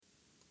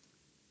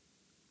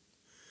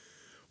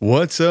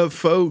What's up,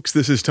 folks?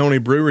 This is Tony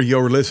Brewer.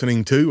 You're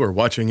listening to or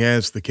watching,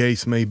 as the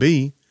case may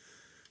be,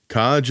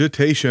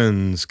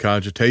 Cogitations.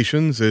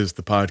 Cogitations is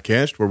the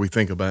podcast where we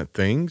think about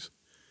things.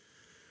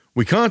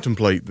 We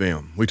contemplate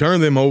them. We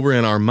turn them over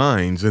in our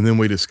minds, and then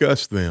we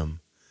discuss them.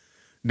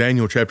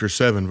 Daniel chapter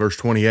 7, verse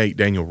 28,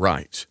 Daniel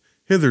writes,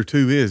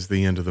 "Hitherto is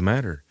the end of the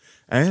matter.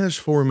 As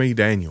for me,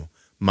 Daniel,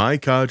 my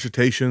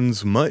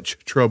cogitations much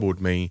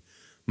troubled me.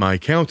 My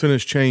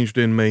countenance changed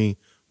in me,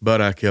 but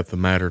I kept the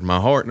matter in my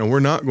heart." Now, we're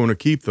not going to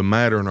keep the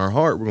matter in our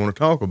heart. We're going to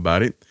talk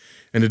about it.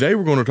 And today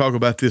we're going to talk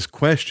about this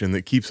question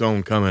that keeps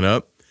on coming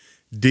up.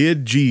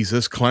 Did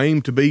Jesus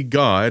claim to be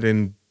God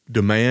and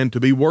demand to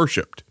be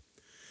worshiped?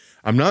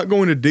 I'm not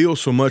going to deal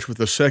so much with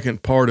the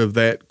second part of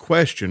that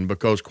question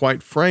because,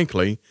 quite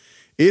frankly,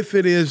 if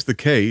it is the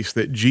case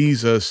that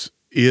Jesus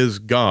is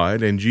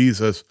God and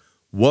Jesus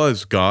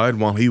was God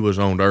while he was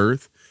on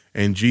earth,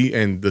 and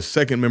the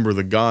second member of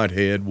the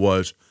Godhead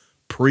was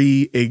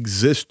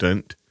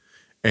pre-existent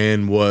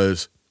and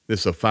was,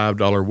 this is a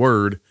 $5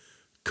 word,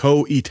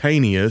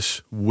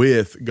 coetaneous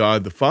with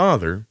God the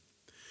Father,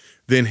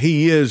 then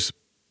he is,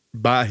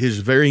 by his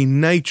very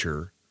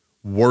nature,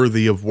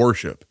 worthy of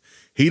worship.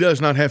 He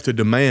does not have to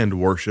demand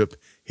worship,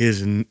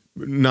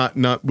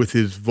 not with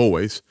his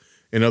voice.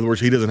 In other words,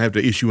 he doesn't have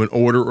to issue an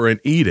order or an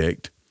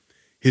edict.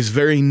 His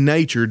very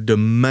nature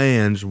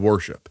demands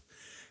worship.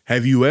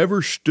 Have you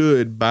ever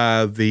stood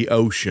by the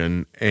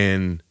ocean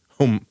and,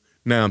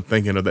 now I'm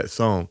thinking of that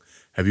song,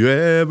 have you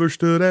ever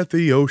stood at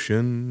the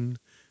ocean?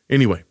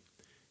 Anyway,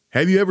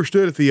 have you ever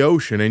stood at the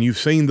ocean and you've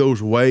seen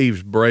those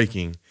waves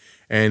breaking?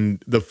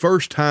 And the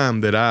first time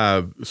that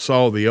I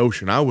saw the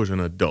ocean, I was an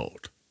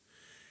adult.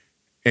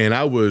 And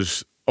I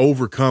was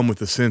overcome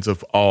with a sense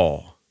of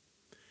awe.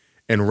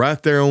 And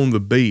right there on the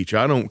beach,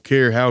 I don't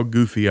care how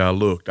goofy I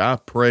looked, I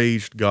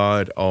praised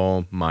God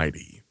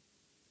Almighty.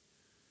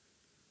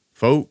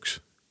 Folks,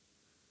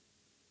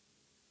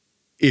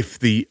 if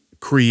the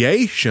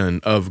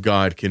creation of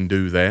God can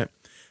do that,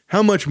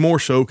 how much more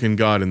so can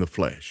God in the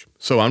flesh?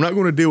 So I'm not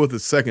going to deal with the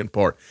second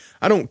part.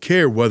 I don't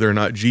care whether or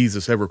not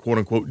Jesus ever, quote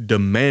unquote,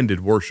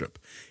 demanded worship.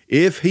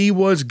 If he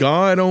was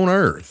God on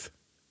earth,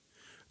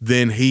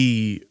 then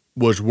he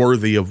was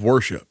worthy of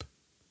worship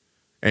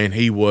and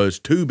he was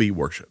to be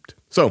worshiped.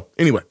 So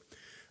anyway,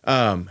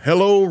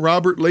 hello,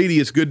 Robert Leedy.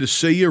 It's good to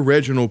see you.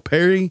 Reginald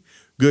Perry,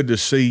 good to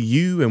see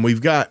you. And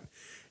we've got,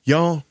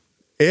 y'all,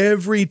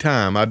 every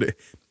time I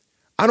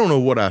don't know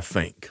what I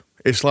think.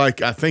 It's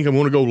like I think I'm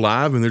going to go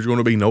live and there's going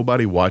to be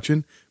nobody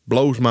watching.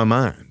 Blows my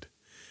mind.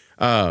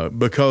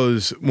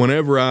 Because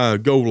whenever I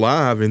go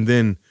live and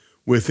then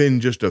within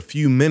just a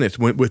few minutes,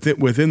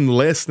 within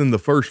less than the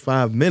first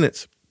 5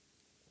 minutes,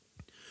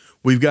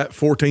 we've got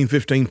 14,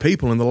 15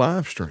 people in the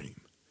live stream.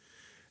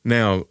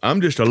 Now,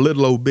 I'm just a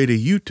little old bitty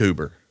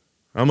YouTuber.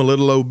 I'm a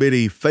little old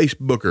bitty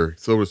Facebooker,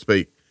 so to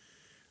speak.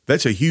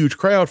 That's a huge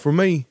crowd for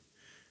me.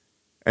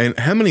 And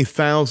how many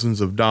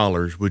thousands of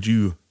dollars would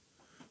you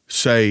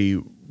say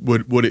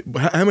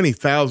how many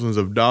thousands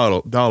of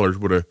dollars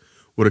would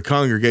a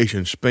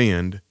congregation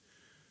spend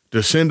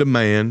to send a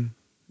man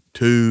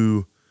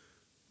to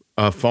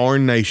a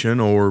foreign nation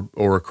or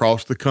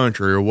across the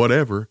country or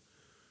whatever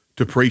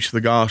to preach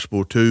the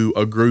gospel to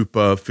a group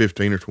of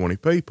 15 or 20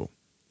 people?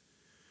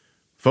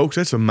 Folks,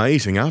 that's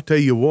amazing. I'll tell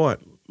you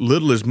what,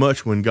 little is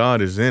much when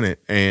God is in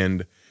it,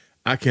 and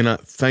I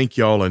cannot thank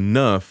y'all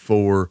enough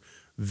for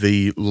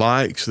the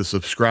likes, the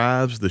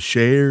subscribes, the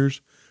shares,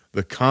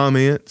 the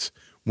comments.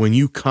 When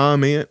you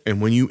comment and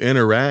when you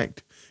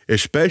interact,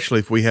 especially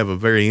if we have a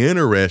very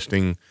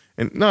interesting,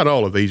 and not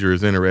all of these are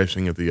as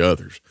interesting as the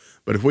others,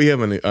 but if we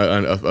have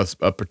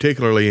a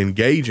particularly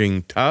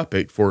engaging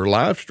topic for a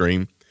live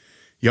stream,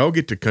 y'all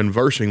get to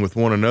conversing with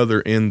one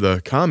another in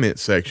the comment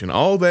section.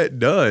 All that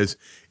does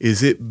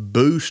is it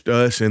boosts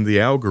us in the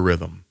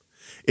algorithm.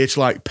 It's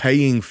like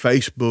paying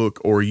Facebook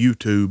or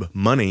YouTube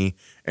money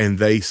and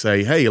they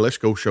say, hey, let's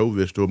go show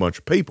this to a bunch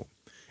of people.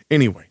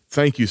 Anyway,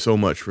 thank you so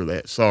much for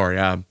that. Sorry,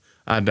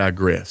 I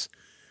digress.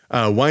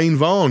 Wayne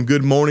Vaughn,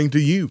 good morning to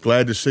you.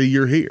 Glad to see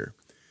you're here.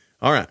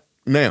 All right.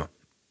 Now,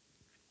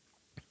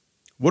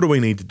 what do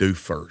we need to do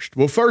first?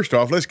 Well, first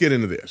off, let's get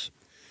into this.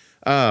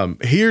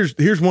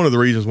 Here's one of the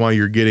reasons why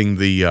you're getting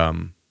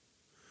the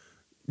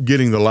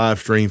live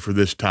stream for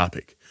this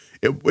topic.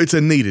 It's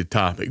a needed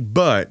topic,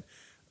 but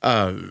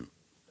Aaron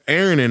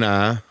and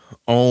I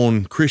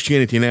on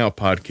Christianity Now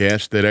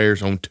podcast that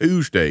airs on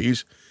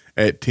Tuesdays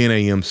at 10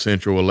 a.m.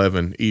 Central,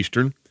 11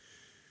 Eastern,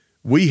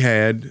 we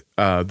had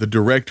the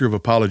director of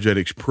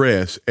Apologetics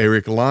Press,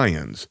 Eric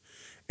Lyons,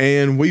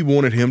 and we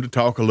wanted him to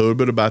talk a little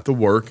bit about the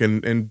work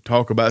and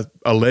talk about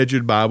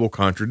alleged Bible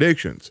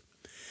contradictions.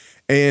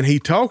 And he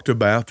talked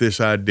about this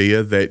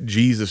idea that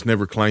Jesus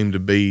never claimed to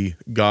be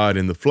God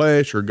in the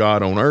flesh or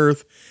God on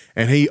earth,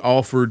 and he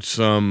offered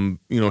some,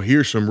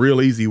 here's some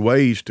real easy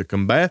ways to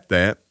combat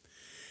that.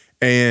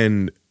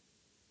 And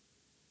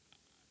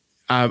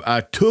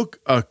I took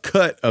a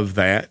cut of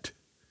that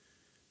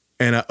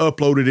and I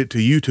uploaded it to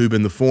YouTube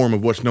in the form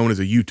of what's known as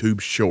a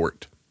YouTube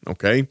short.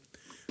 Okay.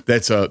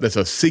 That's a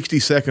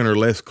 60-second or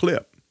less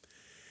clip.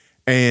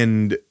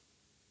 And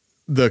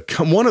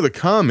one of the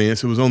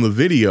comments that was on the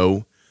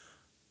video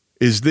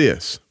is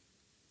this: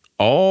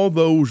 all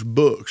those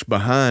books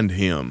behind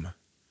him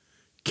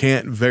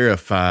can't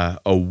verify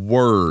a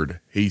word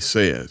he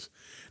says.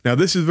 Now,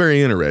 this is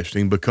very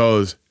interesting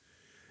because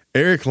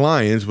Eric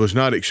Lyons was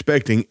not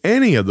expecting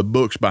any of the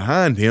books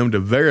behind him to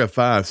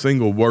verify a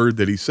single word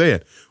that he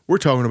said. We're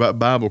talking about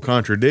Bible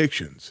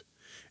contradictions,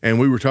 and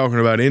we were talking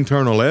about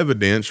internal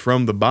evidence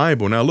from the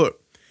Bible. Now,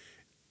 look,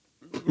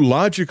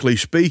 logically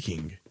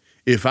speaking,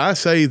 if I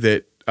say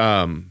that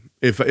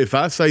if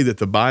I say that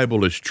the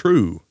Bible is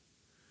true,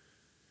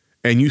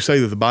 and you say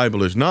that the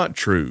Bible is not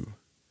true,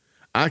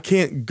 I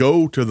can't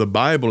go to the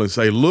Bible and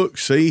say, look,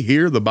 see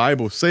here, the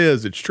Bible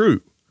says it's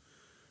true,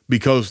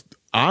 because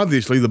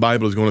obviously the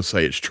Bible is going to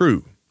say it's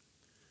true.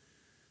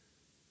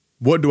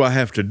 What do I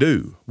have to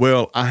do?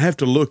 Well, I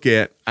can look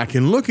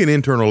at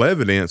internal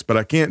evidence, but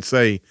I can't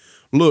say,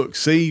 look,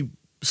 see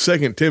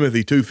 2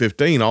 Timothy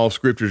 2:15, all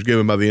scripture is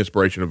given by the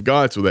inspiration of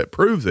God, so that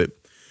proves it.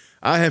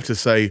 I have to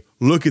say,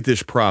 look at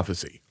this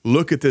prophecy.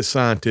 Look at this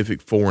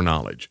scientific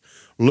foreknowledge.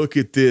 Look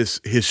at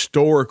this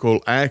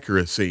historical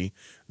accuracy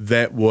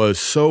that was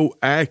so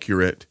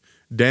accurate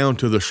down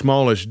to the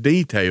smallest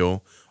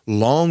detail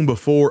long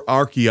before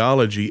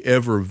archaeology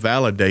ever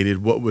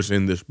validated what was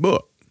in this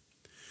book.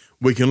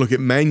 We can look at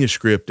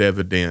manuscript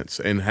evidence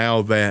and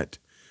how that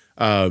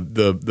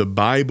the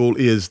Bible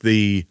is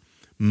the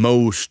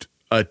most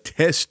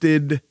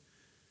attested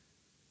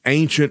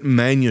ancient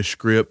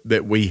manuscript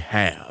that we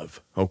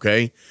have,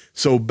 okay?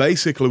 So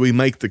basically we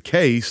make the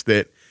case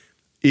that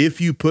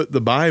if you put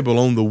the Bible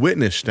on the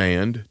witness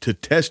stand to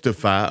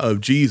testify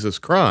of Jesus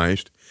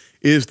Christ,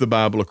 is the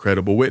Bible a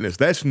credible witness?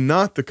 That's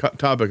not the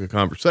topic of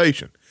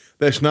conversation.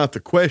 That's not the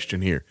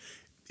question here.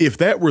 If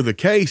that were the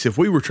case, if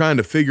we were trying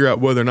to figure out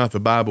whether or not the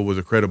Bible was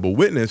a credible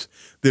witness,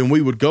 then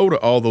we would go to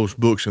all those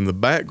books in the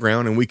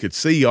background and we could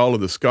see all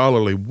of the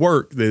scholarly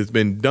work that has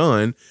been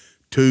done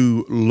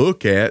to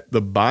look at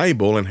the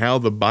Bible and how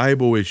the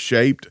Bible is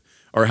shaped,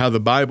 or how the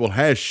Bible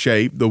has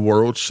shaped the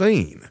world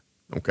scene,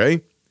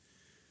 okay?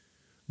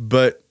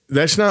 But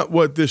that's not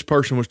what this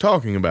person was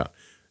talking about.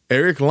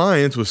 Eric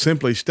Lyons was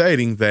simply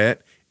stating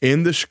that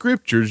in the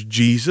scriptures,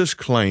 Jesus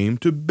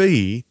claimed to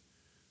be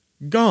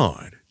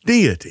God,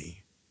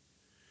 deity.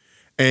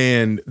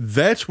 And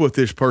that's what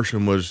this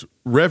person was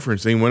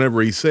referencing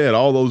whenever he said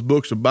all those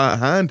books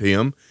behind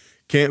him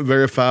can't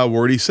verify a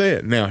word he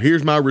said. Now,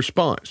 here's my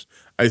response.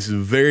 This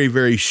is very,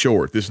 very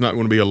short. This is not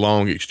going to be a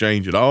long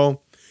exchange at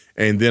all.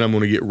 And then I'm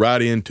going to get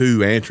right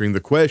into answering the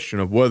question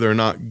of whether or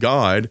not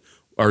God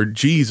or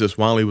Jesus,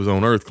 while he was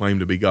on earth, claimed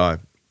to be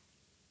God.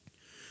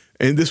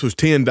 And this was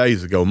 10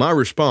 days ago. My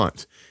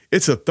response: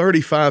 it's a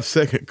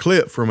 35-second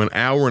clip from an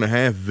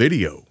hour-and-a-half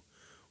video.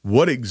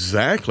 What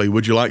exactly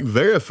would you like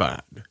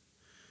verified?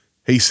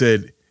 He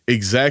said,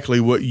 exactly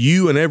what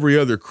you and every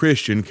other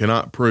Christian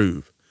cannot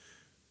prove.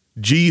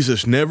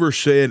 Jesus never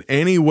said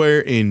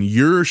anywhere in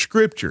your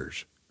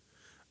scriptures,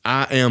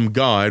 I am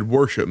God,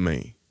 worship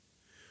me.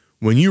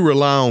 When you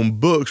rely on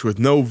books with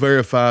no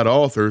verified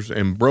authors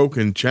and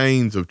broken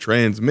chains of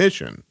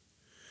transmission,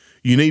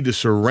 you need to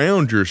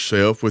surround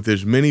yourself with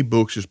as many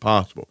books as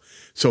possible.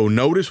 So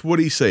notice what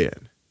he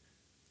said.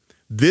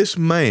 This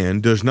man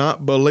does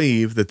not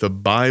believe that the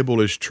Bible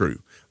is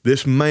true.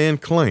 This man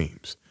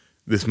believes,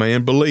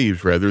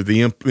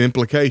 the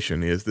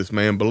implication is this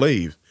man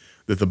believes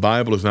that the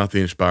Bible is not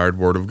the inspired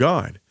word of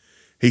God.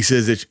 He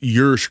says it's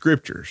your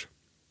scriptures.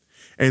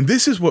 And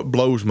this is what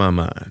blows my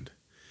mind,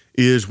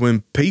 is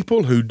when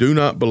people who do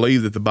not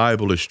believe that the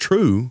Bible is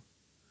true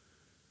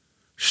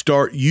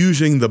start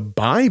using the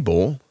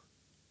Bible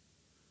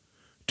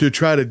to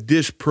try to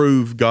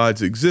disprove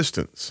God's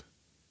existence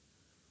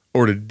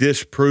or to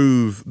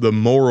disprove the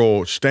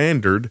moral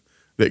standard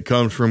that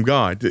comes from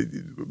God,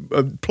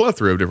 a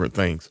plethora of different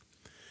things.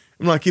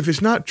 I'm like, if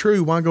it's not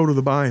true, why go to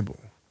the Bible?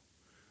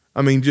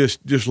 I mean,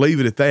 just leave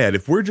it at that.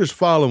 If we're just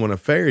following a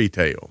fairy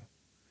tale,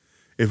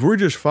 if we're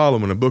just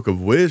following a book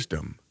of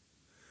wisdom,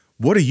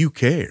 what do you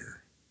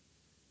care?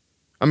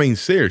 I mean,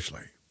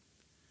 seriously.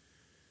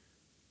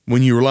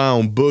 When you rely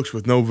on books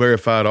with no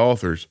verified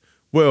authors,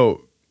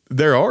 well,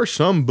 there are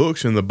some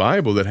books in the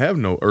Bible that have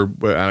no, or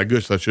I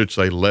guess I should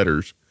say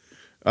letters.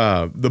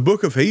 The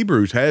book of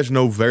Hebrews has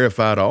no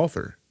verified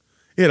author.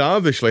 It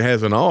obviously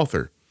has an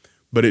author,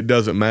 but it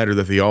doesn't matter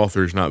that the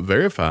author is not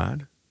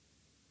verified,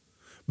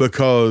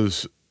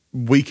 because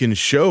we can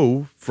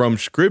show from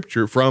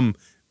Scripture,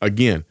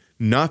 again,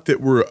 not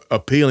that we're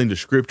appealing to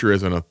Scripture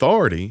as an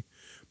authority,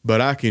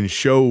 but I can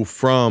show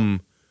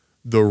from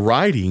the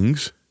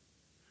writings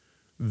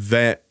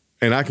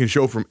and I can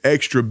show from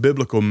extra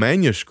biblical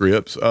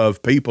manuscripts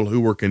of people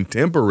who were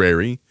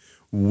contemporary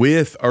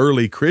with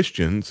early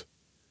Christians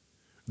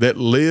that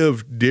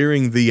lived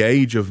during the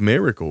age of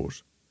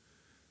miracles,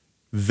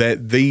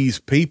 that these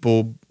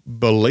people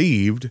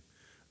believed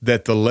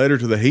that the letter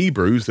to the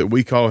Hebrews that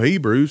we call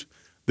Hebrews,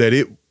 that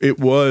it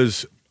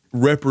was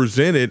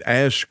represented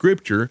as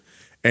Scripture,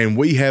 and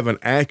we have an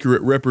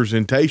accurate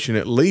representation,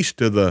 at least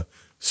to the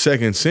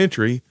 2nd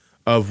century,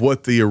 of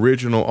what the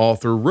original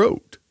author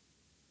wrote.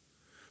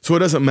 So it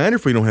doesn't matter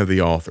if we don't have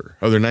the author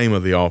or the name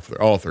of the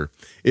author.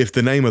 If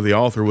the name of the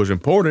author was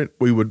important,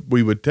 we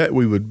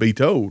would be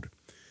told.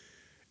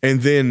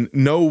 And then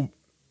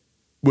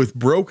with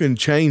broken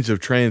chains of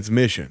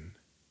transmission.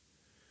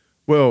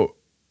 Well,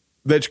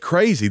 that's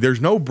crazy.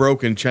 There's no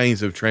broken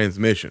chains of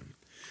transmission.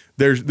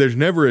 There's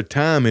never a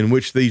time in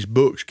which these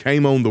books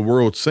came on the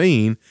world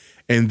scene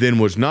and then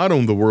was not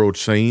on the world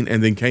scene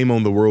and then came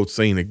on the world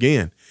scene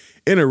again.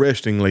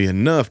 Interestingly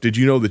enough, did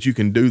you know that you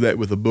can do that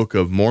with the Book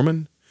of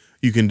Mormon?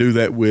 You can do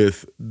that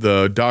with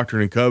the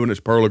Doctrine and Covenants,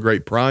 Pearl of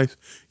Great Price.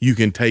 You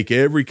can take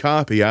every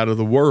copy out of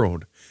the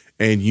world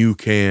and you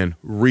can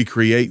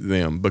recreate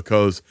them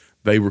because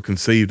they were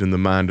conceived in the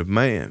mind of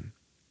man.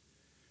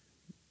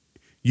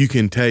 You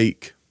can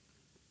take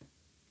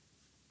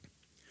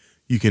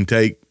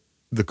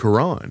the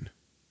Quran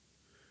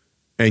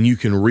and you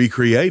can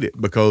recreate it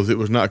because it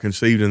was not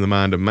conceived in the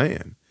mind of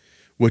man.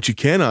 What you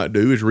cannot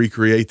do is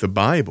recreate the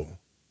Bible.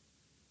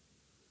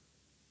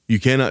 You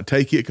cannot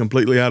take it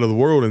completely out of the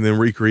world and then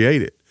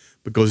recreate it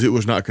because it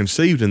was not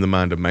conceived in the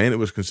mind of man. It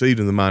was conceived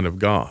in the mind of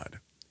God.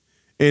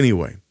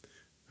 Anyway,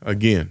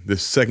 again,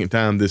 this second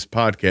time this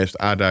podcast,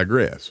 I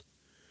digress.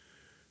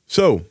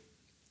 So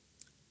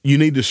you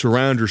need to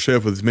surround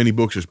yourself with as many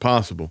books as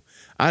possible.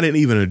 I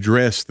didn't even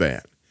address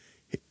that.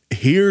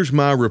 Here's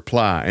my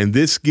reply, and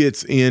this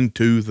gets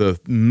into the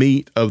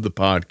meat of the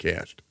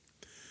podcast.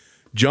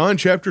 John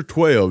chapter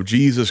 12,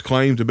 Jesus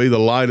claimed to be the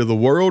light of the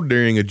world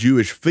during a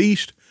Jewish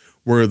feast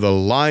where the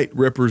light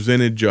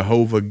represented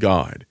Jehovah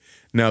God.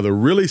 Now, the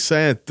really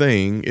sad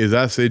thing is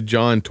I said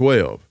John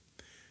 12.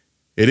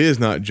 It is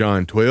not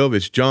John 12.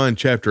 It's John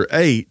chapter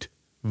 8,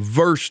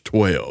 verse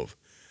 12.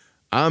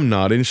 I'm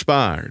not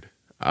inspired.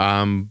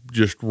 I'm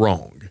just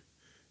wrong.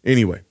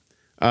 Anyway,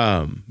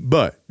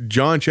 but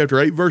John chapter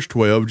 8, verse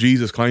 12,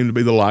 Jesus claimed to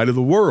be the light of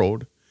the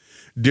world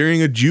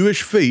during a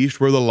Jewish feast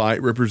where the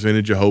light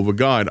represented Jehovah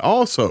God.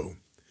 Also,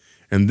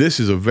 and this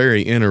is a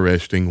very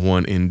interesting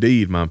one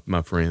indeed,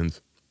 my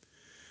friends,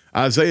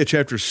 Isaiah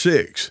chapter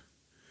 6,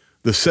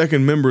 the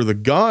second member of the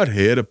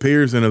Godhead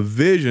appears in a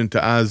vision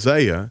to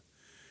Isaiah,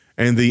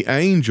 and the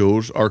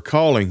angels are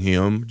calling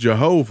him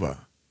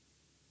Jehovah.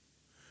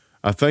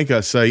 I think I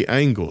say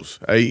angles,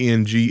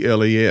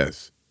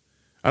 A-N-G-L-E-S.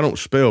 I don't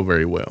spell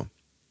very well.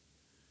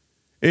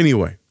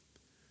 Anyway,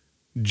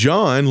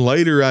 John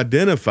later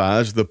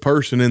identifies the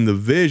person in the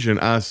vision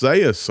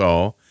Isaiah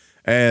saw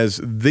as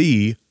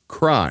the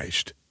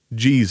Christ,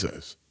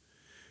 Jesus.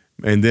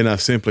 And then I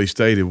simply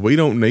stated, we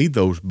don't need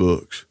those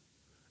books,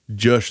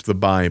 just the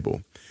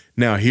Bible.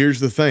 Now,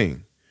 here's the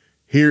thing.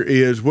 Here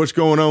is what's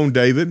going on,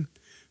 David.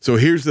 So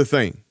here's the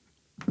thing.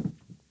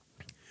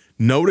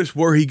 Notice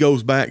where he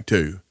goes back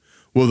to.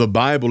 Well, the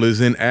Bible is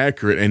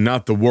inaccurate and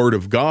not the word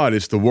of God.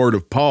 It's the word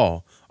of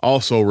Paul.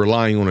 Also,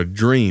 relying on a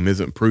dream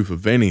isn't proof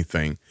of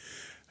anything.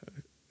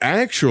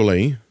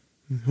 Actually,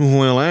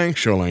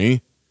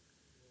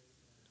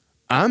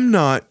 I'm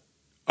not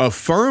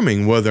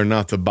affirming whether or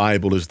not the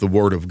Bible is the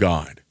word of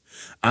God.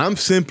 I'm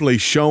simply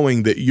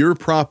showing that your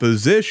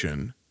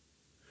proposition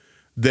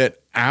that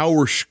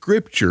our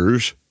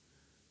scriptures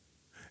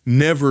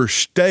never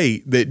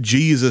state that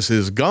Jesus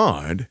is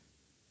God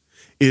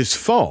is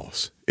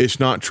false. It's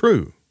not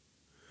true.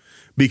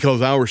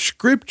 Because our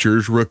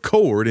scriptures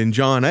record in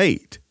John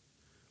 8,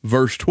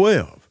 verse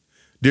 12,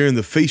 during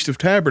the Feast of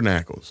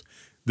Tabernacles,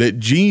 that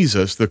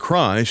Jesus, the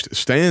Christ,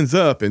 stands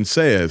up and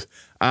says,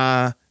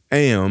 I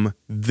am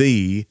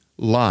the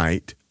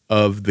light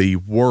of the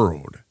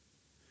world.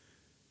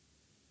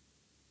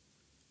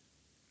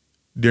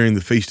 During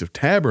the Feast of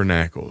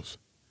Tabernacles,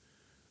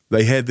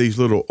 they had these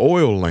little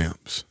oil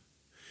lamps,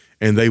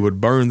 and they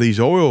would burn these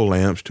oil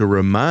lamps to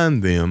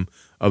remind them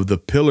of the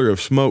pillar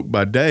of smoke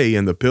by day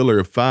and the pillar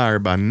of fire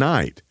by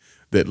night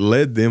that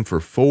led them for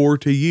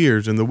 40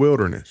 years in the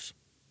wilderness.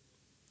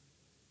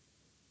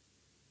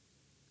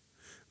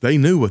 They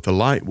knew what the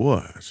light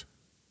was.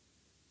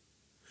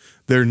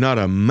 There's not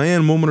a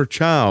man, woman, or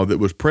child that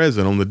was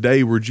present on the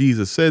day where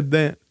Jesus said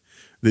that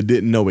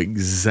didn't know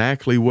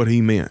exactly what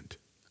he meant.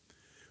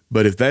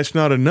 But if that's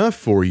not enough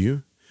for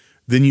you,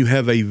 then you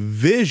have a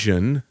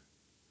vision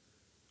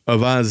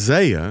of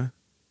Isaiah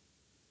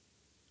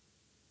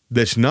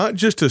that's not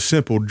just a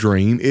simple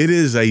dream. It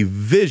is a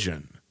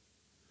vision,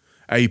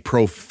 a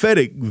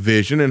prophetic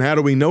vision. And how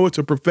do we know it's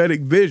a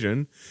prophetic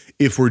vision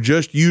if we're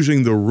just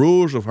using the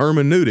rules of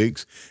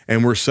hermeneutics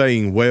and we're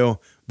saying,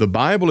 well, the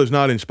Bible is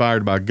not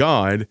inspired by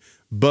God,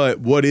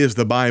 but what is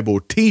the Bible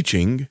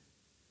teaching?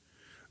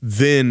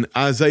 Then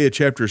Isaiah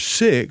chapter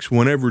 6,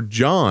 whenever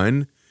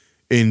John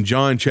in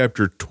John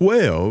chapter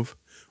 12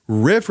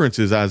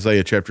 references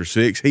Isaiah chapter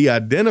 6, he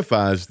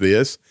identifies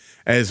this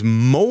as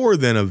more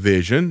than a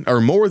vision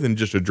or more than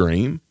just a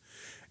dream.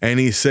 And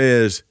he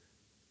says,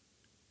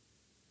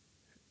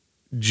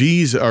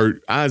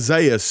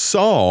 Isaiah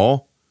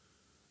saw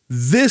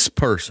this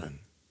person.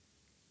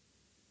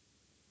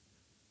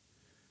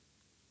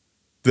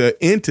 The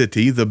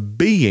entity, the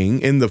being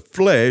in the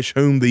flesh,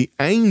 whom the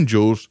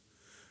angels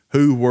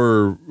who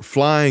were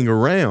flying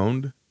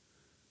around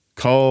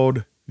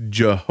called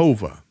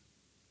Jehovah.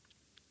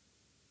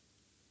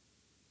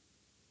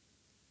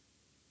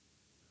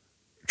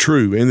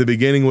 true. In the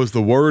beginning was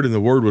the Word, and the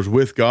Word was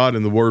with God,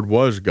 and the Word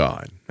was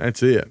God.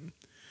 That's it.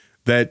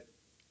 That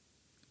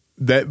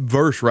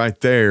verse right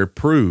there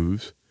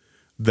proves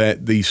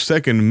that the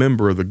second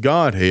member of the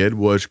Godhead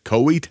was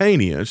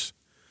coetaneous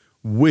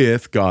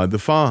with God the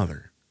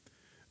Father.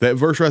 That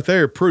verse right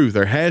there proves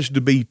there has to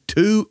be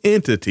two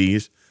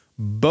entities,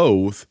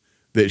 both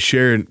that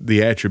share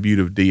the attribute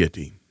of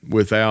deity.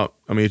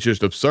 It's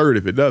just absurd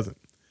if it doesn't.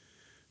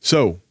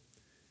 So,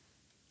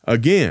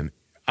 again,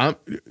 I'm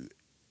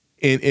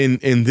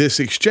in this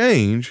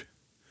exchange,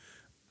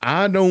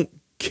 I don't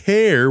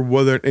care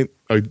whether,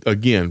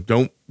 again,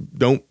 don't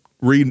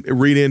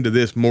read into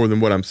this more than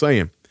what I'm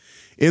saying.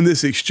 In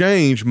this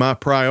exchange, my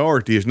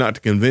priority is not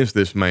to convince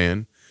this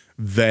man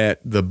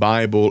that the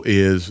Bible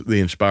is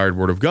the inspired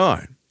word of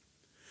God.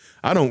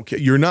 I don't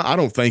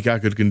think I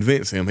could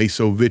convince him. He's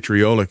so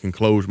vitriolic and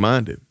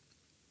closed-minded.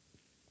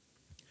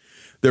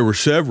 There were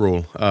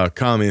several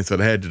comments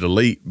that I had to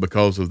delete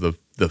because of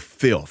the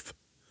filth.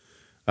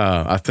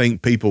 I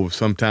think people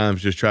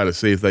sometimes just try to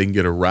see if they can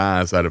get a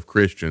rise out of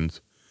Christians.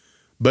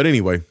 But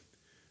anyway,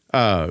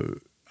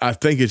 I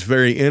think it's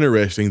very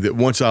interesting that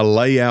once I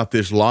lay out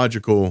this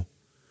logical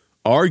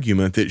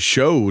argument that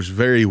shows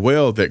very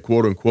well that,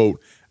 quote unquote,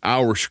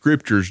 our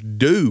scriptures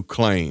do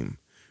claim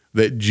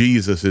that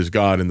Jesus is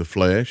God in the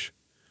flesh.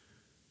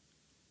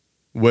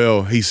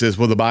 Well, he says,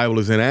 well, the Bible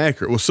is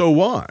inaccurate. Well, so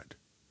what?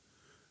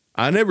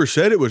 I never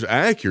said it was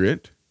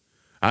accurate.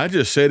 I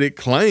just said it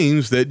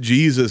claims that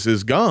Jesus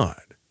is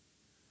God.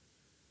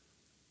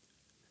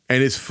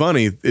 And it's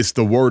funny, it's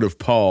the word of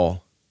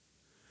Paul.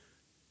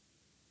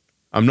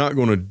 I'm not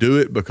going to do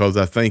it because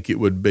I think it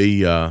would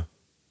be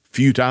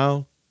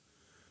futile.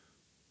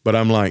 But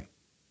I'm like,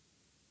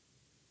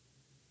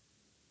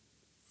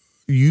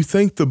 you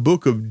think the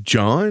book of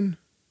John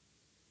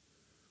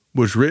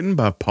was written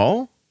by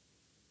Paul?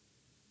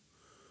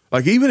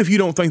 Like, even if you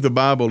don't think the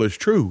Bible is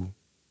true,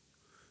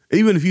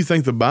 even if you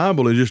think the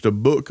Bible is just a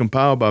book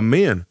compiled by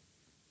men,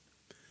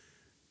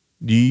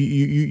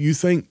 you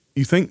think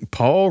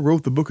Paul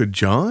wrote the book of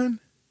John?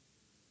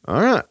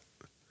 All right.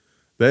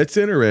 That's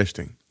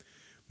interesting.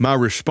 My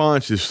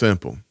response is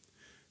simple.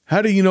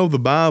 How do you know the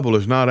Bible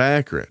is not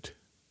accurate?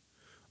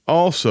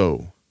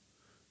 Also,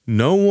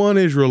 no one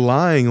is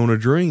relying on a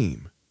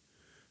dream.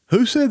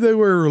 Who said they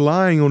were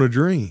relying on a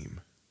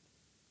dream?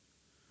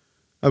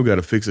 I've got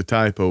to fix a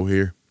typo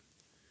here.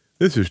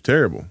 This is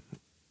terrible.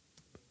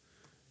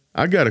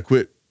 I got to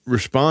quit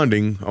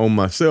responding on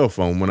my cell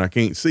phone when I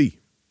can't see.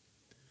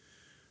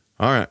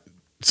 All right.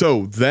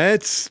 So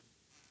that's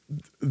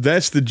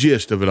the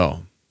gist of it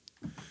all.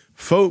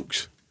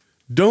 Folks,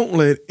 don't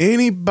let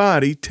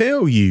anybody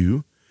tell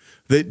you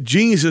that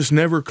Jesus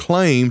never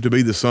claimed to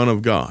be the Son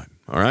of God.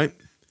 All right.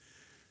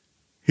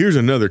 Here's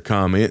another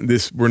comment.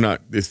 This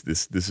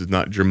is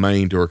not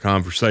germane to our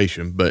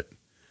conversation, but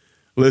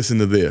listen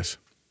to this.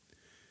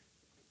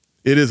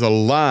 It is a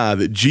lie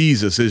that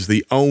Jesus is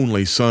the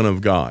only Son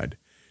of God.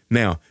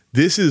 Now,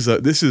 this is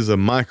a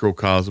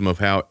microcosm of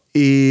how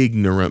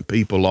ignorant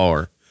people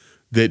are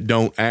that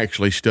don't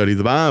actually study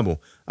the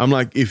Bible. I'm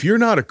like, if you're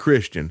not a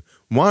Christian,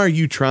 why are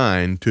you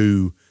trying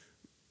to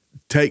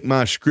take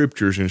my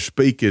scriptures and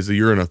speak as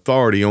you're an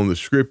authority on the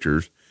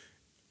scriptures,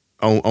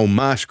 on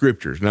my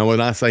scriptures? Now,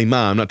 when I say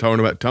my, I'm not talking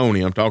about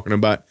Tony. I'm talking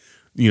about,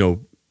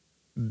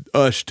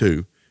 us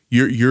two.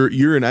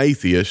 You're an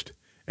atheist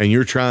and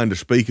you're trying to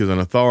speak as an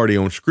authority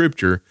on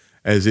scripture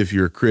as if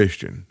you're a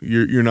Christian.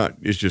 You're not.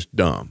 It's just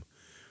dumb.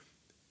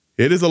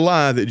 It is a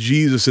lie that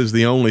Jesus is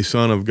the only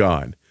Son of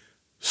God.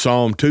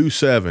 Psalm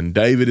 2:7,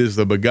 David is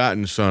the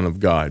begotten Son of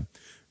God.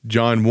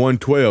 John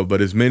 1:12,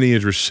 but as many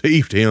as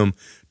received him,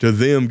 to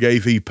them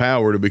gave he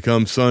power to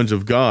become sons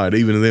of God,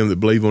 even to them that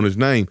believe on his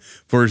name.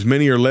 For as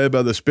many are led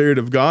by the Spirit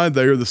of God,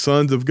 they are the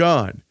sons of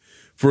God.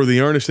 For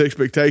the earnest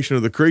expectation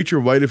of the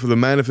creature waited for the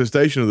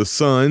manifestation of the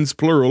sons,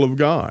 plural, of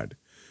God.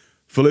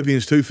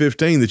 Philippians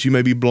 2:15, that you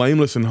may be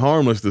blameless and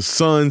harmless, the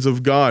sons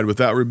of God,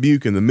 without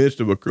rebuke in the midst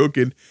of a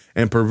crooked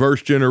and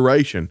perverse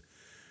generation.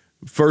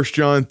 1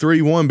 John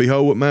 3:1,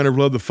 behold, what manner of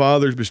love the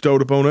Father has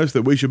bestowed upon us,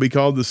 that we should be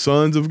called the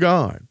sons of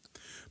God.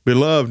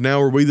 Beloved,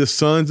 now are we the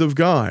sons of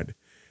God.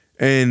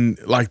 And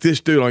like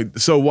this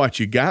dude, so what,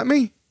 you got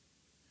me?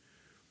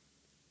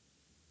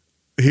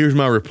 Here's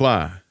my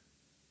reply.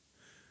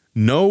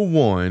 No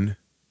one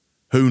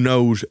who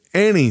knows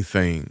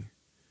anything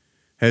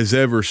has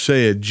ever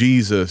said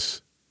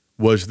Jesus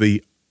was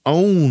the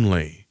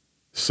only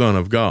Son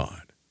of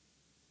God.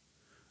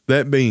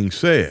 That being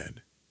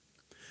said,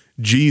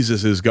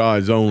 Jesus is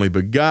God's only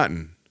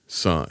begotten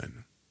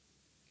Son.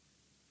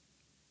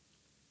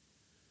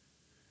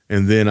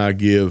 And then I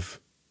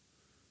give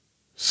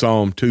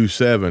Psalm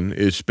 2:7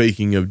 is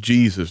speaking of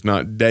Jesus,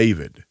 not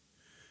David.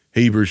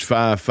 Hebrews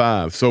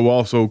 5:5, so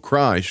also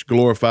Christ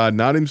glorified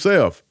not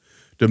himself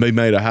to be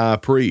made a high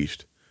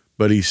priest,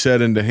 but he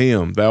said unto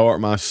him, thou art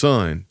my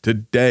son,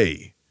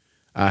 today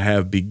I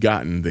have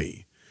begotten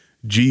thee.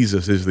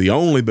 Jesus is the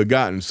only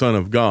begotten Son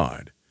of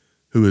God,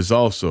 who is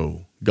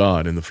also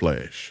God in the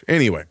flesh.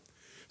 Anyway,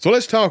 so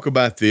let's talk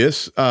about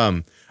this.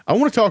 I I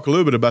want to talk a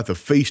little bit about the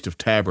Feast of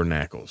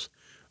Tabernacles.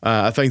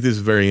 I think this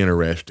is very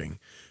interesting.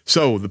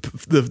 So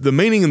the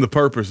meaning and the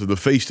purpose of the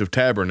Feast of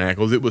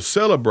Tabernacles, it was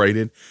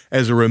celebrated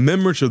as a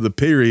remembrance of the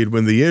period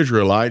when the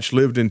Israelites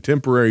lived in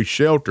temporary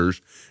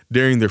shelters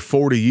during their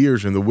 40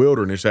 years in the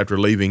wilderness after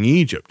leaving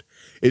Egypt.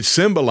 It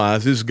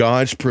symbolizes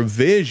God's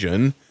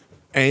provision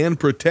and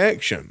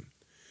protection.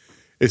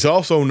 It's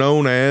also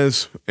known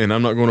as, and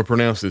I'm not going to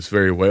pronounce this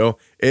very well,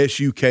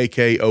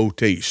 Sukkot,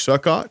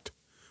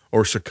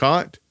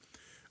 Sukkot,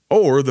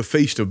 or the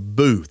Feast of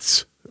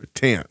Booths,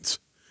 tents.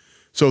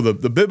 So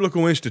the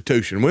biblical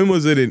institution, when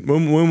was it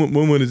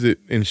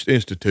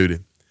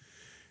instituted?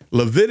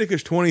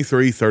 Leviticus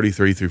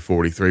 23:33 through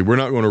 43. We're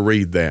not going to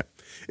read that.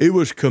 It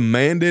was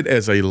commanded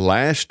as a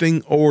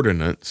lasting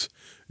ordinance,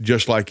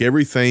 just like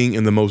everything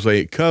in the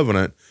Mosaic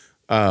covenant,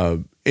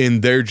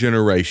 in their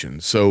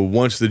generation. So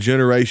once the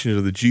generations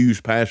of the Jews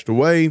passed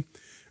away,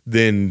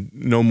 then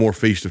no more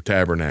Feast of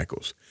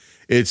Tabernacles.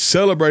 It's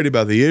celebrated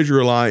by the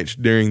Israelites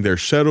during their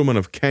settlement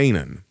of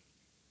Canaan.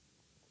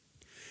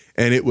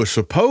 And it was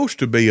supposed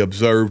to be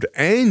observed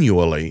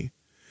annually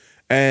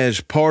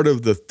as part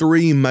of the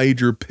 3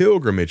 major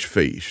pilgrimage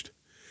feasts.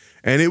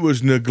 And it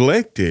was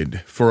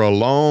neglected for a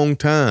long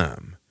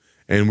time.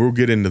 And we'll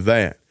get into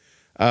that.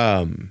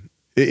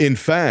 In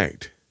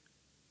fact,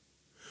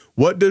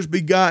 what does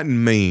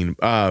begotten mean?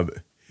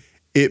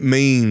 It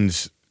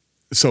means,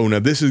 so now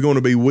this is going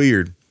to be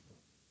weird.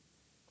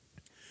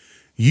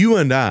 You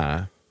and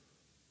I,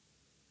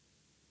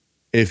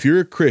 if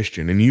you're a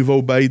Christian and you've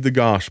obeyed the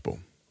gospel,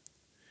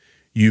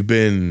 you've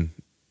been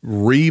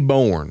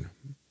reborn,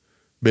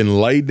 been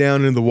laid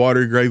down in the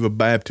watery grave of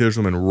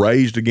baptism and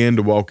raised again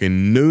to walk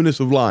in newness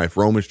of life,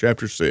 Romans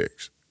chapter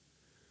 6.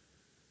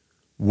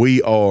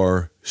 We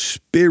are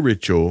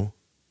spiritual,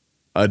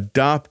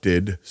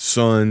 adopted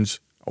sons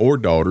or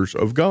daughters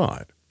of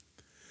God.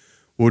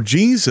 Well,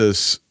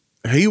 Jesus,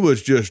 he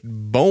was just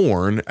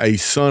born a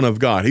son of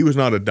God. He was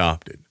not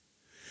adopted.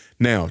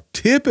 Now,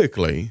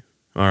 typically,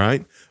 all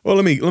right, well,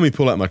 let me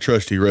pull out my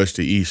trusty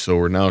rusty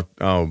e-sword and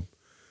I'll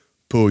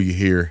pull you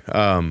here.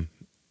 I'll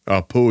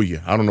pull you.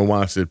 I don't know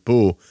why I said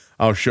pull.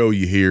 I'll show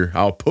you here.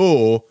 I'll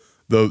pull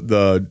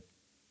the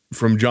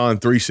from John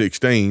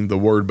 3:16, the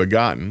word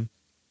begotten,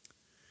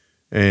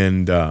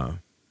 and I'll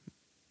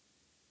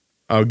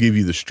give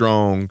you the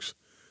Strong's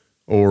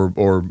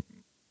or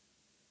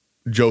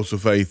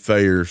Joseph A.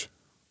 Thayer's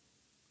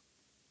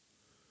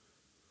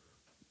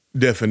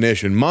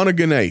definition.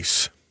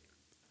 Monogenes,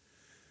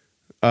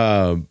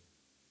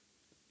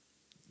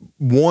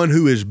 one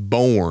who is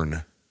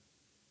born.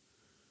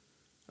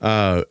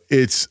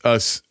 It's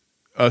a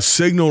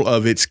signal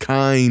of its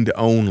kind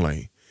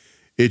only.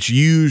 It's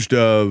used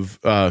of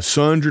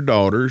sons or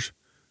daughters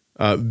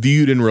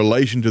viewed in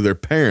relation to their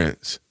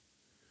parents.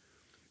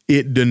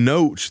 It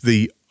denotes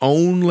the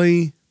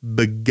only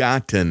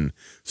begotten.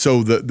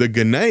 So the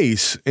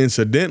genes,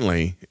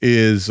 incidentally,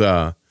 is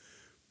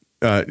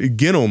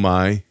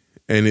genomai,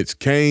 and it's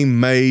came,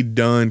 made,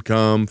 done,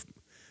 come.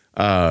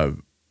 Let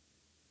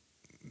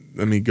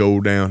me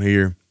go down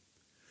here.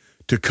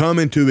 To come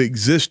into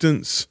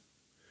existence,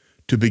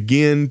 to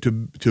begin,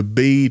 to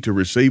be, to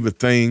receive a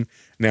thing.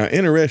 Now,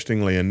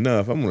 interestingly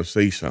enough, I'm going to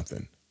see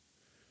something.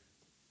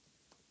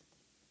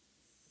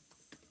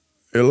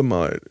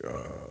 Elamite.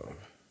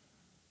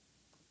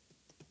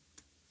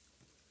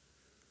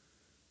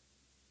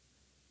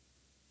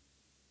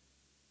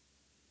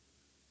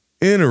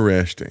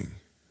 Interesting.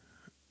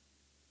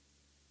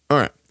 All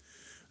right.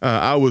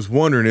 I was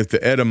wondering if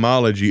the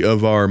etymology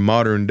of our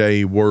modern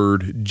day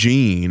word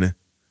gene,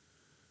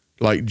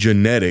 like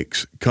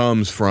genetics,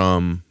 comes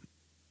from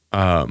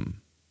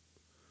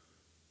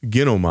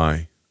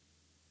genomai.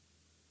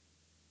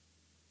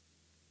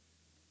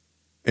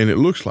 And it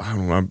looks like, I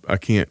don't know, I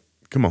can't,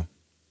 come on.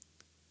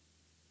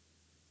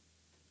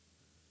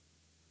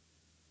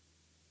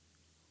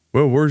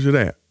 Well, where's it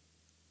at?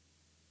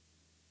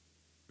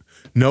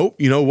 Nope,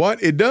 you know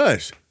what? It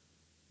does.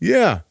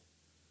 Yeah.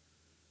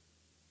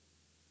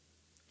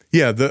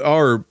 Yeah,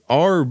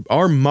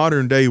 our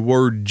modern day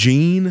word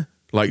gene,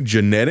 like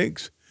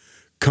genetics,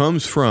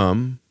 comes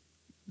from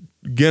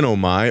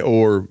genomai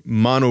or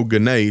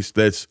monogenes,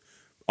 that's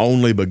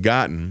only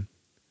begotten.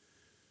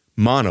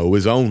 Mono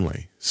is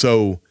only.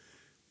 So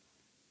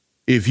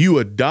if you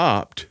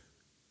adopt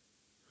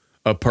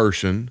a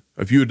person,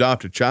 if you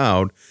adopt a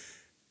child,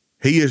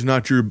 he is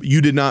not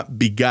you did not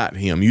begot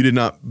him. You did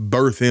not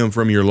birth him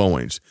from your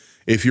loins.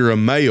 If you're a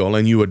male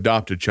and you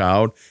adopt a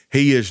child,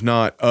 he is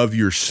not of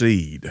your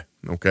seed,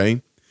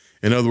 okay?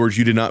 In other words,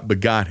 you did not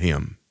begot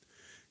him.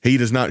 He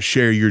does not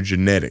share your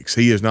genetics.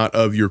 He is not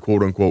of your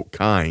quote-unquote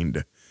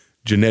kind,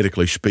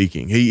 genetically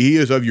speaking. He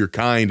is of your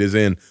kind as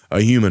in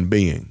a human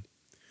being.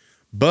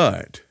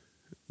 But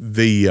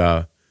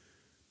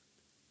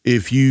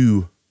if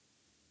you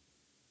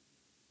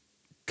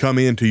come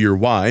into your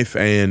wife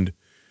and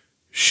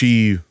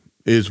she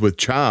is with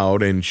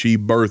child and she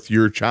birthed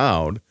your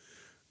child,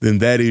 then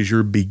that is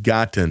your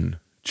begotten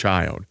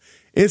child.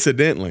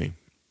 Incidentally,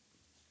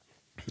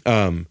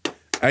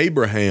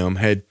 Abraham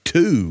had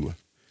 2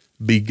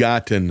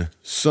 begotten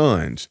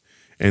sons.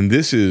 And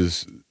this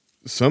is,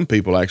 some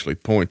people actually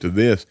point to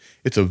this.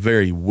 It's a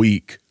very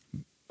weak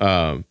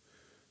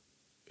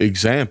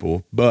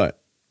example,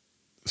 but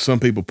some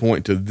people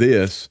point to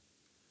this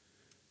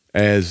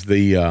as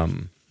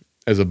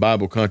a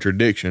Bible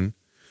contradiction.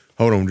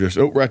 Hold on,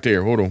 right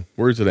there. Hold on.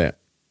 Where's it at?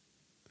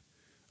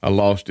 I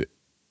lost it.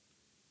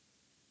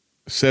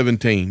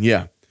 17.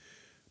 Yeah.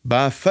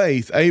 By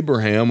faith,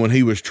 Abraham, when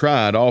he was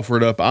tried,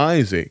 offered up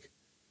Isaac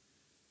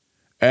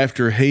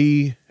after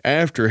he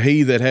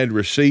that had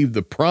received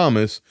the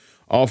promise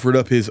offered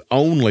up his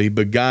only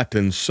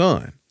begotten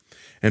son.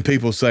 And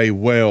people say,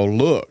 well,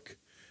 look,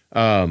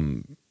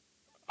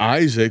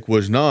 Isaac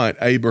was not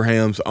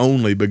Abraham's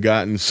only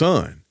begotten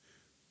son.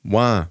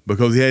 Why?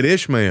 Because he had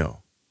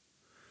Ishmael.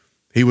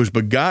 He was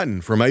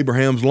begotten from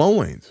Abraham's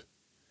loins.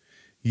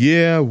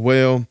 Yeah,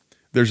 well,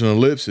 there's an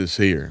ellipsis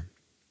here.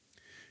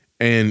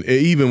 And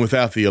even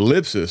without the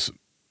ellipsis,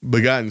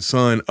 begotten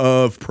son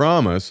of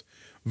promise,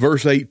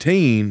 verse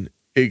 18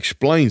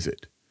 explains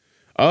it.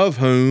 Of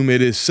whom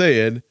it is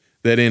said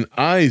that in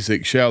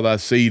Isaac shall thy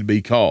seed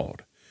be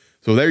called.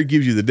 So there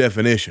gives you the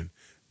definition.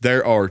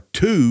 There are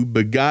two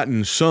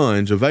begotten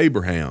sons of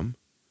Abraham,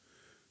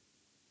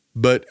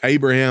 but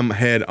Abraham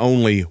had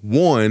only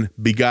one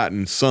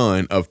begotten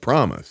son of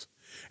promise.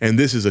 And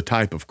this is a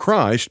type of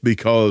Christ,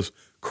 because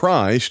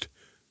Christ,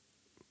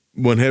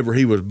 whenever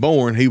he was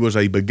born, he was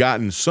a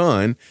begotten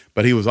son,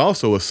 but he was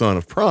also a son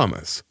of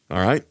promise.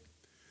 All right.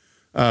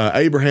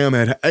 Abraham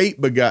had 8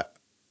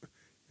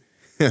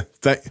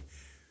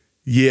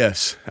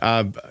 Yes.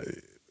 I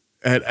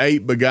had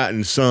 8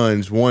 begotten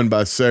sons, 1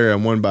 by Sarah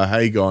and 1 by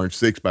Hagar and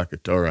 6 by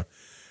Keturah.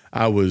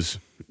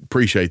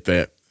 Appreciate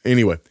that.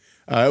 Anyway,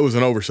 it was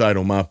an oversight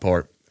on my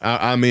part.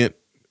 I meant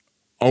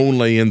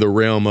only in the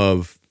realm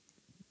of,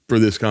 for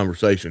this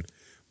conversation.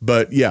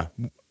 But yeah,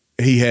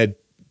 he had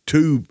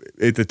 2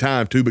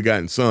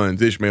 begotten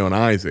sons, Ishmael and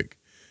Isaac.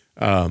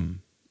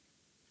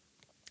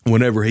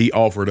 Whenever he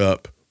offered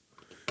up,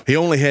 he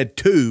only had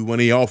 2 when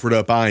he offered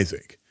up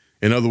Isaac.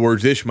 In other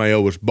words,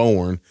 Ishmael was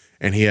born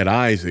and he had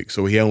Isaac,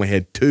 so he only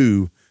had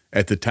 2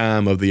 at the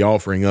time of the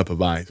offering up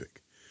of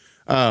Isaac.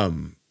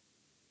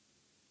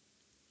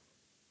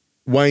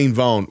 Wayne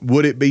Vaughn,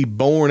 would it be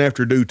born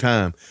after due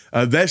time?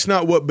 That's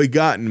not what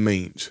begotten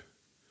means.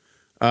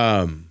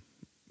 Born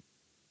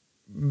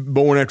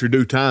after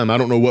due time, I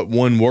don't know what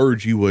one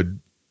word you would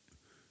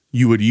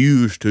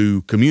use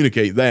to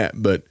communicate that,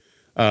 but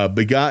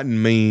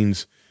begotten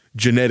means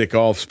genetic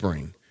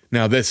offspring.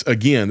 Now that's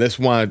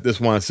why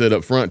I said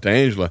up front to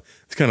Angela,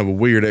 it's kind of a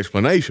weird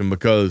explanation,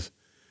 because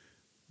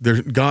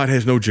God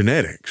has no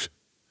genetics.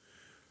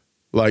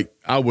 Like,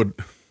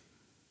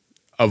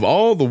 of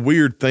all the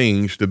weird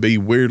things to be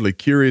weirdly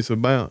curious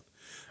about,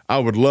 I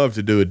would love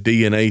to do a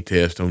DNA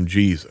test on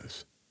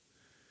Jesus.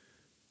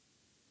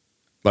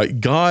 Like,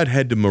 God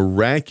had to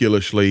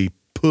miraculously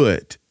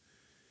put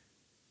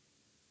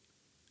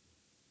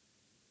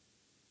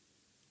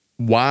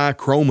Y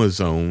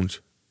chromosomes.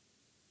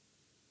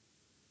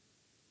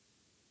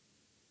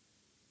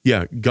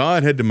 Yeah,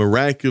 God had to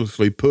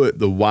miraculously put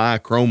the Y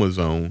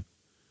chromosome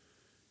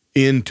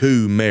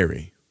into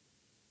Mary,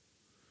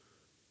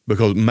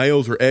 because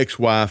males are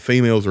XY,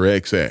 females are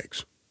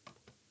XX.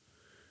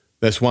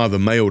 That's why the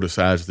male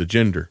decides the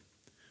gender.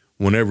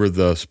 Whenever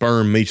the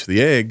sperm meets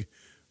the egg,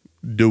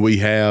 do we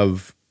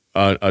have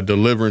a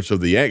deliverance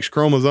of the X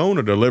chromosome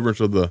or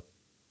deliverance of the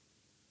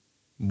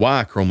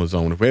Y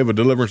chromosome? If we have a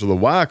deliverance of the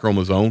Y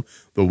chromosome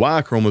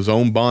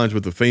bonds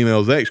with the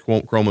female's X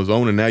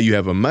chromosome, and now you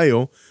have a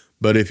male.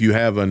 But if you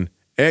have an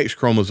X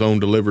chromosome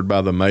delivered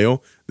by the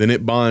male, then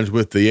it bonds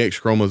with the X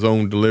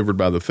chromosome delivered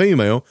by the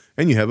female,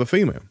 and you have a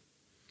female.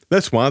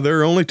 That's why there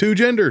are only 2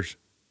 genders.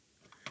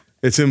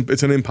 It's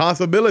an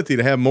impossibility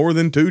to have more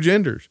than 2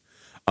 genders,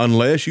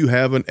 unless you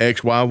have an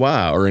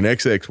XYY or an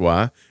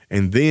XXY,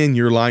 and then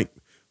you're like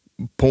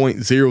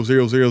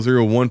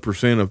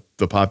 0.00001% of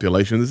the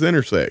population that's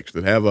intersex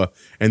that have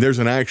and there's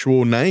an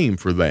actual name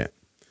for that.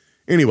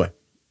 Anyway.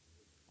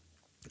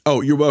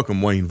 Oh, you're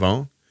welcome, Wayne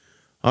Vaughn.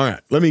 All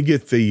right, let me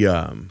get the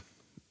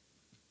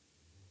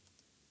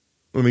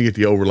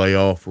overlay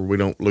off where we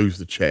don't lose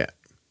the chat.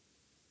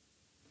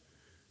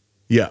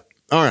 Yeah.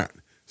 All right.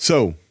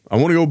 So I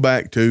want to go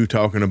back to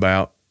talking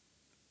about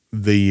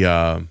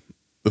the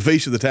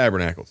Feast of the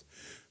Tabernacles.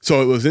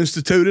 So it was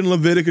instituted in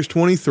Leviticus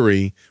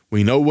 23.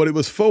 We know what it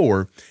was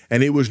for,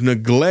 and it was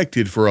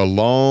neglected for a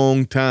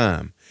long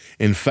time.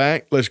 In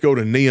fact, let's go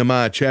to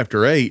Nehemiah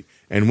chapter 8,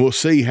 and we'll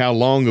see how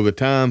long of a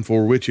time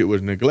for which it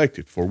was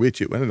neglected. Well,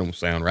 that don't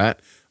sound right. I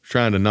was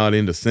trying to knot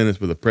into a sentence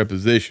with a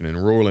preposition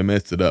and royally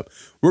messed it up.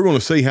 We're going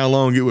to see how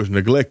long it was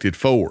neglected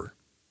for.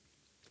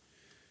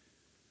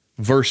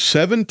 Verse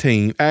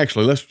 17,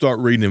 actually, let's start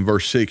reading in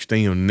verse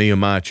 16 of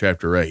Nehemiah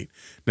chapter 8.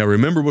 Now,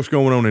 remember what's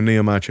going on in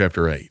Nehemiah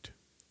chapter 8.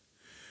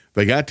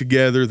 They got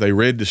together, they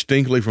read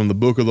distinctly from the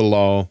book of the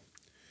law,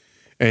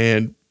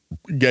 and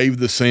gave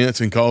the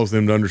sense and caused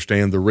them to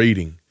understand the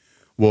reading.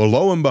 Well,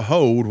 lo and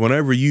behold,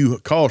 whenever you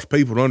cause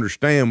people to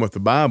understand what the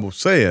Bible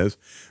says,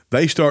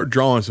 they start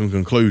drawing some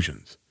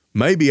conclusions.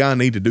 Maybe I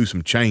need to do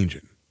some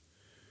changing.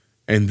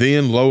 And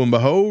then, lo and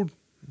behold,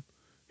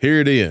 here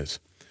it is.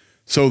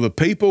 So the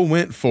people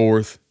went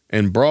forth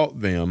and brought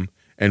them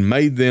and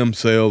made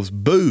themselves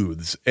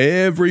booths,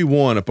 every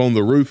one upon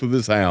the roof of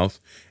his house,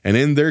 and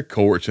in their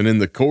courts, and in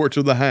the courts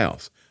of the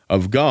house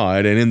of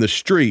God, and in the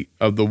street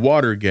of the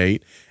water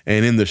gate,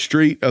 and in the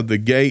street of the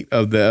gate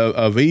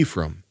of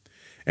Ephraim.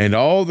 And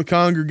all the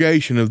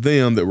congregation of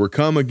them that were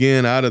come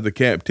again out of the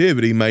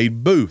captivity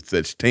made booths,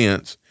 that's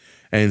tents,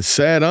 and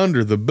sat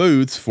under the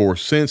booths, for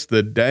since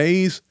the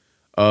days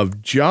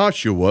of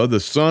Joshua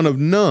the son of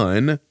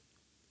Nun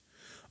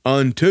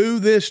unto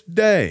this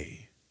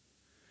day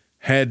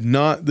had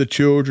not the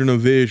children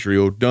of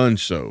Israel done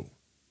so.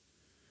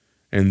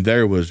 And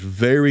there was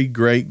very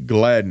great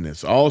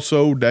gladness.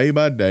 Also, day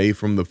by day,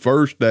 from the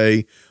first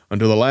day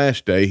until the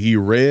last day, he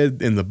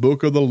read in the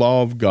book of the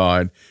law of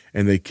God,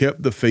 and they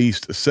kept the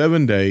feast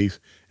 7 days,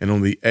 and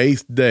on the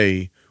 8th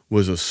day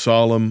was a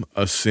solemn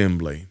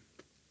assembly.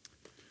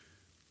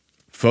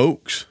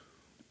 Folks,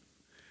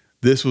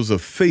 this was a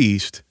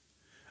feast,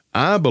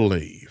 I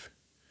believe.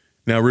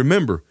 Now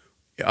remember,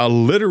 a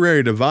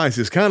literary device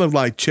is kind of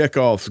like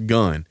Chekhov's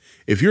gun.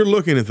 If you're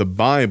looking at the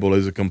Bible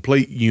as a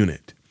complete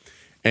unit,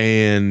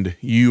 and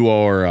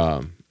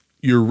you're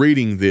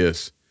reading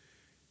this,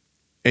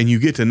 and you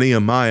get to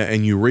Nehemiah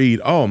and you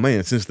read, oh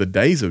man, since the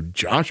days of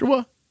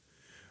Joshua,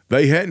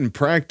 they hadn't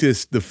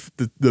practiced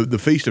the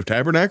Feast of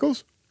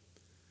Tabernacles,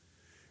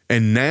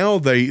 and now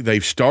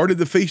they've started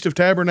the Feast of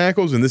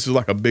Tabernacles, and this is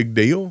like a big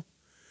deal.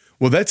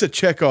 Well, that's a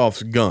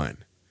Chekhov's gun.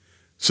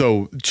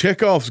 So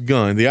Chekhov's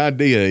gun, the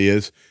idea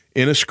is,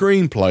 in a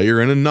screenplay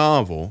or in a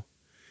novel,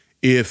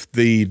 if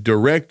the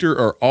director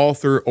or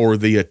author or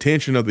the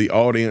attention of the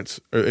audience,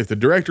 or if the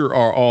director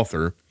or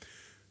author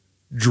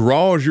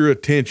draws your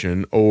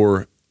attention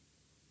or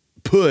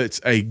puts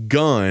a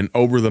gun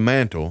over the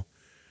mantle,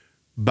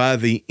 by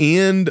the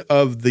end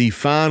of the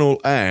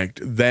final act,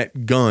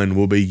 that gun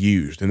will be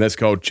used. And that's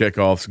called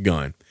Chekhov's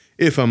gun,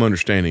 if I'm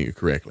understanding it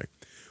correctly.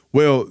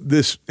 Well,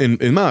 this,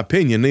 in my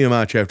opinion,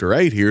 Nehemiah chapter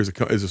 8 here is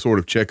a sort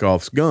of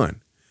Chekhov's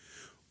gun.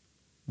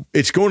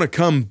 It's going to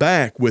come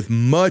back with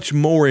much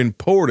more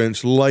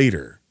importance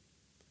later.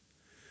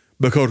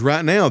 Because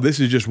right now, this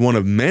is just one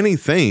of many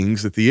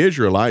things that the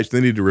Israelites,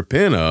 they need to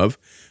repent of.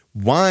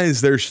 Why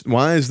is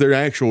their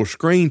actual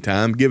screen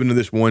time given to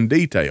this one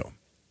detail?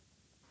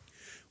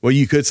 Well,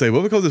 you could say,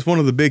 well, because it's one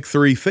of the big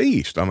 3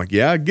 feasts. I'm like,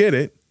 yeah, I get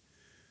it.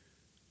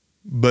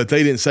 But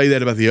they didn't say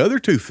that about the other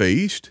 2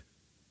 feasts.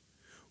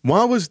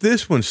 Why was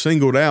this one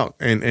singled out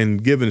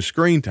and given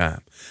screen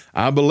time?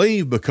 I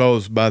believe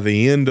because by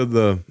the end of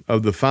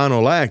the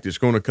final act, it's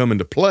going to come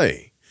into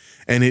play.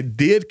 And it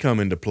did come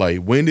into play.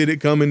 When did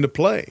it come into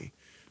play?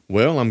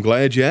 Well, I'm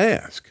glad you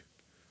asked.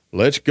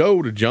 Let's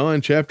go to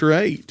John chapter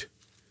 8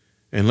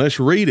 and let's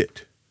read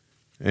it.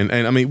 And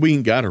I mean, we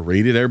ain't got to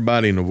read it.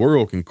 Everybody in the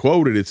world can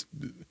quote it. It's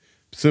a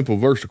simple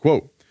verse to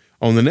quote.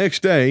 On the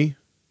next day,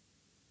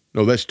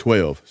 no, that's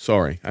 12.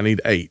 Sorry, I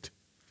need 8.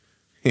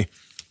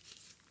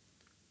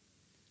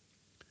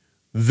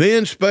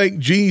 Then spake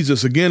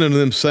Jesus again unto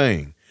them,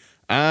 saying,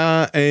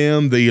 I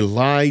am the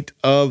light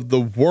of the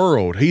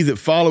world. He that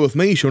followeth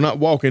me shall not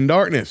walk in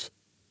darkness,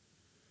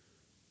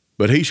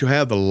 but he shall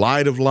have the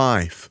light of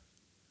life.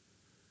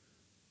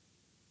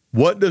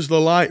 What does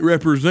the light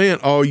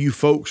represent, all you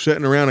folks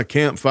sitting around a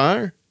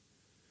campfire?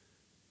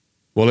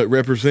 Well, it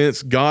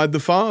represents God the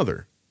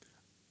Father.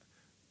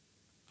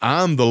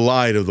 I'm the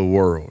light of the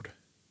world.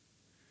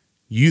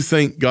 You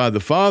think God the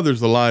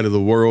Father's the light of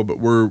the world, but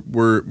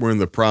we're in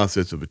the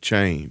process of a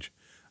change.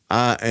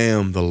 I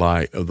am the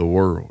light of the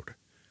world.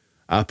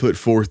 I put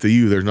forth to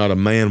you, there's not a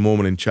man,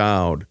 woman, and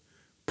child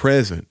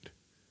present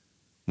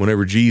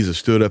whenever Jesus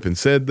stood up and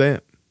said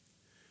that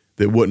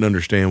wouldn't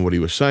understand what he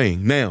was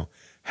saying. Now,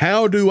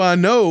 how do I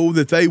know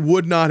that they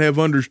would not have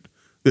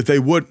that they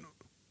wouldn't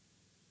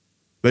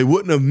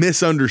have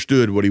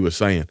misunderstood what he was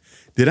saying?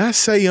 Did I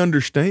say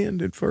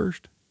understand at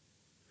first?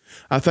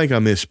 I think I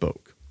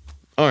misspoke.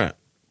 All right.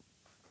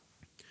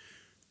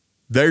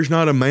 There's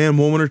not a man,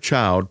 woman, or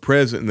child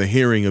present in the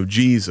hearing of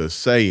Jesus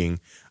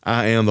saying,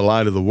 I am the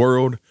light of the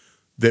world,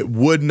 that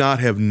would not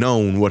have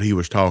known what he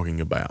was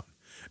talking about.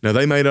 Now,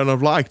 they may not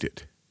have liked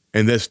it.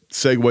 And this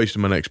segues to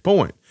my next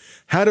point.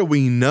 How do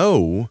we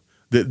know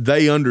that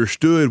they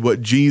understood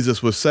what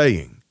Jesus was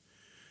saying?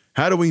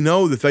 How do we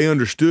know that they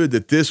understood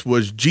that this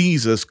was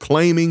Jesus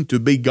claiming to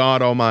be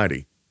God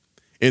Almighty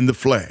in the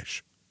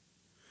flesh?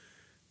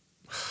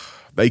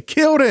 They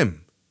killed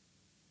him.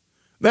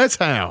 That's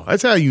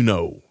how you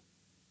know.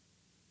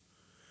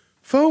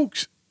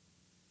 Folks,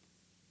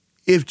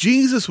 if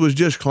Jesus was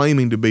just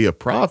claiming to be a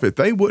prophet,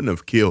 they wouldn't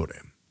have killed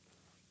him.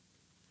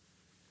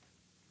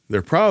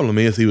 Their problem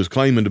is he was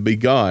claiming to be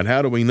God.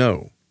 How do we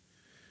know?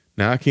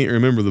 Now, I can't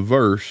remember the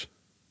verse,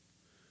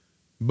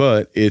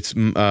 but it's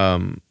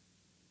John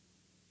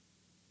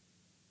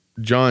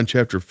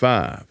chapter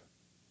 5.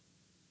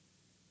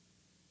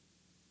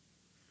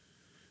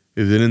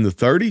 Is it in the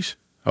 30s?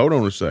 Hold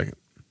on a second.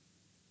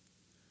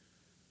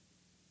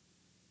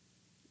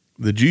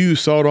 The Jews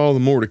sought all the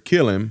more to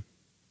kill him,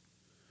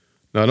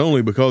 Not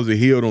only because he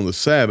healed on the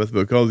Sabbath,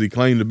 but because he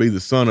claimed to be the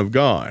Son of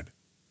God,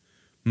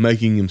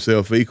 making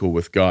himself equal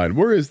with God.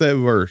 Where is that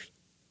verse?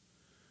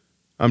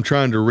 I'm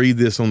trying to read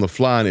this on the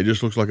fly, and it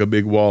just looks like a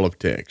big wall of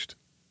text.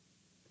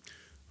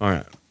 All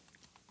right.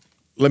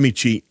 Let me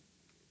cheat.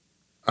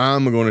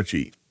 I'm going to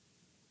cheat.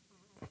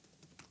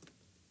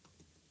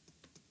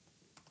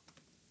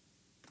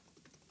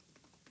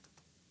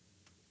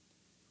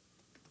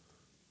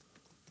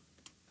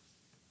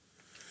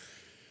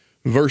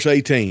 Verse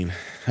 18.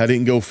 I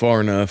didn't go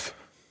far enough.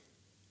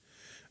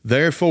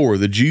 Therefore,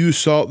 the Jews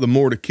sought the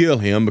more to kill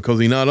him because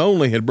he not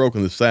only had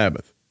broken the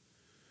Sabbath,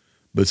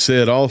 but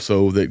said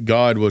also that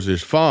God was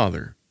his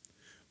Father,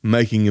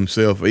 making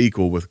himself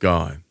equal with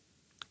God.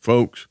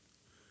 Folks,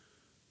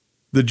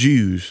 the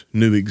Jews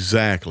knew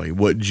exactly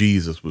what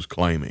Jesus was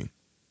claiming.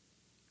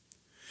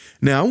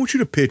 Now, I want you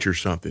to picture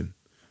something.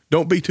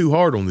 Don't be too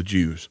hard on the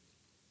Jews.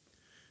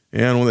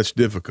 And I know that's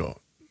difficult.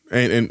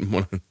 And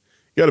you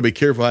got to be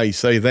careful how you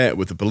say that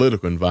with the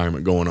political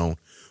environment going on.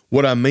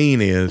 What I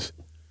mean is,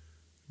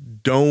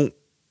 don't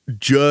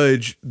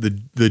judge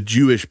the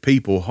Jewish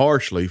people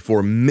harshly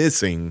for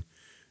missing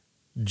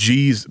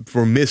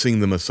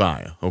the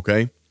Messiah,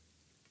 okay?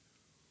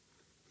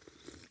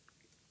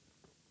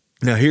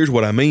 Now, here's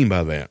what I mean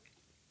by that.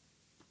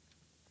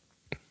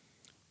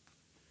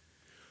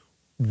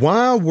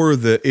 Why were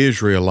the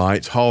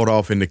Israelites hauled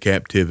off into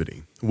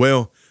captivity?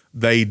 Well,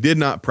 they did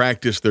not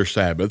practice their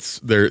Sabbaths,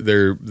 their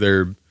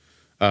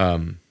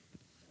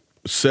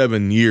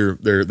 7 year,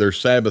 their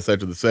Sabbaths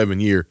after the 7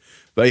 year.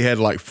 They had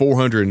like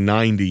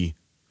 490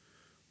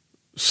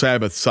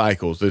 Sabbath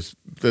cycles.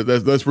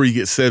 That's where you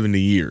get 70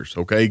 years,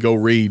 okay? Go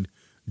read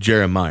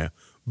Jeremiah.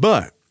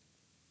 But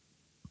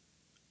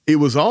it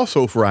was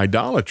also for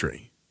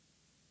idolatry.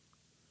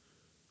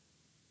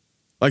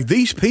 Like,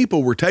 these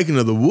people were taken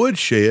to the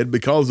woodshed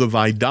because of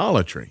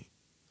idolatry.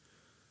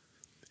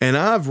 And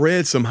I've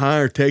read some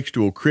higher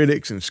textual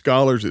critics and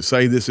scholars that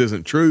say this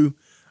isn't true.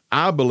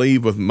 I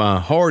believe with my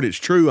heart it's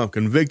true. I'm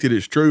convicted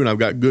it's true, and I've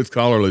got good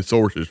scholarly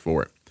sources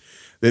for it.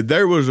 That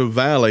there was a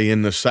valley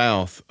in the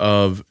south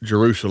of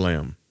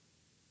Jerusalem,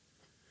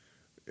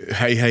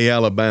 Hey,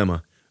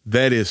 Alabama,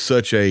 that is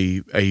such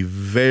a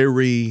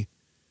very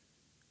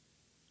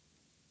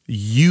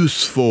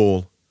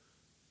useful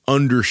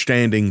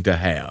understanding to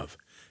have.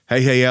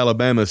 Hey,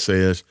 Alabama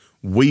says,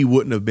 we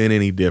wouldn't have been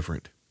any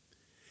different.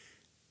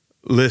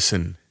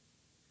 Listen,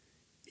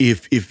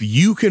 if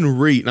you can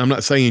read, and I'm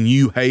not saying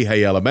you,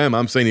 hey, Alabama,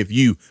 I'm saying if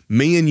you,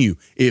 me and you,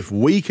 if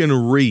we can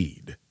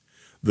read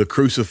the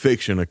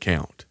crucifixion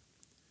account,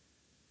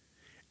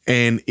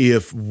 and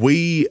if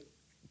we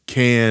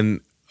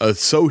can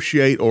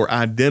associate or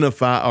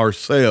identify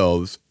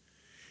ourselves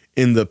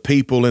in the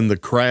people in the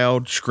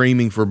crowd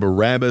screaming for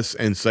Barabbas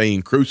and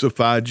saying,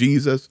 crucify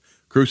Jesus,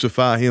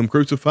 crucify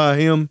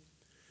him,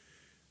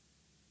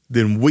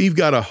 then we've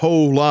got a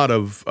whole lot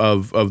of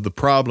the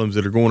problems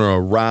that are going to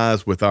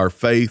arise with our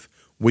faith.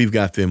 We've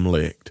got them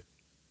licked.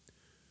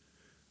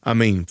 I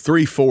mean,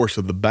 3/4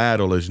 of the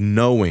battle is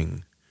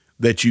knowing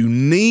that you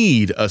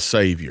need a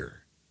Savior.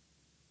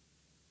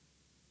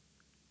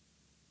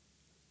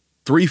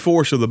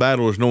 3/4 of the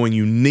battle is knowing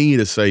you need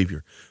a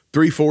Savior.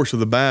 3/4 of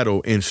the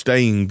battle in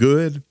staying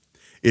good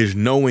is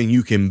knowing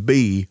you can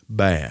be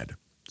bad.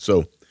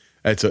 So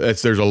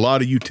there's a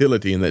lot of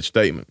utility in that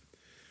statement.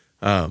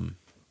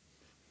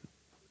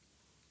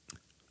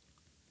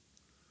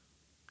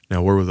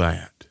 Now, where was I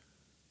at?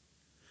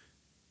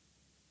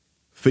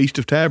 Feast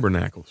of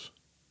Tabernacles.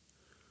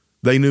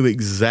 They knew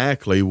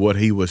exactly what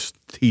he was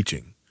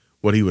teaching,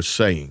 what he was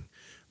saying.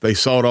 They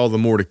sought all the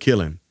more to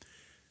kill him.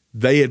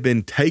 They had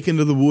been taken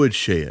to the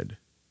woodshed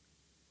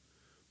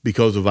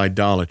because of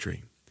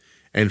idolatry.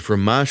 And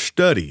from my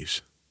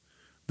studies,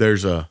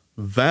 there's a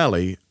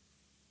valley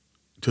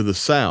to the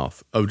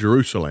south of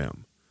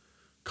Jerusalem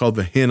called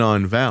the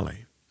Hinnom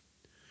Valley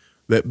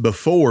that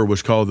before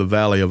was called the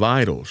Valley of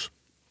Idols.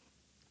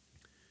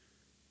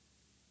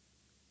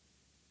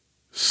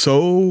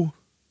 So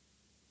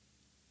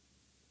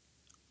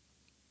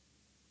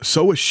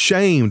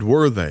ashamed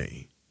were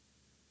they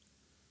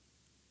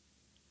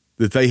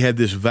that they had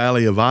this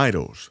valley of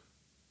idols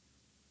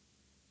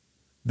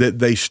that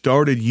they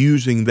started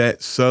using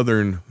that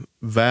southern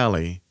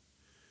valley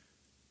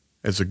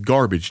as a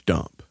garbage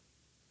dump,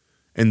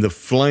 and the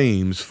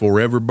flames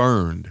forever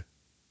burned.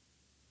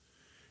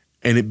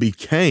 And it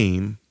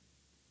became,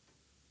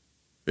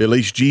 at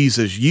least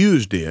Jesus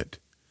used it,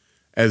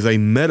 as a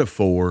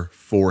metaphor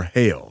for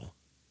hell,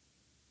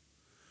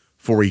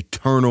 for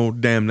eternal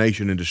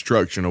damnation and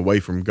destruction away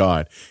from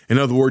God. In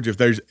other words, if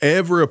there's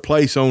ever a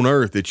place on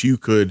earth that you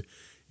could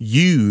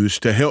use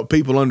to help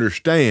people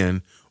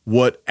understand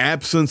what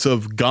absence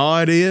of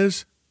God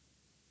is,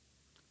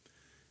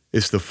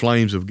 it's the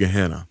flames of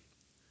Gehenna.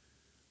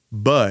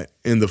 But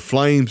in the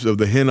flames of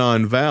the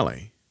Hinnom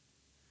Valley,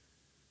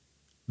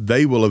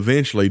 they will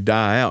eventually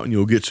die out and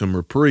you'll get some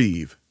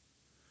reprieve.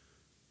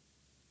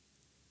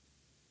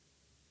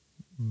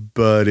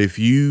 But if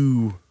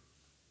you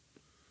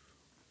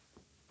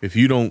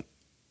don't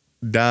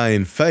die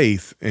in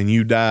faith and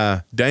you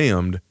die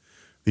damned,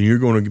 then you're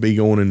going to be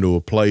going into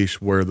a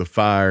place where the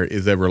fire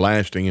is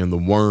everlasting and the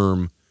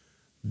worm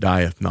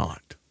dieth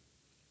not.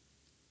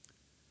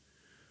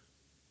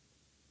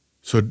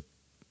 So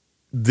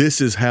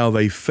this is how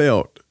they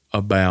felt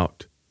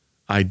about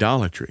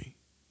idolatry.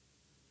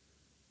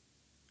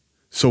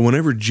 So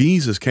whenever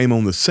Jesus came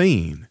on the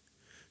scene,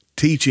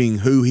 teaching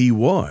who he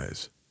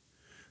was,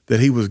 that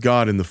he was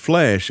God in the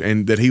flesh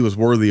and that he was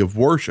worthy of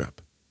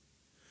worship,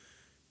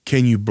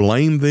 can you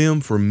blame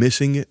them for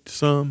missing it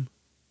some?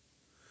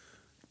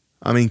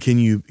 I mean, can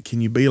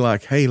you be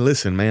like, hey,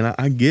 listen, man,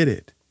 I get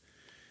it.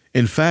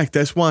 In fact,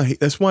 that's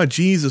why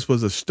Jesus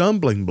was a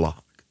stumbling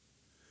block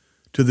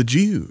to the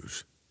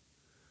Jews.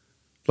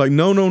 Like,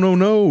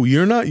 no,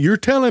 you're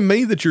telling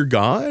me that you're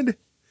God?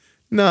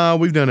 No,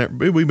 we've been down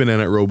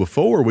that road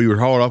before. We were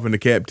hauled off into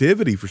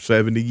captivity for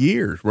 70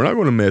 years. We're not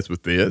going to mess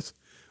with this.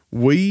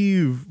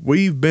 We've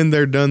been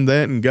there, done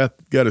that, and got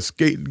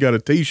a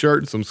t-shirt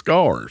and some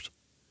scars.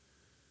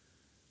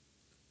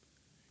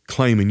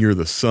 Claiming you're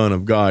the Son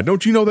of God.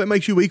 Don't you know that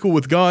makes you equal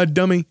with God,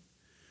 dummy?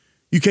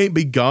 You can't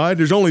be God.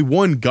 There's only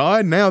one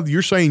God. Now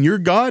you're saying you're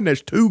God and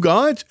there's two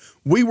gods?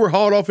 We were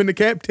hauled off into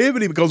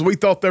captivity because we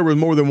thought there was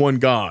more than one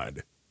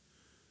God.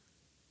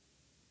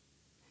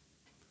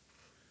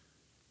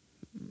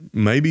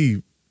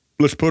 Maybe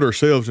let's put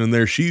ourselves in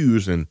their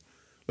shoes and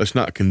let's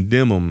not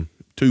condemn them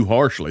too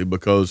harshly,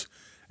 because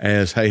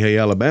as Hey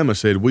Alabama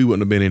said, we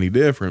wouldn't have been any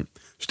different.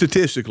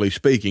 Statistically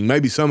speaking,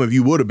 maybe some of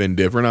you would have been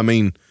different. I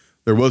mean,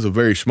 there was a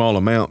very small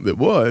amount that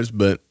was,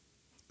 but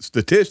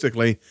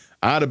statistically,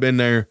 I'd have been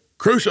there,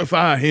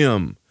 crucify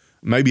him.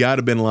 Maybe I'd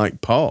have been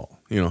like Paul,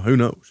 who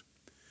knows?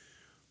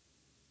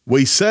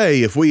 We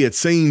say if we had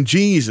seen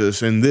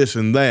Jesus and this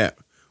and that,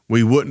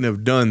 we wouldn't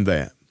have done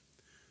that.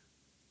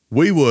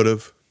 We would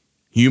have.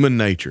 Human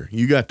nature.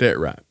 You got that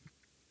right.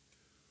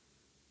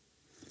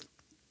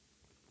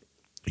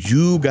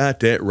 You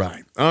got that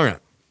right. All right.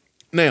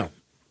 Now,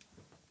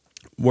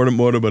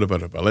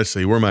 let's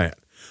see, where am I at?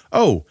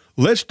 Oh,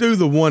 let's do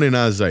the one in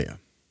Isaiah.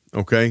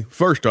 Okay.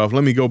 First off,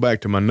 let me go back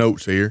to my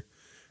notes here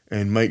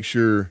and make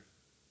sure.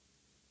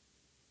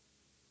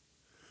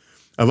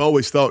 I've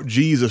always thought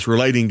Jesus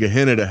relating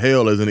Gehenna to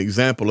hell as an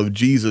example of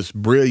Jesus'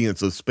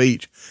 brilliance of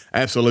speech.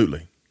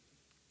 Absolutely.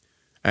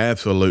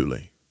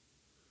 Absolutely.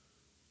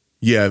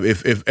 Yeah,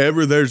 if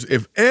ever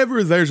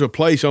there's a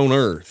place on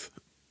earth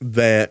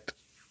that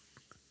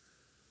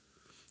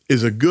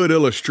is a good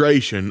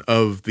illustration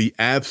of the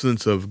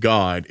absence of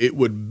God, it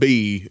would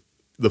be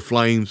the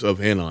flames of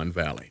Hinnom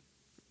Valley.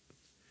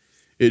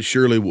 It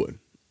surely would.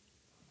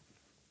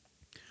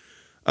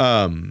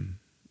 All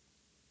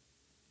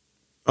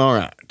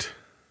right.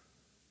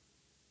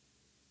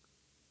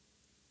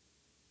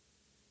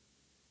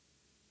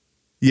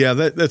 Yeah,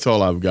 that's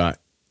all I've got.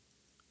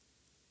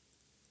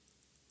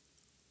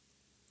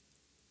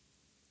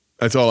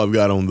 That's all I've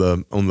got on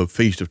the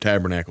Feast of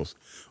Tabernacles.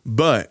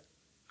 But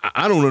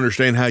I don't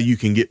understand how you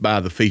can get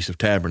by the Feast of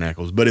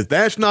Tabernacles. But if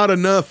that's not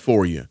enough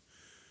for you,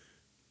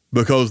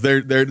 because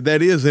that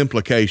is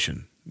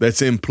implication,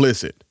 that's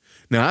implicit.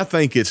 Now, I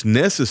think it's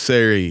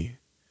necessary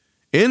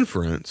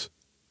inference,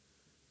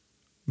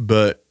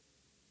 but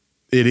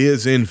it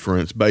is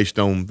inference based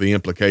on the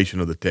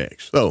implication of the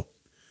text. So,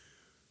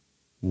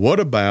 what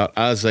about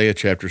Isaiah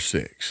chapter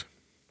 6?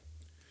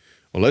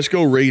 Well, let's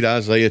go read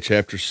Isaiah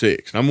chapter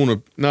 6. I'm going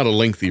to, not a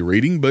lengthy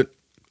reading, but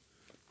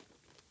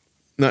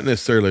not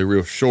necessarily a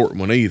real short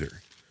one either.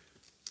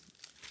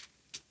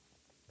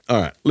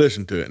 All right,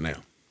 listen to it now.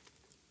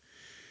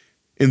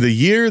 In the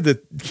year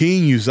that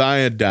King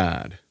Uzziah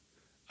died,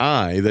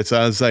 I, that's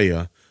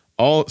Isaiah,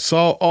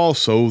 saw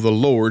also the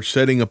Lord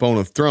sitting upon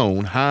a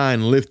throne high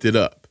and lifted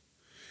up,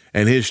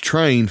 and his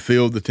train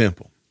filled the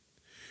temple.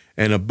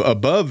 And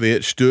above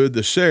it stood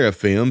the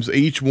seraphims,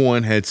 each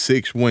one had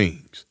 6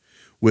 wings.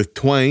 With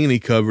twain he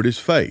covered his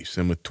face,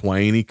 and with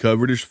twain he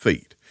covered his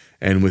feet,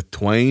 and with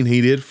twain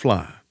he did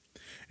fly.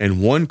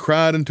 And one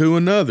cried unto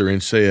another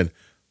and said,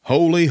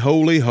 Holy,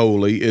 holy,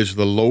 holy is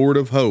the Lord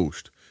of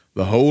hosts.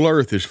 The whole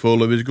earth is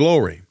full of his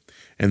glory.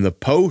 And the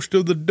post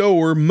of the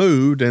door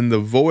moved, and the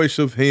voice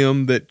of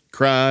him that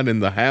cried,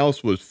 and the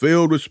house was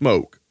filled with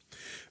smoke.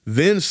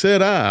 Then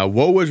said I,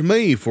 Woe is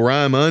me, for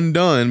I am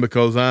undone,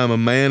 because I am a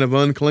man of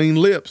unclean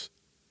lips,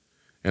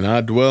 and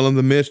I dwell in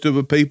the midst of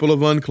a people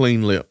of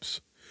unclean lips.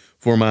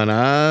 For mine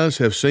eyes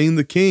have seen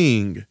the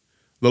King,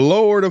 the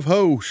Lord of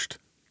hosts.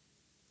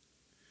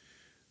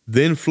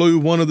 Then flew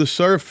one of the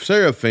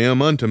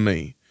seraphim unto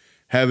me,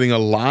 having a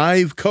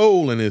live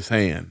coal in his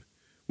hand,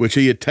 which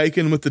he had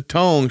taken with the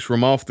tongs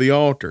from off the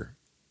altar.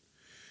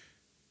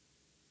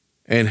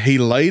 And he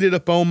laid it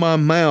upon my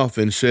mouth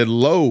and said,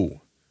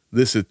 Lo,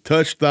 this hath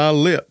touched thy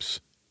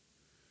lips,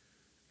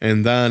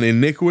 and thine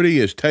iniquity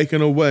is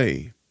taken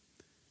away,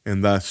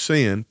 and thy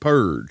sin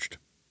purged.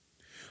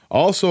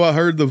 Also I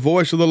heard the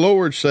voice of the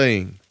Lord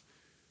saying,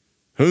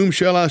 Whom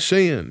shall I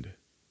send?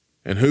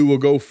 And who will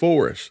go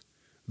for us?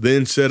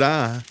 Then said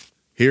I,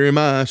 Here am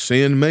I,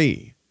 send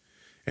me.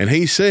 And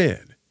he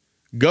said,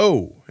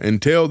 Go and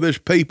tell this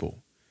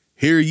people,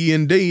 Hear ye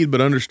indeed,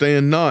 but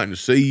understand not, and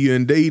see ye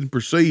indeed, and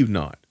perceive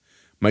not.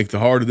 Make the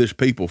heart of this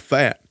people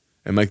fat,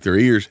 and make their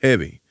ears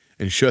heavy,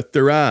 and shut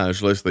their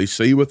eyes, lest they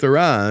see with their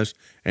eyes,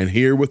 and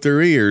hear with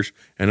their ears,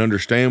 and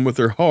understand with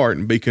their heart,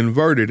 and be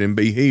converted, and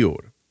be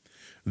healed.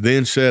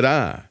 Then said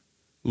I,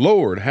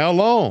 Lord, how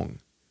long?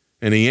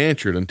 And he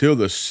answered, until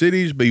the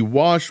cities be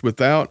washed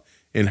without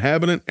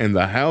inhabitant, and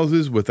the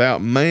houses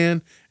without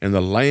man, and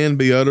the land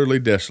be utterly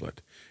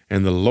desolate.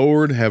 And the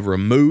Lord have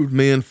removed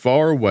men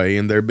far away,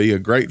 and there be a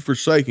great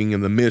forsaking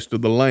in the midst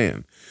of the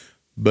land.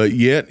 But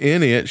yet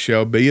in it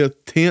shall be a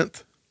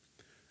tenth,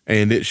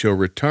 and it shall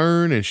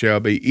return, and shall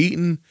be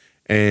eaten,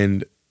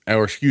 as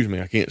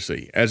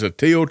a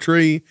teil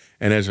tree,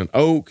 and as an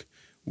oak,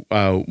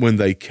 when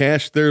they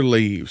cast their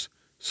leaves.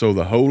 So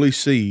the holy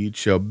seed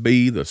shall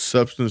be the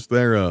substance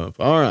thereof.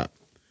 All right.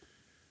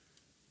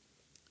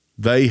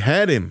 They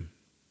had him.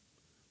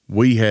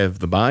 We have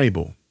the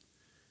Bible.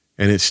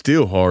 And it's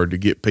still hard to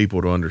get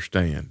people to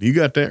understand. You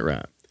got that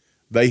right.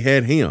 They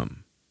had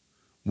him.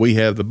 We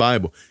have the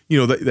Bible. You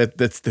know,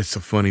 that's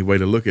a funny way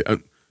to look at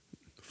it.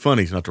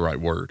 Funny's not the right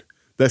word.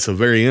 That's a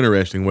very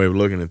interesting way of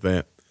looking at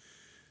that.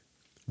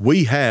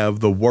 We have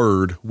the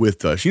word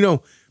with us. You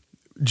know,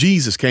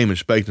 Jesus came and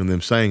spake to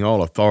them, saying,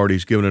 all authority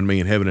is given unto me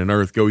in heaven and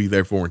earth. Go ye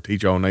therefore and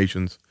teach all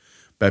nations,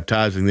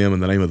 baptizing them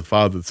in the name of the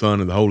Father, the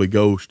Son, and the Holy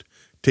Ghost,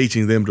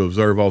 teaching them to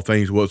observe all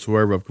things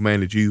whatsoever I've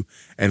commanded you.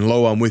 And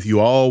lo, I'm with you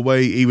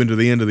always, even to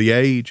the end of the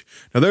age.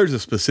 Now, there's a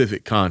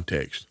specific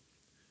context,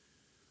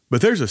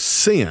 but there's a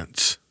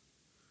sense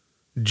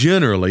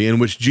generally in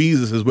which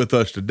Jesus is with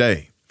us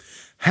today.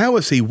 How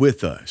is he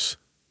with us?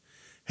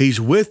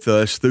 He's with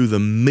us through the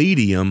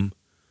medium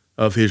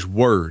of his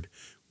word.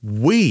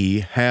 We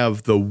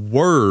have the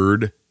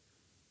word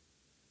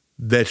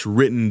that's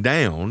written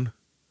down.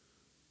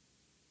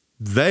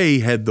 They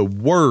had the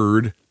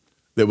word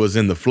that was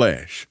in the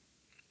flesh.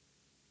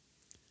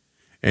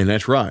 And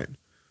that's right.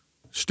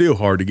 Still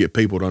hard to get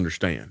people to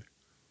understand.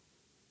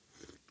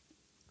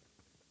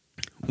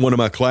 One of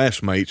my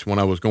classmates, when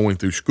I was going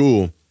through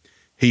school,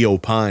 he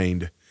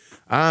opined,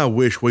 I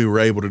wish we were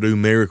able to do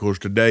miracles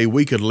today.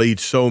 We could lead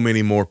so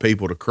many more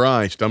people to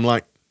Christ. I'm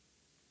like,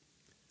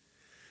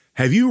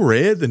 have you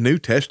read the New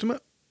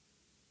Testament?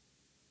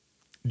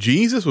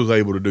 Jesus was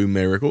able to do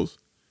miracles.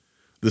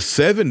 The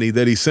 70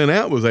 that he sent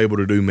out was able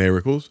to do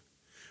miracles.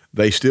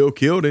 They still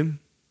killed him.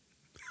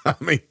 I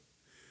mean,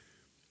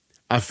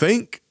 I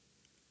think,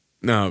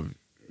 now,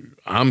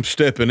 I'm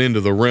stepping into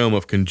the realm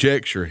of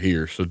conjecture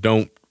here, so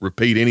don't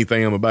repeat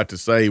anything I'm about to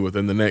say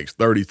within the next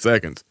 30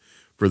 seconds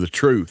for the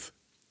truth.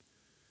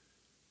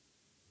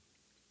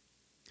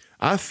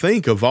 I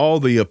think of all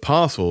the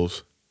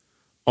apostles,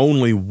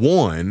 only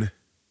one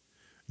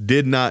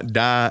did not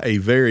die a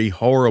very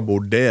horrible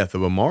death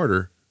of a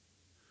martyr,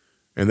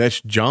 and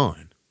that's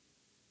John.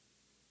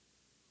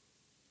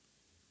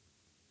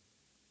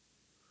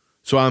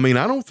 So, I mean,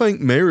 I don't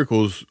think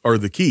miracles are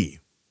the key.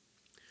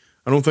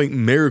 I don't think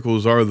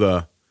miracles are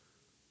the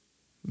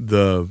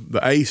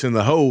ace in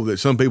the hole that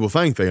some people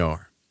think they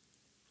are.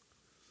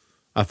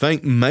 I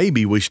think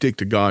maybe we stick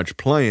to God's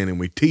plan and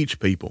we teach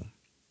people.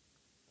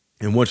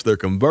 And once they're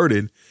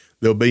converted,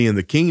 they'll be in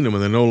the kingdom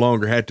and they no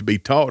longer have to be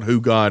taught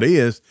who God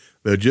is.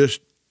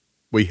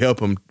 We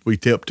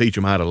help teach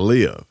them how to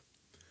live.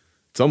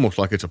 It's almost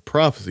like it's a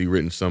prophecy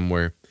written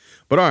somewhere.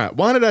 But all right,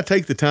 why did I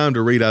take the time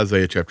to read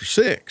Isaiah chapter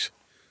 6?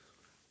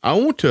 I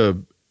want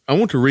to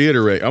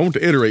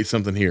iterate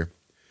something here.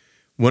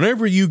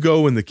 Whenever you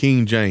go in the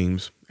King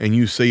James and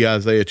you see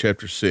Isaiah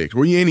chapter 6,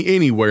 or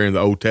anywhere in the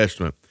Old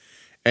Testament,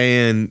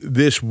 and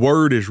this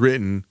word is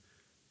written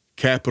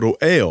capital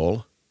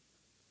L,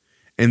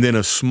 and then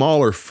a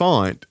smaller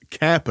font,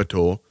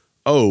 capital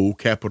O,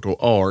 capital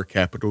R,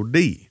 capital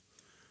D.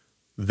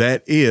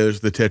 That is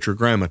the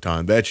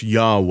Tetragrammaton. That's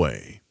Yahweh.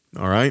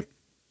 All right?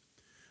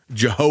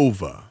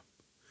 Jehovah.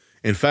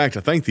 In fact, I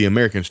think the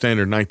American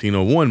Standard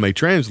 1901 may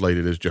translate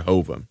it as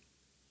Jehovah.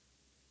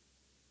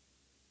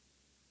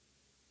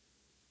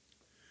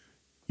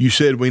 You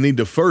said we need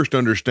to first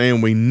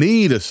understand we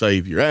need a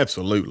Savior.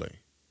 Absolutely.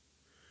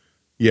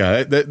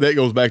 Yeah, that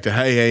goes back to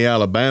Hey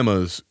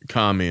Alabama's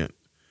comment.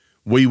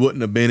 We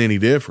wouldn't have been any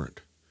different.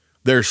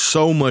 There's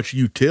so much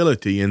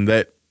utility in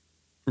that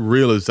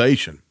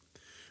realization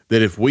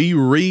that if we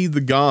read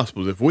the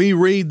Gospels, if we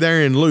read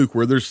there in Luke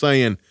where they're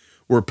saying,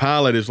 where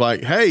Pilate is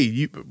like,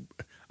 hey,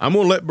 I'm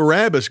going to let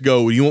Barabbas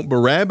go. You want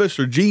Barabbas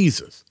or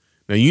Jesus?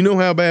 Now, you know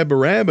how bad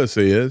Barabbas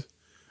is.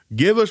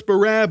 Give us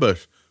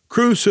Barabbas.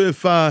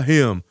 Crucify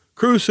him.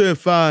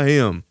 Crucify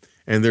him.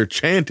 And they're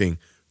chanting,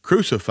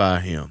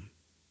 crucify him.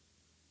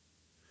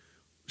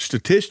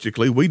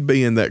 Statistically, we'd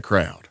be in that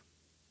crowd.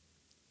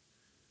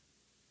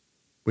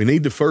 We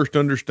need to first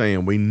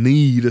understand we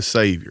need a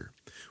Savior.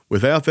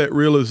 Without that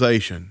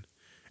realization,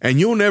 and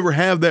you'll never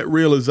have that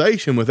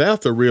realization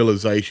without the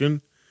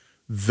realization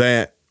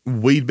that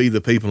we'd be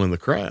the people in the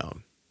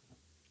crowd.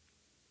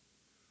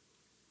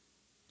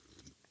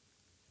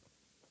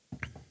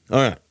 All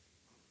right.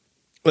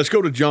 Let's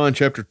go to John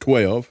chapter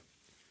 12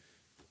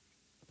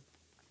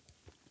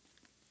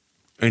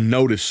 and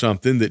notice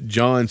something that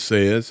John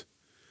says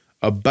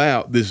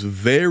about this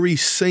very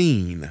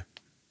scene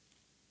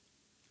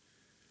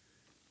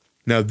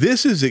Now,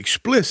 this is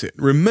explicit.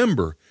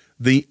 Remember,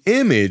 the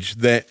image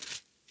that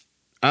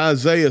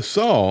Isaiah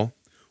saw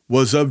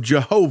was of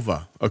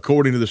Jehovah,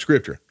 according to the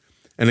scripture.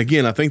 And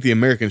again, I think the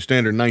American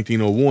Standard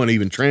 1901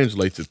 even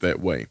translates it that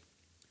way.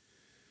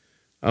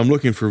 I'm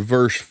looking for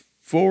verse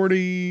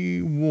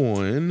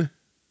 41.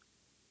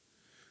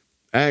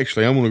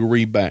 Actually, I'm going to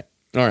read back.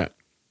 All right.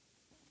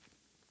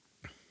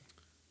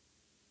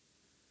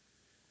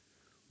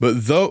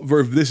 But though,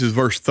 this is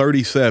verse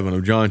 37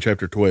 of John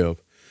chapter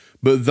 12.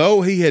 But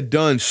though he had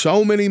done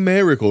so many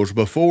miracles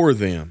before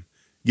them,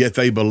 yet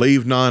they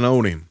believed not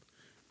on him.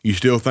 You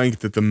still think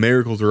that the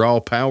miracles are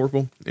all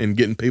powerful in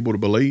getting people to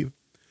believe?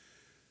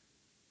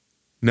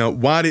 Now,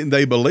 why didn't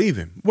they believe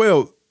him?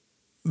 Well,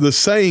 the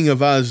saying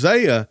of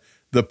Isaiah,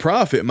 the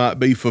prophet, might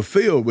be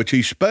fulfilled, which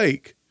he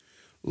spake,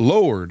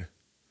 Lord,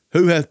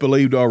 who hath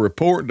believed our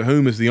report, to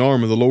whom has the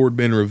arm of the Lord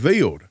been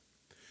revealed?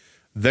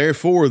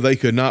 Therefore they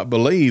could not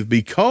believe,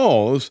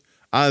 because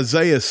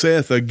Isaiah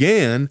saith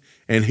again,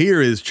 and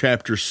here is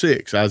chapter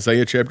 6,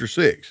 Isaiah chapter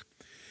 6.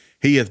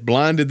 He hath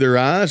blinded their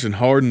eyes and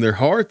hardened their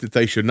heart, that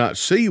they should not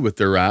see with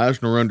their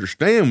eyes, nor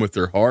understand with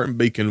their heart, and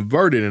be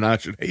converted, and I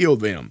should heal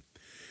them.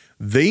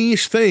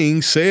 These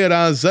things said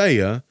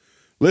Isaiah,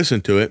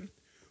 listen to it,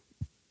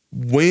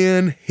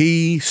 when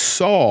he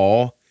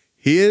saw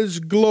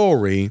his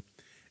glory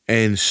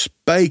and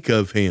spake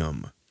of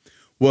him.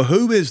 Well,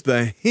 who is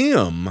the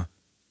him?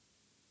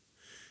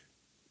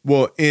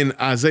 Well, in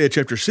Isaiah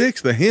chapter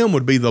 6, the him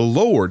would be the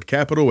Lord,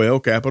 capital L,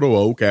 capital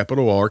O,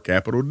 capital R,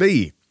 capital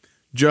D,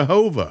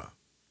 Jehovah.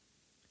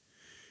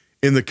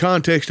 In the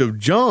context of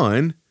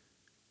John,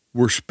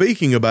 we're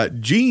speaking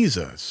about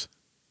Jesus.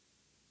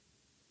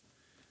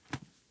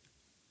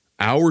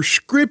 Our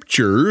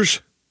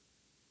scriptures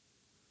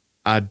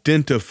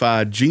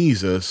identify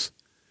Jesus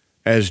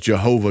as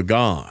Jehovah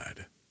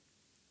God.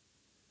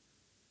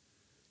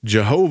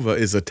 Jehovah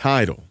is a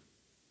title.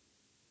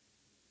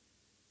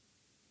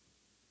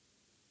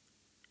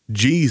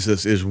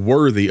 Jesus is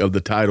worthy of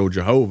the title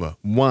Jehovah.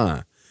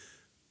 Why?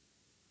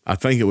 I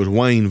think it was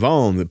Wayne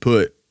Vaughn that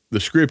put the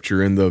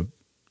scripture in the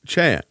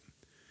chat.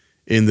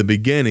 In the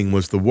beginning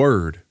was the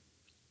Word,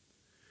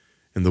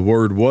 and the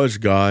Word was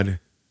God.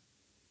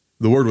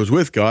 The Word was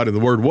with God, and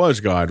the Word was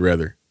God,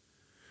 rather.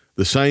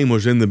 The same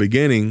was in the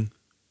beginning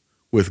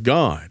with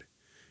God.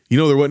 You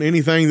know, there wasn't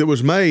anything that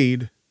was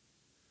made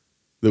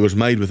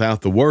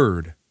without the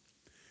Word.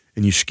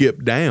 And you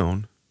skip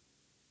down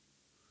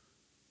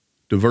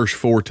to verse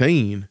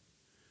 14,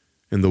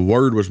 and the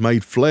Word was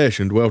made flesh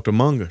and dwelt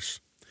among us,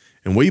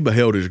 and we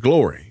beheld his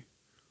glory.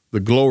 The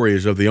glory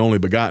is of the only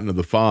begotten of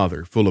the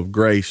Father, full of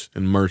grace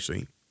and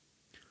mercy,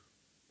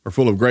 or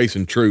full of grace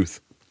and truth.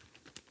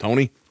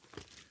 Tony,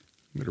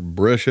 better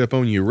brush up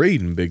on your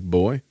reading, big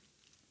boy.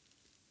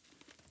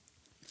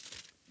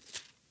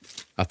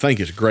 I think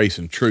it's grace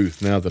and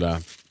truth now that I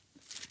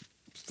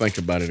think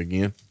about it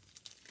again.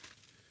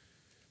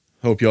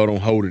 Hope y'all don't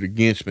hold it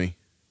against me.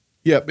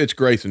 Yep, it's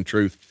grace and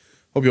truth.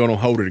 Hope y'all don't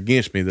hold it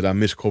against me that I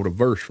misquote a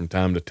verse from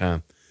time to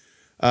time.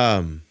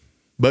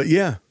 But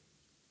yeah,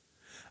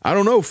 I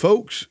don't know,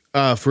 folks.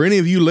 For any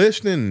of you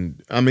listening,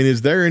 I mean,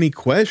 is there any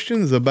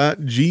questions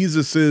about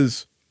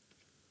Jesus's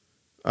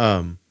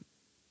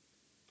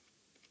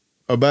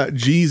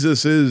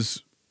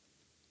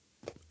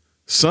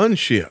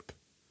sonship,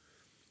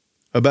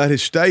 about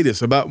his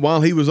status, about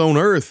while he was on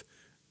earth,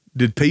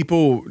 did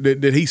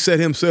he set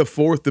himself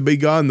forth to be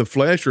God in the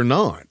flesh or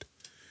not?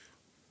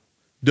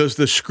 Does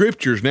the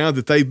scriptures, now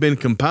that they've been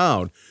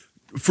compiled,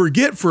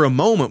 forget for a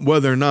moment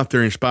whether or not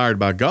they're inspired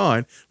by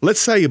God.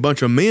 Let's say a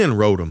bunch of men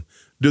wrote them.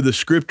 Do the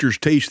scriptures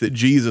teach that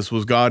Jesus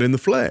was God in the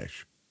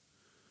flesh?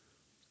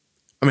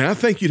 I mean, I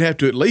think you'd have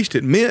to at least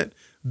admit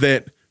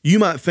that you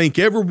might think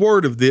every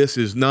word of this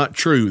is not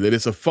true, that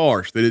it's a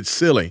farce, that it's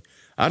silly.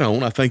 I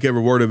don't. I think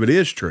every word of it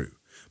is true.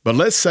 But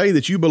let's say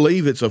that you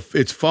believe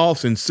it's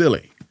false and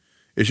silly.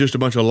 It's just a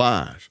bunch of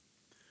lies.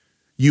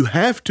 You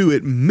have to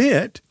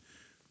admit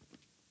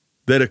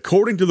that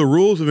according to the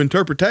rules of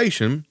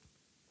interpretation,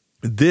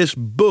 this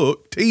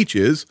book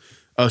teaches,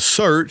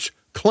 asserts,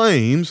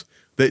 claims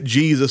that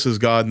Jesus is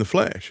God in the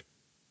flesh.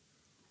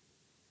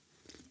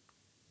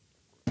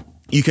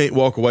 You can't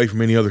walk away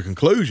from any other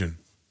conclusion.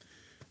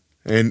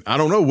 And I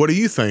don't know, what do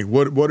you think?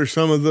 What are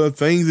some of the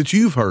things that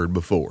you've heard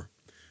before?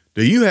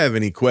 Do you have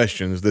any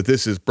questions that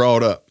this has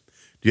brought up?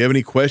 Do you have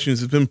any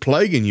questions that's been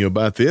plaguing you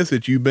about this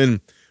that you've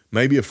been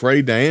maybe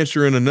afraid to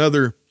answer in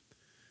another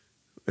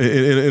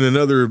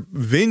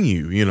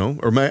venue, you know,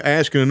 or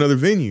ask in another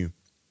venue?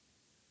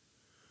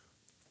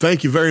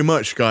 Thank you very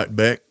much, Scott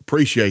Beck.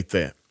 Appreciate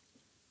that.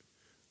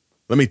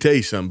 Let me tell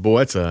you something,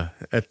 boy.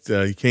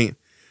 You can't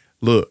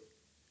look.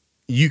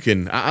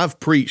 I've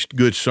preached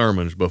good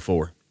sermons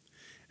before,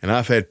 and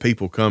I've had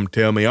people come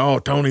tell me, "Oh,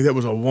 Tony, that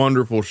was a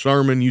wonderful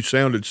sermon. You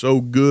sounded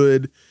so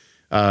good.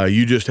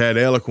 You just had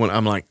eloquent."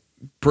 I'm like,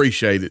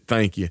 appreciate it.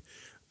 Thank you.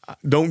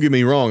 Don't get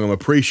me wrong. I'm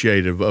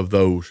appreciative of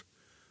those,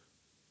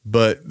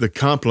 but the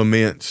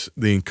compliments,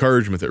 the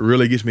encouragement that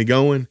really gets me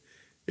going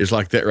is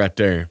like that right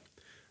there.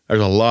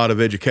 There's a lot of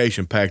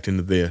education packed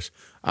into this.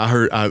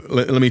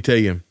 Let me tell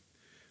you,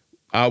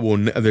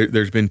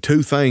 There's been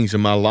two things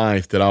in my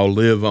life that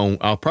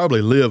I'll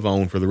probably live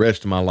on for the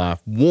rest of my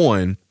life.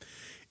 One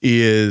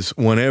is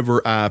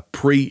whenever I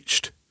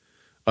preached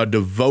a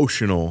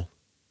devotional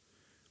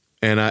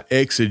and I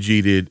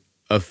exegeted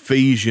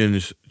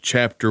Ephesians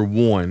chapter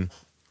 1,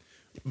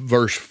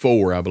 verse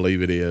 4, I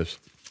believe it is.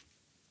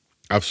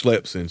 I've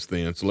slept since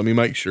then, so let me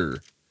make sure.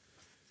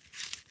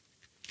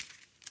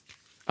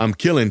 I'm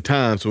killing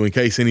time, so in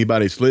case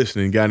anybody's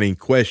listening got any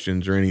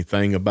questions or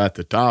anything about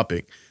the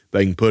topic,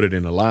 they can put it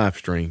in a live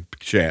stream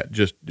chat,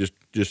 just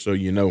so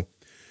you know.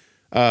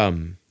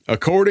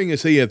 According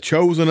as he hath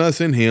chosen us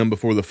in him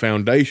before the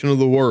foundation of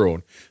the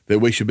world, that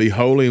we should be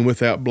holy and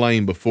without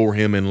blame before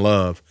him in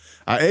love.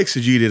 I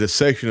exegeted a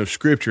section of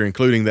scripture,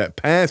 including that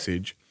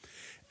passage,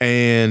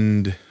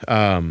 and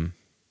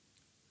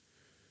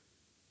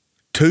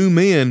two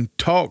men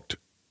talked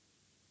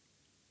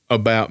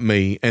about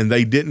me, and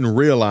they didn't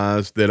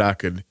realize that I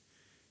could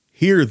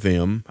hear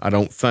them, I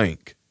don't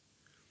think.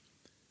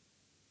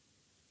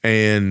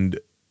 And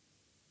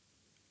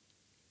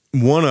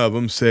one of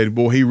them said,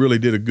 well, he really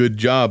did a good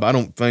job.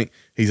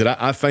 He said,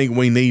 I think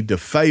we need to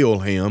fail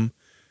him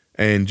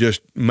and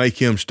just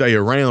make him stay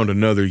around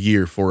another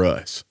year for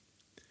us,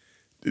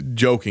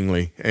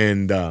 jokingly.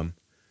 And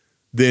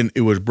then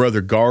it was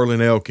Brother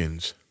Garland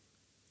Elkins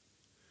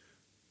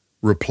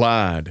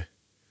replied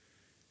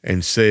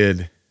and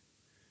said,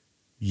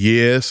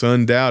 yes,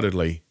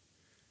 undoubtedly.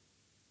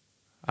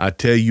 I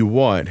tell you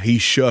what, he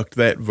shucked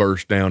that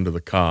verse down to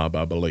the cob,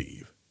 I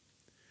believe.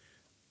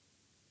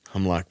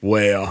 I'm like,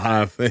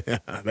 well,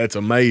 that's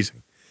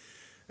amazing.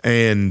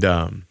 And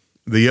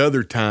the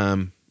other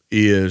time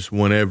is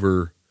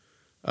whenever,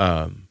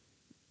 again,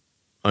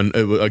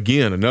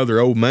 another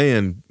old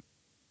man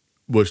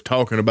was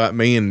talking about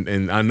me,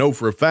 and I know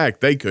for a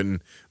fact they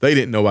didn't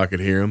know I could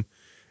hear him.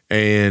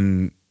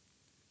 And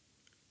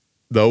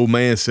the old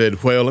man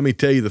said, well, let me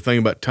tell you the thing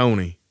about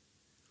Tony.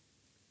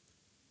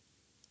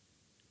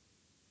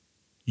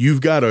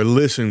 You've got to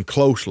listen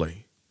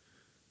closely,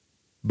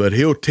 but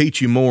he'll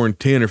teach you more in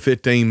 10 or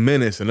 15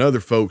 minutes than other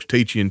folks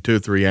teach you in 2 or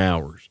 3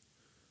 hours.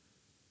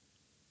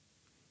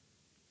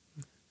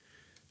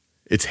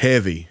 It's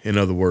heavy, in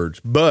other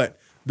words, but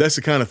that's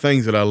the kind of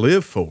things that I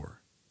live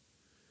for.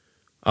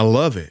 I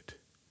love it.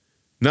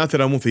 Not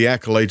that I want the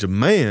accolades of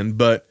man,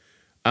 but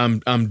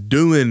I'm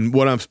doing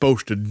what I'm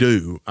supposed to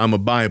do. I'm a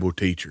Bible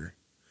teacher.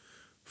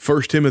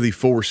 1 Timothy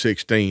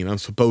 4:16. I'm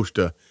supposed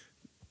to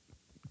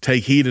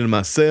take heed of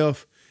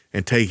myself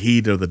and take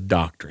heed of the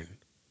doctrine.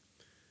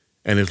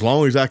 And as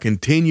long as I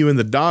continue in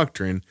the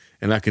doctrine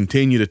and I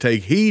continue to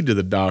take heed to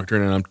the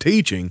doctrine and I'm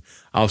teaching,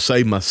 I'll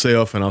save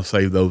myself and I'll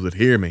save those that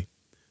hear me.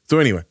 So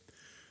anyway,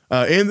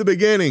 in the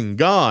beginning,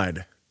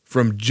 God,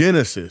 from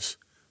Genesis,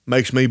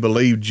 makes me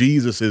believe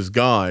Jesus is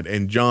God.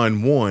 And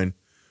John 1,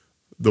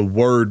 the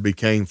Word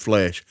became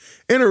flesh.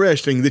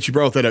 Interesting that you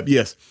brought that up.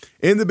 Yes,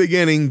 in the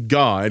beginning,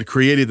 God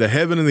created the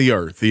heaven and the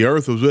earth. The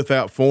earth was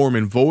without form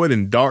and void,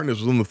 and darkness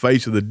was on the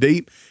face of the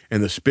deep,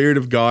 and the Spirit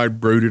of God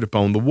brooded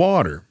upon the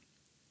water.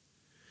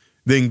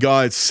 Then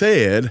God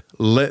said,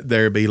 let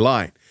there be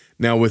light.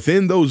 Now,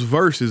 within those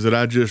verses that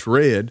I just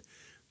read,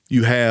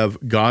 you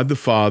have God the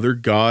Father,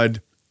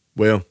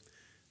 well,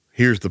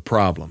 here's the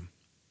problem.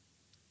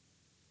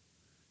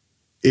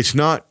 It's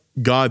not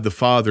God the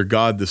Father,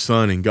 God the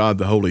Son, and God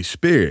the Holy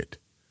Spirit.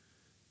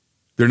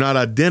 They're not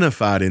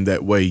identified in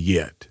that way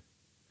yet.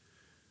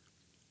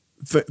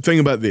 Think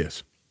about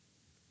this.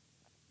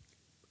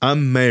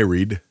 I'm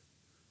married.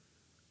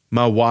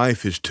 My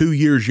wife is 2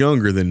 years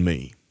younger than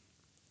me.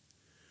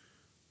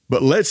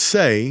 But let's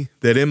say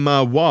that in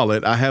my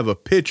wallet, I have a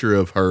picture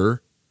of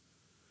her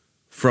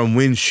from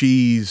when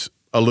she's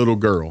a little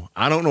girl.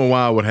 I don't know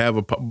why I would have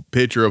a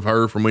picture of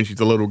her from when she's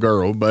a little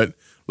girl, but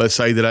let's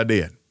say that I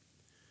did.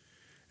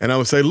 And I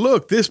would say,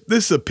 look, this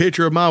is a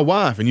picture of my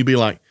wife. And you'd be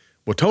like,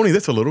 well, Tony,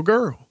 that's a little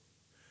girl.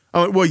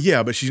 I went, well,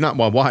 yeah, but she's not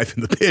my wife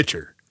in the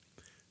picture.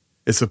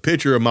 It's a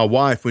picture of my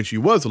wife when she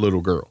was a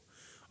little girl.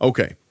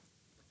 Okay.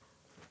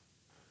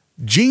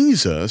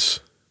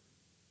 Jesus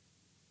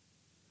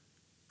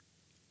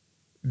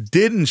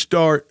didn't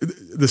start,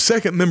 the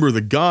second member of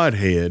the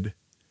Godhead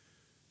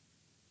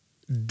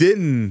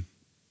didn't,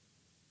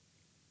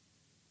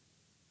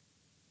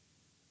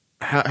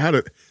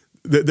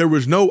 there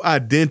was no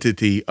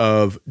identity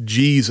of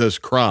Jesus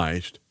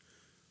Christ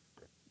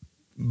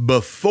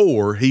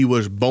before he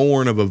was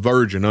born of a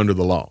virgin under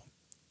the law.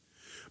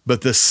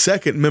 But the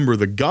second member of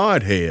the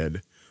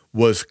Godhead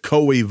was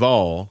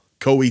coeval,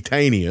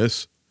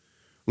 coetaneous.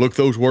 Look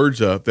those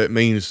words up. That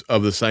means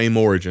of the same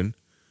origin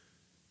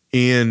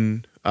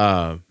in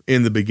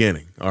the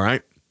beginning. All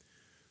right.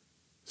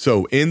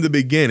 So in the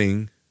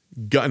beginning,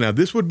 God, now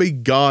this would be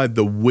God,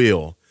 the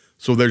will.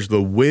 So there's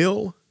the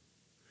will.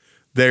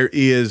 There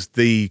is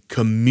the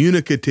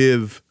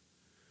communicative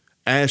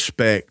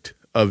aspect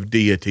of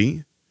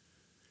deity,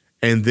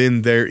 and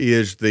then there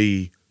is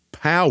the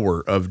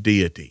power of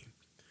deity.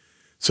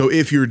 So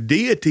if your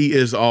deity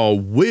is all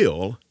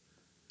will,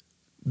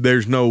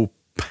 there's no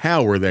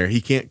power there.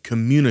 He can't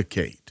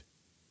communicate.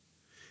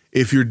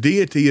 If your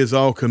deity is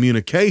all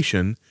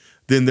communication,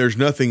 then there's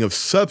nothing of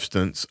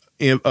substance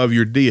of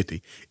your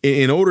deity.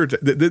 In order to,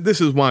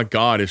 this is why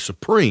God is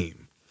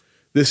supreme.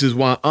 This is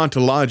why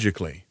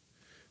ontologically,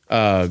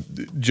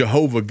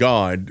 Jehovah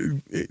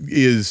God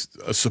is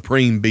a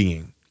supreme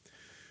being.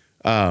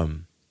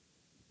 The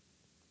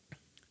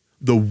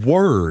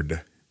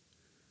Word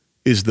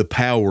is the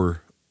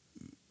power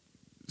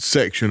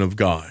section of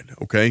God,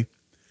 okay?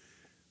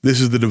 This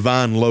is the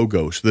divine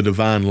logos, the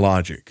divine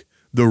logic,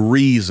 the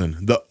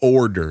reason, the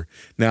order.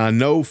 Now, I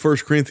know 1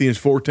 Corinthians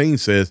 14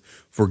 says,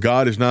 for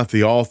God is not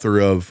the author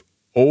of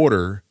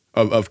order,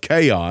 of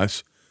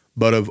chaos,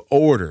 but of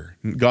order.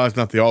 God's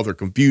not the author of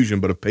confusion,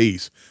 but of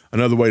peace.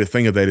 Another way to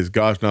think of that is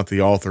God's not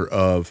the author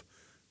of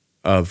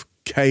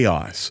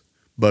chaos,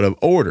 but of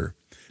order.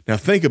 Now,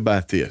 think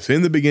about this.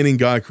 In the beginning,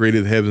 God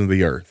created the heavens and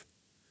the earth,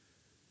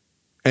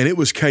 and it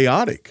was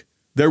chaotic.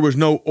 There was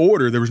no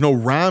order. There was no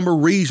rhyme or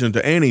reason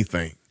to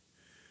anything.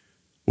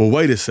 Well,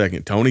 wait a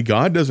second, Tony.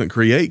 God doesn't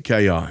create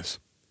chaos.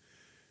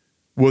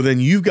 Well, then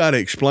you've got to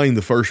explain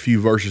the first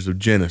few verses of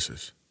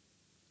Genesis.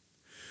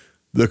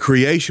 The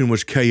creation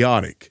was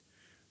chaotic.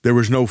 There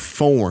was no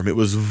form. It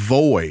was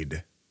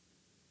void.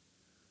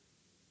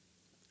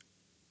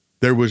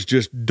 There was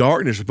just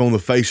darkness upon the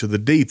face of the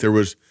deep. There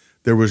was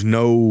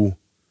no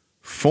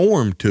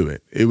form to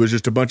it. It was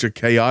just a bunch of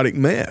chaotic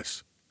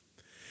mess.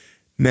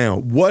 Now,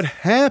 what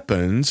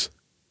happens,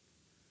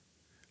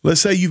 let's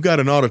say you've got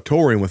an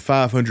auditorium with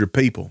 500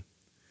 people,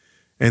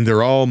 and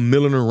they're all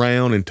milling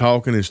around and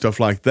talking and stuff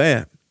like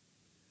that.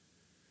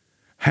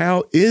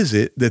 How is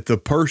it that the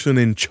person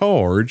in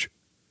charge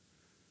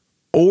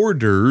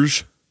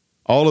orders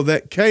all of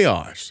that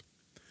chaos?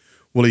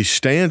 Well, he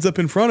stands up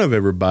in front of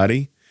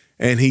everybody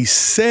and he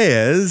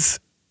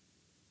says,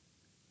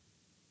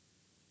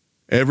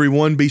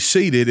 everyone be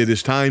seated, it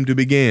is time to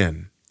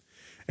begin.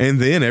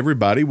 And then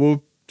everybody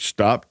will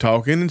stop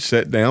talking and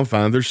sit down,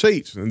 find their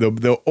seats, and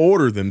they'll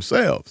order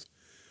themselves.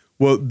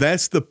 Well,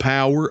 that's the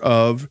power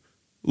of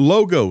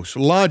logos,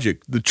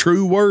 logic, the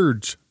true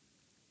words.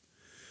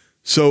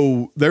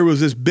 So there was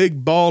this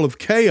big ball of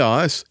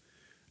chaos.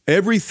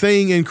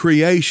 Everything in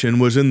creation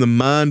was in the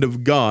mind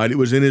of God. It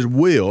was in his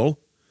will,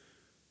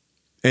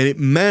 and it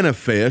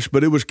manifests,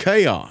 but it was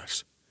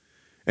chaos.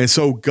 And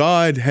so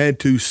God had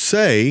to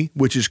say,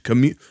 which is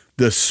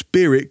the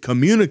Spirit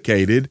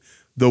communicated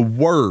the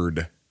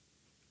word.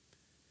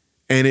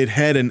 And it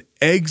had an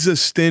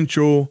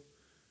existential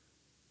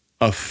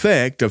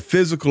effect, a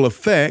physical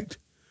effect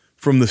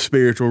from the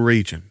spiritual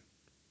region,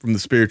 from the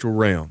spiritual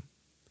realm.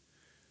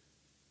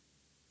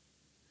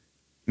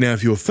 Now,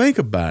 if you'll think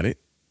about it,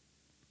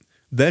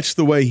 that's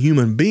the way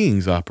human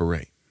beings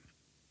operate.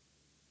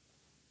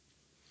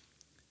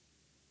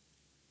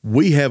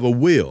 We have a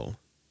will.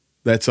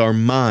 That's our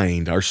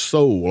mind, our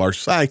soul, our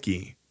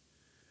psyche.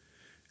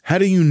 How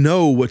do you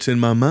know what's in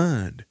my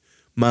mind?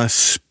 My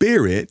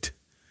spirit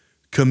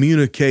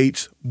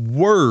communicates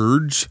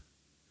words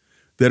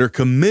that are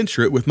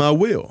commensurate with my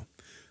will.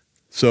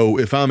 So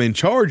if I'm in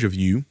charge of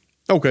you,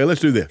 okay,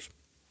 let's do this.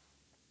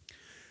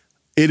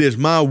 It is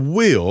my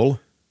will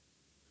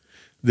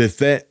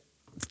that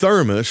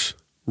thermos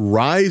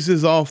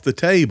rises off the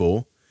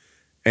table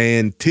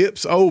and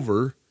tips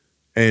over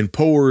and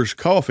pours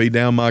coffee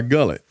down my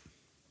gullet.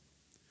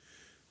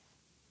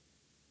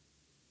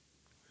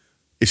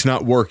 It's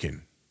not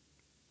working.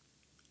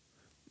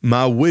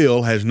 My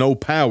will has no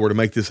power to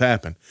make this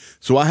happen.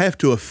 So I have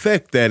to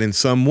affect that in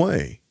some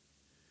way.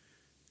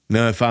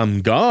 Now, if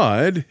I'm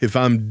God, if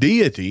I'm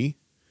deity,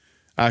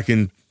 I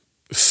can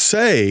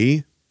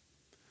say,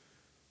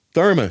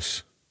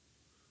 thermos,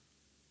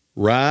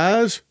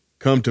 rise,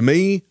 come to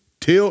me,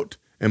 tilt,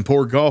 and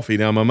pour coffee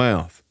down my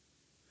mouth.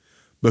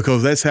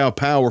 Because that's how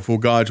powerful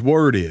God's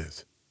word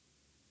is.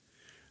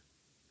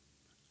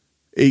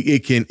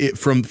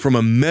 From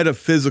a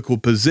metaphysical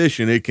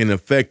position, it can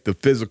affect the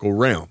physical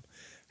realm.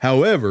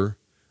 However,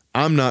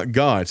 I'm not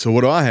God, so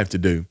what do I have to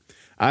do?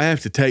 I have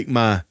to take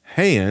my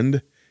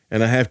hand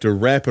and I have to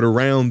wrap it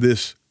around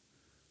this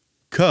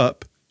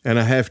cup and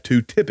I have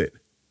to tip it.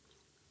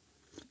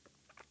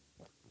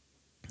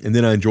 And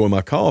then I enjoy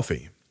my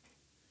coffee.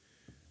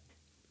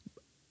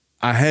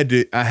 I had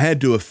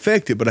to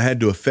affect it, but I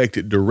had to affect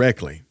it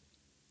directly.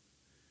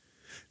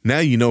 Now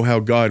you know how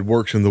God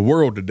works in the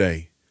world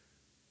today.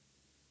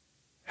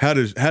 How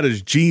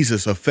does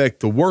Jesus affect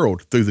the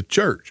world? Through the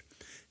church.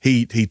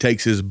 He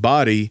takes his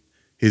body,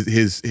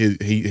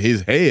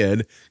 his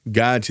head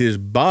guides his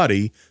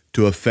body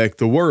to affect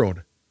the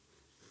world.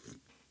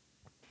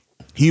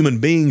 Human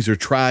beings are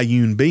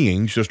triune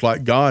beings, just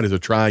like God is a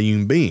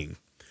triune being.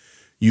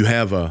 You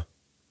have a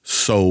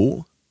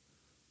soul,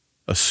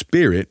 a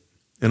spirit,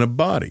 and a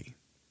body.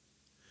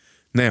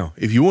 Now,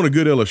 if you want a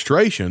good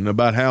illustration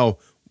about how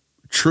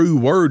true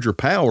words are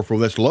powerful,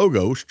 that's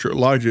logos,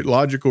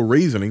 logical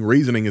reasoning.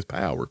 Reasoning is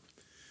power.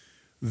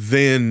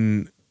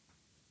 Then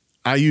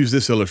I use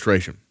this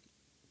illustration.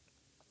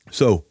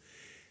 So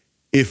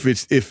if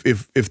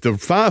the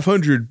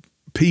 500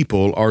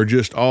 people are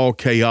just all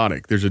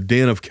chaotic, there's a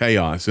den of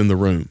chaos in the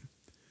room,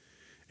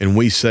 and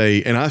we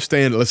say, and I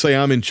stand, let's say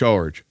I'm in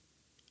charge.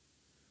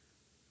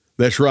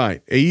 That's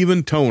right.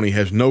 Even Tony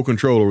has no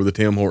control over the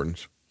Tim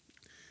Hortons.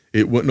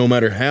 It wouldn't, no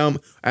matter how,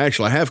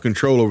 actually I have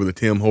control over the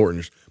Tim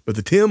Hortons, but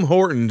the Tim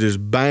Hortons is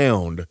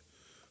bound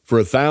for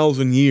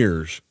 1,000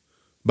 years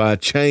by a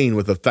chain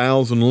with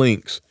 1,000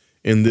 links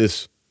in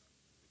this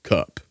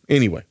cup.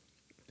 Anyway,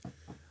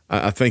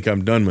 I think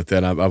I'm done with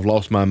that. I've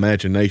lost my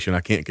imagination.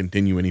 I can't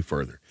continue any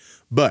further.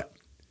 But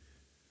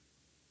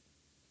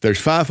there's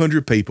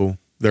 500 people.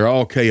 They're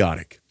all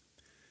chaotic.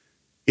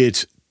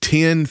 It's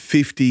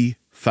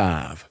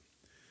 10:55.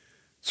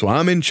 So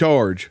I'm in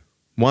charge.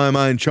 Why am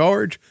I in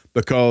charge?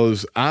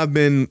 Because I've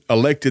been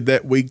elected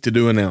that week to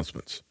do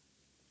announcements.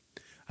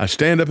 I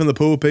stand up in the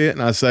pulpit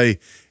and I say,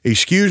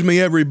 excuse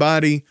me,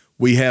 everybody.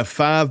 We have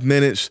 5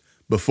 minutes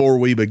before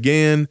we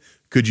begin.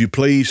 Could you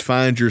please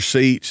find your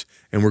seats?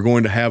 And we're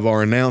going to have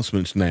our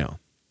announcements now.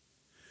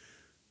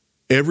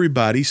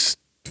 Everybody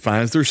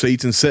finds their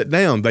seats and sit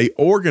down. They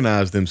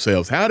organize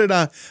themselves. How did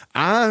I,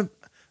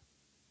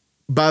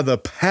 by the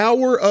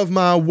power of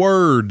my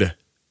word,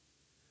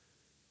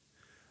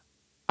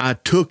 I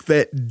took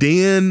that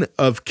din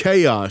of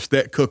chaos,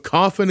 that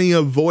cacophony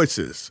of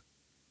voices,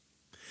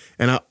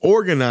 and I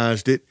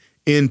organized it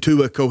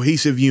into a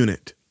cohesive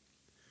unit.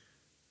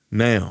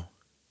 Now,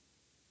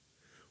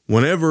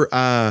 whenever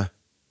I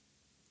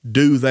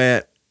do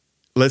that,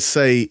 let's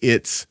say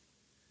it's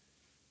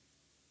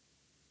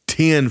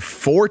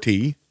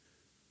 10:40.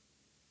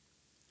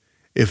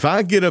 If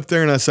I get up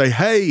there and I say,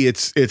 hey,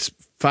 it's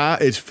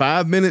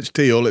 5 minutes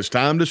till, it's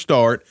time to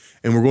start,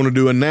 and we're going to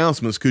do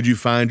announcements, could you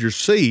find your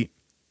seat?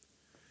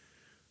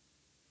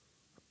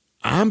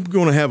 I'm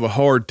going to have a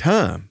hard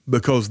time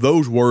because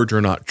those words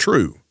are not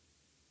true.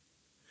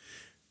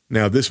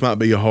 Now, this might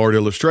be a hard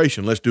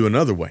illustration. Let's do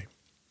another way.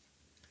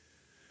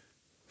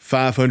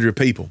 500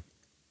 people.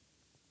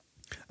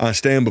 I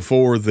stand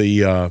before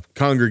the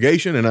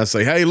congregation and I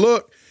say, hey,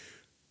 look,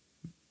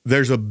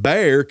 there's a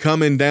bear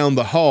coming down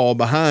the hall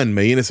behind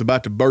me and it's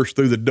about to burst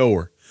through the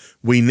door.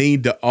 We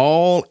need to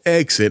all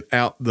exit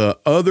out the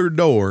other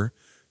door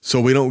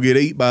so we don't get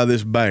eaten by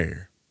this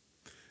bear.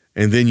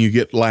 And then you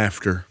get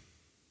laughter.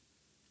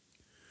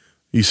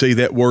 You see,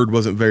 that word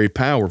wasn't very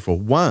powerful.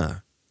 Why?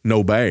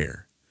 No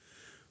bear.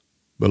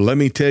 But let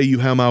me tell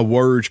you how my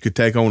words could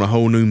take on a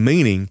whole new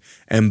meaning.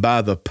 And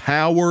by the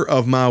power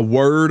of my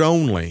word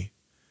only,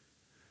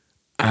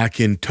 I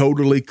can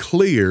totally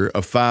clear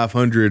a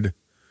 500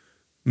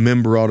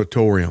 member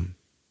auditorium.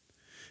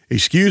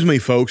 Excuse me,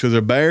 folks, there's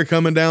a bear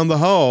coming down the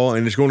hall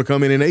and it's going to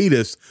come in and eat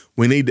us.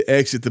 We need to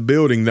exit the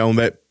building down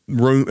that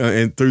room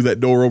and through that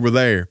door over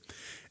there.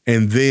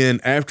 And then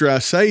after I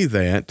say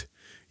that,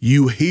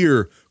 you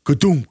hear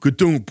ka-doom,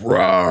 ka-doom,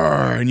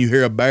 brrr, and you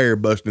hear a bear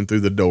busting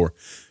through the door.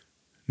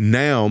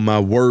 Now my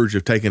words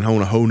have taken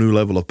on a whole new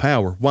level of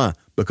power. Why?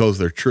 Because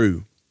they're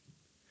true.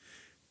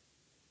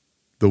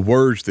 The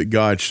words that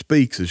God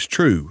speaks is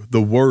true.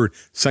 The word,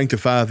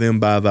 sanctify them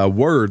by thy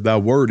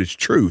word is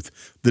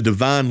truth. The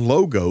divine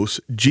logos,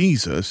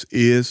 Jesus,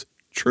 is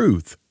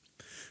truth.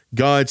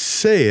 God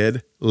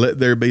said, let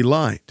there be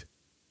light.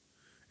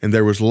 And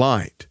there was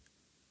light.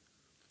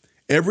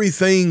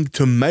 Everything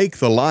to make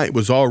the light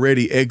was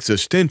already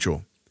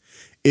existential.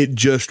 It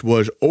just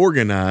was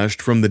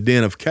organized from the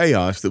den of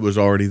chaos that was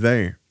already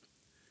there.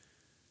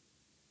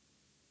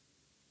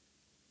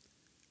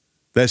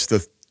 That's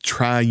the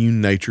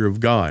triune nature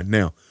of God.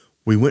 Now,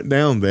 we went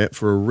down that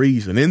for a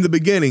reason. In the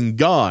beginning,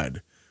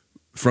 God,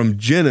 from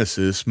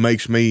Genesis,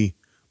 makes me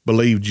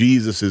believe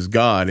Jesus is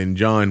God in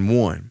John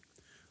 1.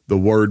 The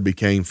Word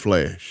became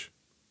flesh.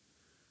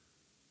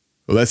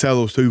 Well, that's how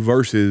those two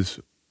verses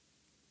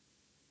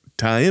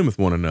tie in with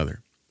one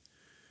another.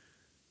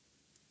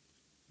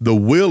 The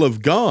will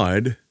of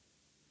God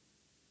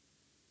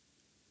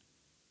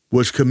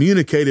was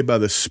communicated by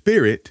the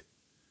Spirit,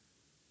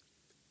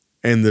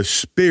 and the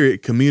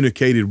Spirit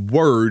communicated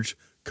words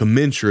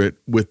commensurate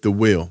with the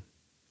will.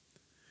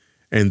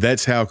 And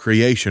that's how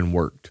creation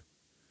worked.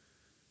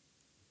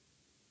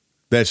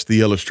 That's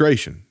the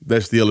illustration.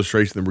 That's the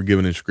illustration that we're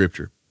given in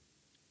Scripture.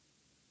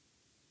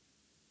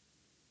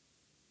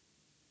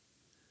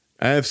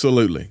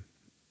 Absolutely.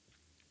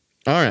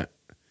 All right.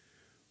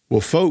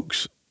 Well,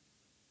 folks,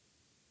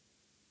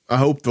 I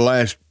hope the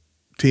last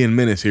 10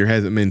 minutes here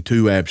hasn't been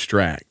too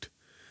abstract.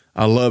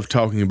 I love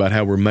talking about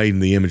how we're made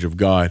in the image of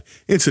God.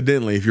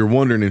 Incidentally, if you're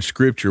wondering in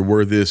Scripture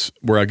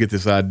where I get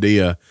this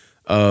idea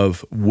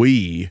of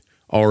we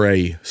are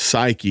a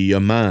psyche,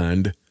 a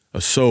mind, a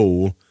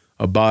soul,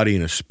 a body,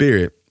 and a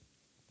spirit,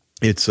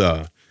 it's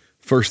 1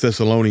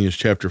 Thessalonians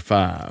chapter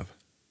 5,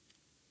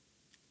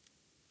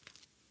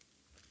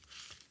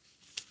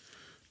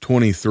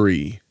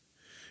 23.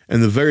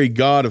 And the very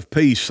God of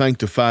peace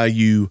sanctify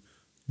you,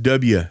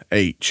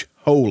 W-H,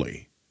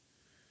 holy.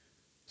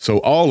 So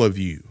all of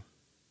you,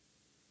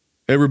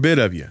 every bit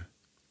of you.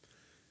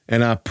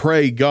 And I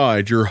pray,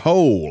 God, your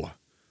whole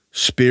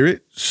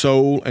spirit,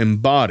 soul,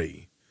 and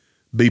body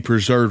be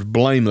preserved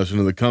blameless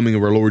unto the coming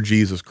of our Lord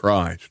Jesus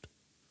Christ.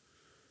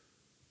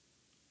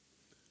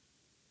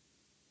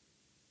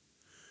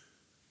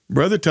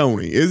 Brother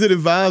Tony, is it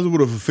advisable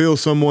to fulfill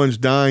someone's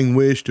dying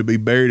wish to be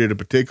buried at a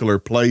particular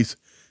place,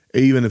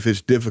 even if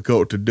it's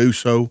difficult to do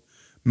so?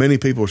 Many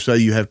people say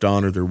you have to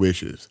honor their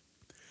wishes.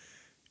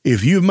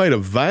 If you've made a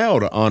vow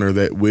to honor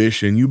that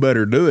wish, then you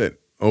better do it,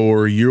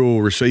 or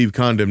you'll receive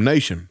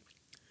condemnation.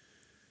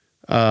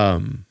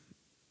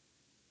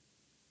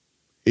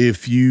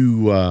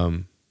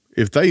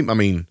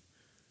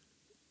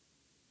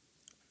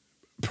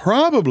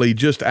 Probably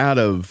just out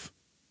of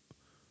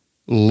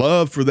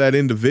love for that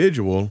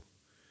individual.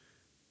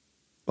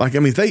 Like, I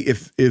mean,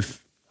 if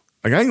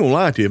like, I ain't gonna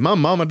lie to you, if my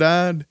mama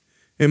died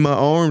in my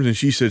arms and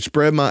she said,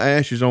 spread my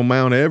ashes on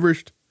Mount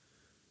Everest,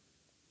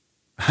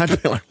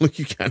 I'd be like, look,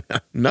 you can't,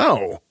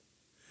 no,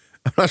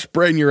 I'm not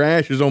spreading your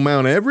ashes on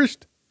Mount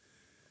Everest.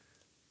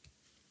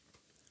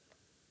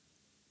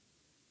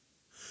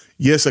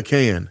 Yes, I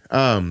can.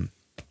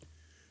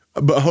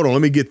 But hold on,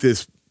 let me get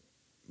this,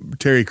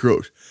 Terry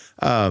Crooks.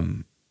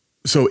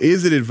 So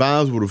is it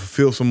advisable to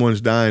fulfill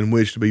someone's dying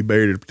wish to be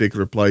buried at a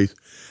particular place?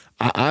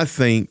 I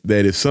think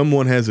that if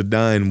someone has a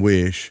dying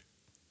wish,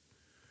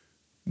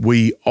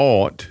 we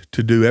ought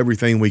to do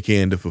everything we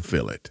can to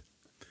fulfill it.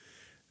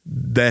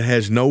 That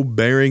has no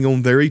bearing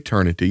on their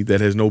eternity.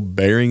 That has no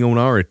bearing on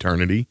our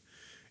eternity.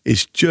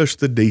 It's just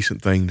the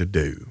decent thing to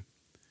do.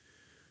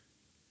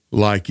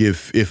 Like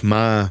if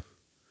my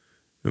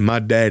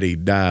daddy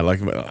died, like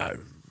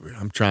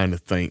I'm trying to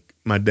think,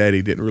 my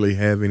daddy didn't really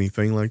have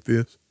anything like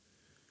this.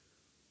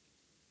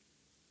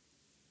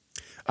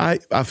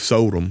 I've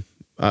sold them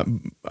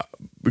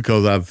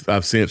because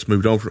I've since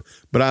moved on from.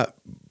 But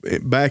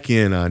back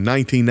in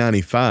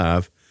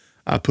 1995,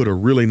 I put a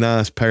really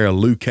nice pair of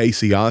Lou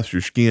Casey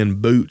ostrich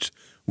skin boots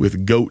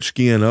with goat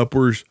skin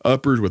uppers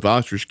with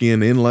ostrich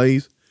skin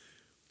inlays.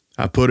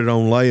 I put it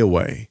on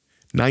layaway.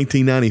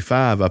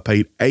 1995, I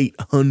paid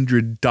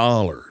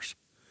 $800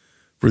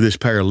 for this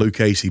pair of Lou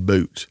Casey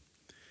boots,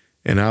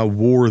 and I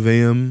wore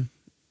them,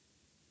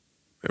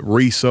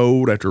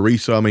 resold after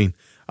resold. I mean,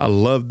 I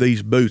love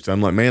these boots.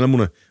 I'm like,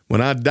 man,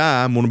 when I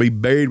die, I'm going to be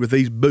buried with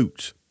these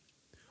boots.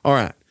 All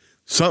right.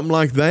 Something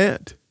like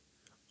that.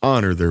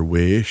 Honor their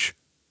wish.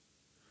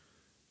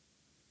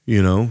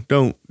 You know,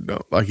 don't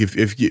like if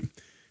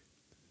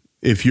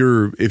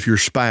your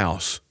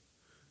spouse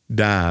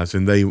dies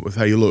and they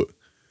say, look,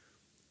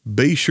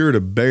 be sure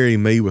to bury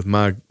me with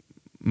my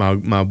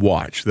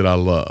watch that I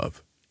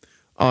love.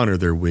 Honor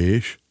their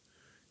wish.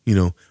 You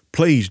know,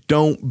 please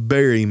don't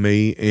bury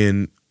me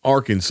in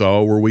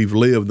Arkansas, where we've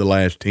lived the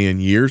last 10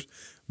 years.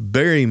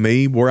 Bury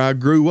me where I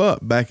grew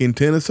up, back in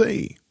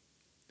Tennessee.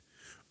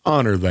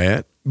 Honor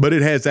that, but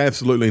it has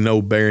absolutely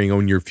no bearing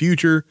on your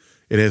future.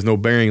 It has no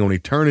bearing on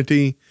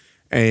eternity.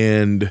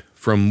 And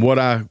from what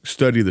I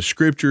study the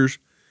scriptures,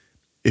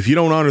 if you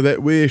don't honor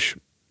that wish,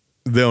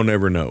 they'll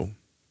never know.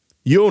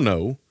 You'll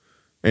know.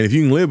 And if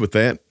you can live with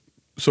that,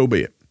 so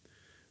be it.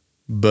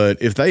 But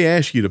if they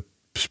ask you to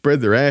spread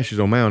their ashes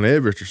on Mount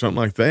Everest or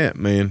something like that,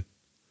 man,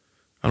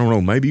 I don't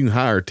know, maybe you can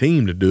hire a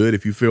team to do it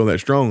if you feel that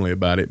strongly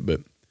about it, but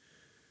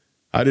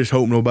I just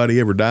hope nobody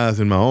ever dies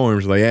in my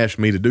arms and they ask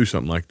me to do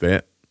something like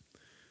that,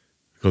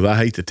 because I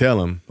hate to tell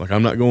them, like,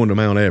 I'm not going to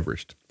Mount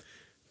Everest.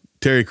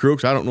 Terry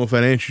Crooks, I don't know if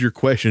that answers your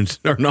questions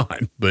or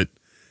not, but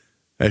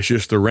that's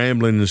just the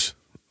ramblings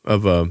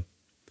of a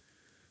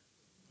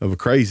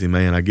crazy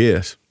man, I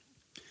guess.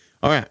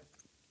 All right.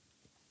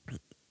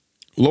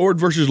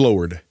 Lord versus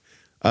Lord.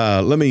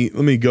 Let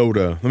me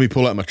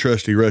pull out my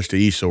trusty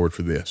rusty e-sword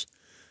for this.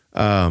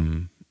 What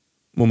am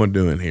I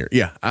doing here?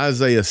 Yeah,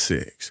 Isaiah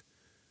 6.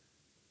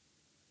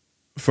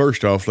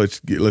 First off, let's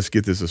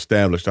get this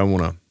established. I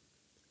want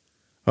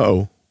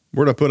to.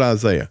 Where'd I put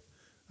Isaiah?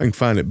 I can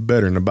find it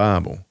better in the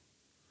Bible.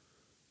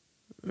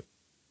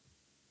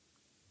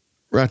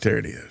 Right there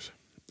it is.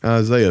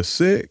 Isaiah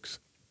 6.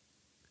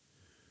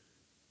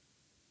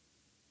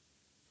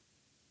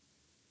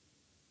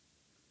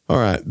 All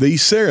right.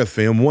 These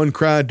seraphim, one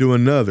cried to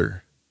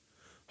another,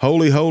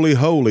 holy, holy,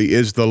 holy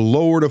is the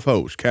Lord of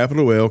hosts.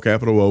 Capital L,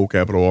 capital O,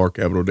 capital R,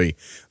 capital D.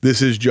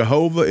 This is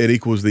Jehovah. It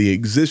equals the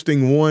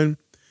existing one.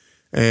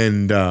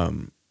 And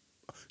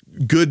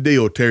good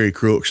deal, Terry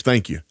Crooks.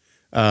 Thank you.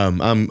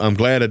 I'm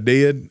glad I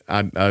did.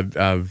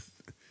 I've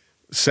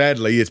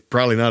sadly, it's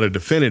probably not a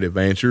definitive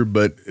answer,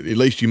 but at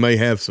least you may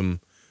have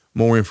some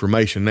more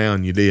information now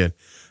than you did.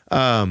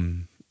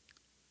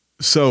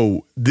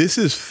 So this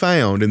is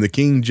found in the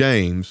King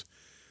James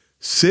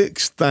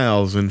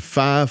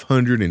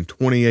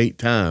 6,528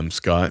 times,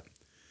 Scott,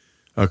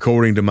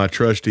 according to my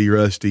trusty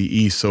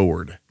rusty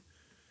e-sword.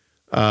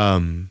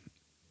 And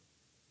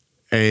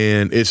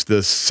it's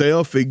the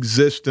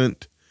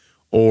self-existent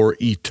or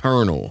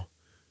eternal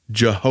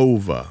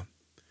Jehovah.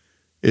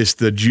 It's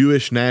the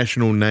Jewish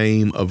national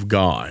name of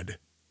God.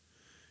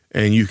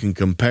 And you can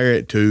compare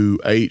it to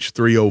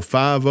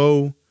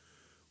H3050,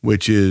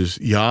 which is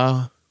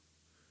Yah.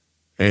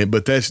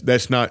 But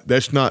that's not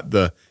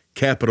the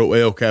capital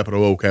L,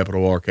 capital O,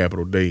 capital R,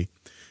 capital D.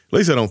 At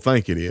least I don't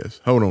think it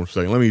is. Hold on a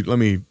second. Let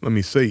me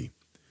see.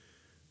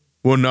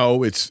 Well,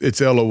 no, it's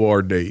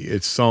LORD.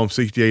 It's Psalm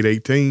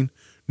 68:18.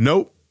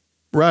 Nope.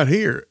 Right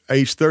here,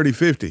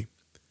 H3050.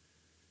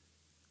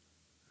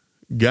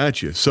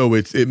 Gotcha. So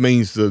it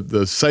means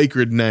the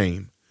sacred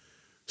name.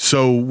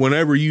 So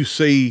whenever you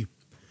see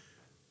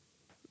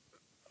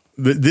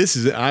this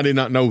is, I did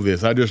not know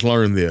this. I just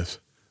learned this.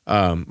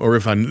 Or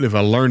if I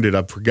learned it,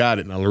 I forgot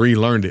it and I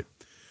relearned it.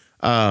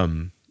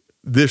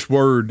 This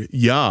word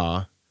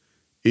Yah,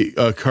 it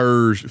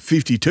occurs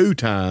 52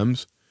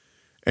 times.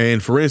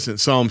 And for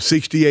instance, Psalm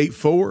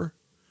 68:4,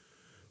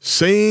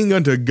 sing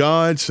unto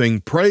God, sing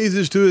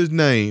praises to his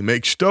name,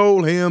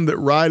 extol him that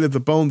rideth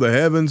upon the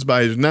heavens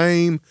by his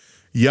name,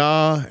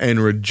 Yah, and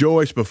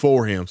rejoice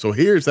before him. So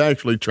here's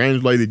actually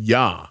translated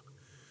Yah,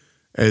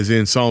 as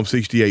in Psalm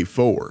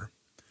 68:4.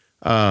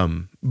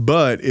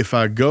 But if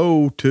I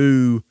go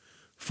to,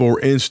 for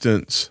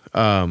instance,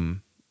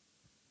 Isaiah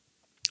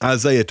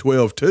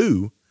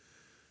 12:2,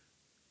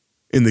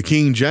 in the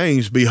King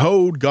James,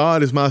 behold,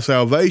 God is my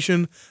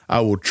salvation.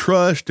 I will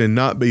trust and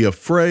not be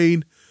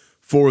afraid,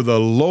 for the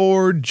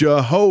Lord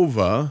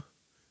Jehovah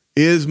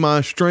is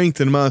my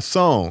strength and my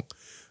song.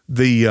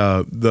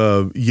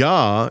 The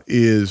Yah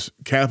is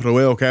capital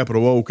L,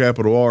 capital O,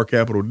 capital R,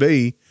 capital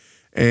D,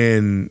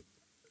 and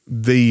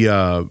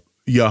the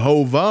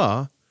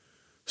Yehovah.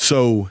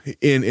 So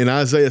in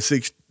Isaiah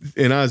 6,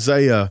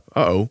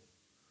 well,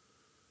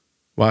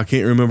 I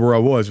can't remember where I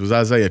was. It was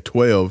Isaiah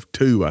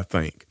 12:2, I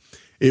think.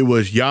 It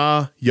was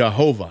Yah,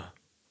 Yehovah.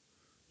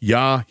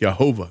 Yah,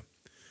 Yehovah.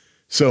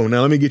 So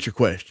now let me get your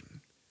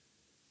question.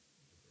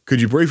 Could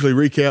you briefly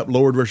recap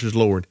Lord versus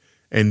Lord?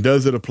 And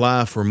does it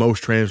apply for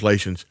most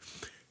translations?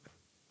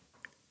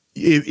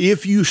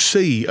 If you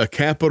see a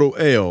capital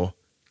L,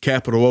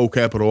 capital O,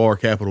 capital R,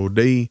 capital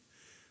D,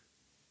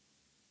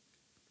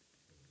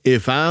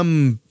 if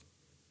I'm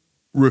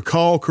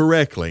recall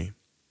correctly,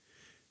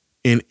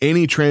 in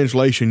any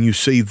translation you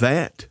see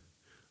that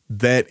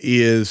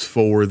is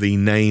for the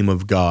name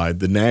of God,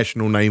 the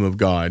national name of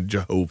God,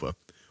 Jehovah,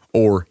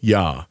 or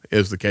Yah,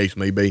 as the case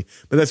may be.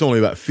 But that's only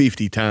about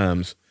 50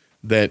 times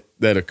that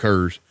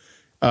occurs.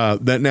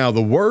 That now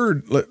the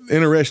word,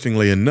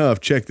 interestingly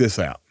enough, check this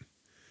out.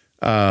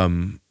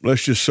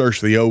 Let's just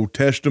search the Old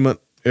Testament,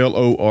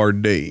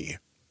 Lord.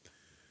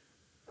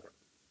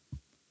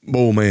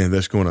 Oh man,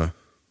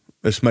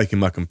 that's making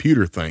my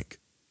computer think.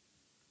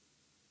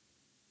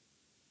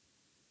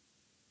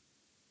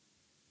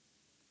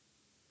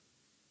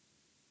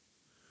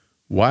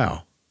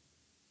 Wow.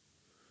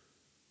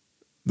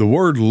 The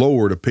word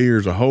Lord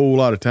appears a whole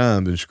lot of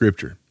times in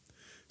Scripture.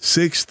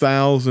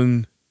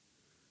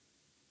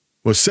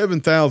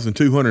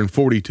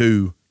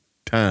 7,242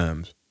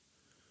 times.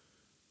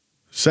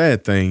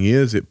 Sad thing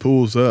is, it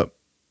pulls up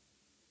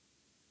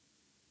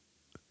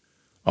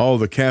all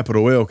the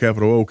capital L,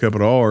 capital O,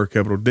 capital R,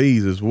 capital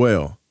D's as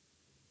well.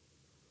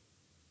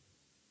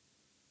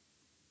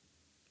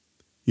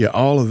 Yeah,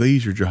 all of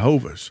these are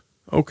Jehovah's.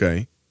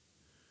 Okay.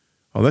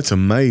 Oh, that's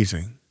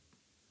amazing.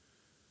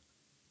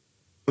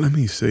 Let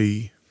me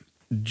see.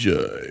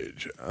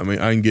 Judge. I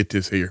can get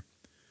this here.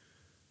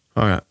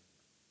 All right.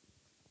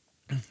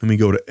 Let me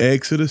go to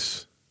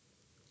Exodus.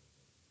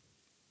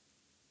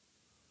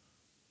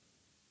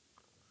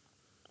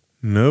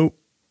 Nope.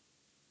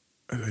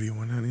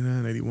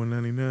 81.99,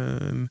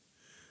 81.99.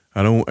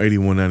 I don't want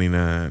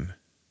 81.99.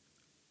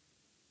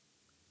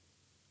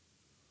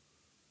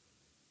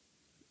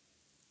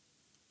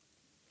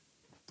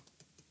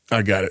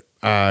 I got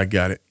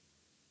it.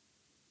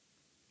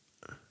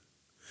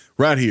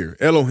 Right here,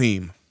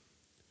 Elohim.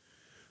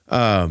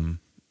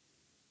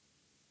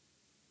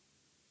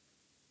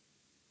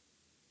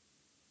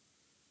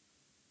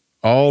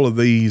 All of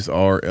these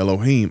are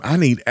Elohim. I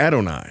need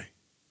Adonai.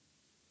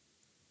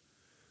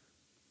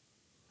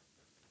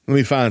 Let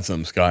me find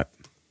some, Scott.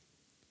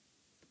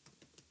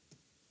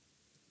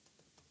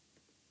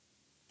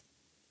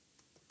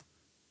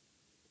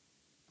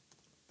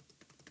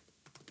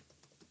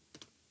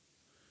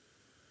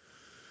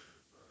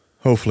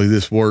 Hopefully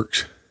this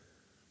works.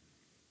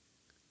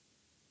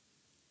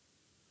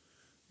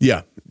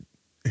 Yeah,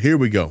 here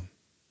we go.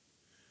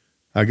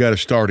 I got a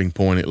starting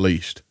point at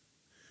least.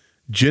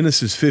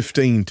 Genesis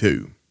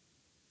 15:2.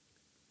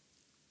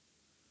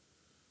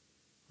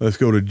 Let's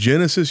go to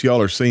Genesis.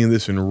 Y'all are seeing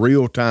this in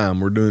real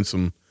time. We're doing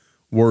some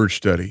word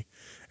study.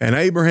 And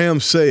Abraham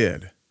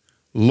said,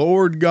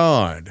 Lord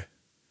God,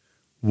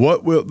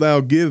 what wilt thou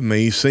give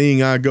me,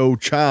 seeing I go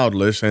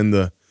childless, and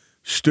the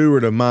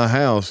steward of my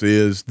house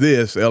is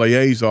this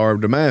Eleazar of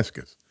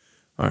Damascus?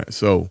 All right,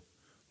 so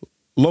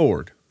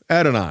Lord,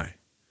 Adonai.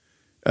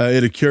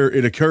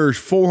 It occurs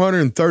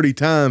 430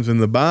 times in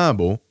the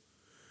Bible,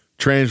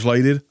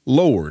 translated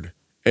Lord,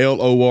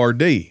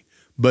 Lord,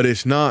 but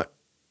it's not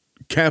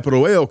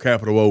capital L,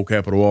 capital O,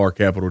 capital R,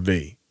 capital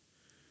D.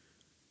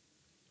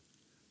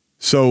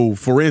 So,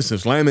 for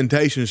instance,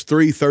 Lamentations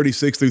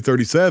 3:36 through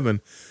 37,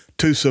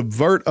 to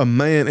subvert a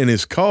man in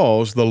his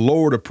cause, the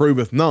Lord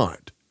approveth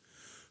not.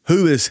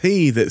 Who is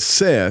he that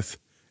saith,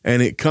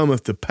 and it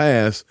cometh to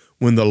pass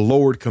when the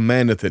Lord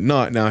commandeth it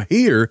not? Now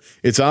here,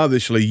 it's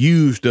obviously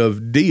used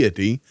of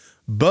deity,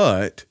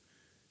 but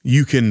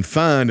you can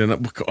find, and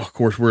of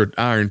course we're at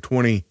hour and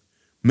 20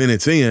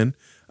 minutes in,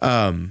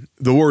 The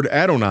word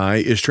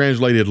Adonai is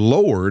translated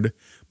Lord,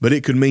 but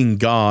it could mean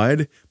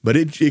God, but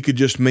it could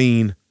just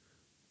mean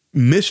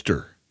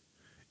Mr.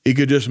 It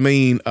could just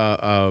mean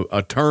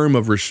a term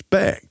of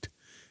respect.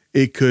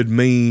 It could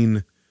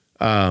mean,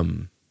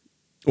 Elohim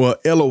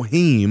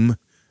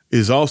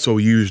is also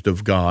used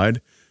of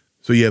God.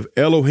 So you have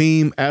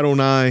Elohim,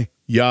 Adonai,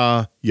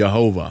 Yah,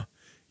 Yehovah.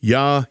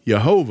 Yah,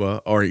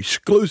 Yehovah are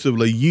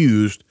exclusively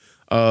used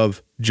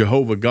of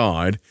Jehovah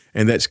God,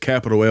 and that's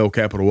capital L,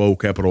 capital O,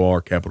 capital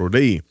R, capital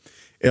D.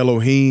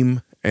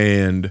 Elohim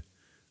and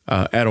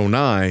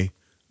Adonai,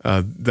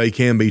 they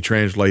can be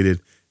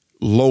translated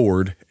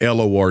Lord,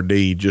 Lord,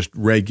 just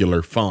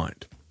regular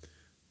font.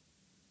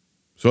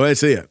 So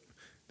that's it.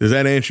 Does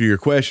that answer your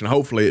question?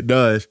 Hopefully it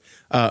does.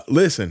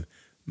 Listen,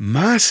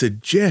 my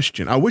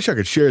suggestion, I wish I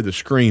could share the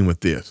screen with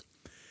this.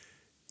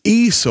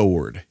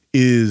 eSword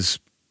is,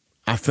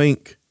 I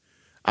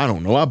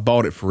don't know, I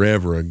bought it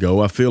forever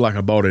ago. I feel like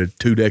I bought it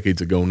 2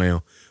 decades ago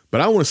now.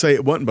 But I want to say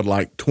it wasn't but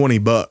like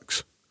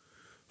 $20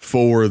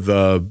 for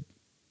the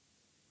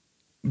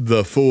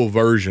full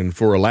version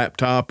for a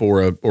laptop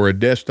or a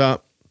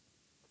desktop.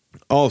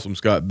 Awesome,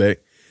 Scott Beck.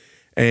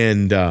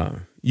 And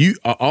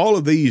all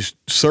of these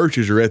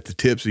searches are at the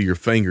tips of your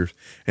fingers,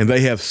 and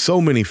they have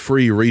so many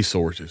free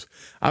resources.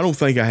 I don't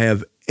think I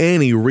have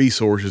any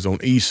resources on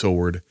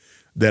eSword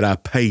that I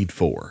paid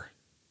for.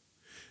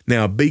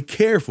 Now, be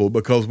careful,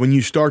 because when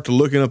you start to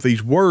looking up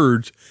these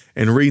words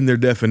and reading their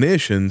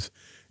definitions,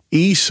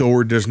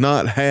 eSword does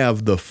not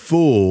have the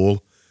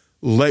full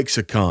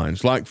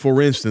lexicons. Like,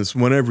 for instance,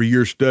 whenever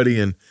you're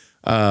studying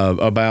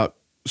about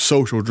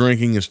social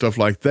drinking and stuff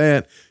like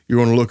that, you're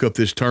going to look up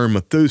this term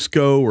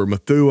Methusko or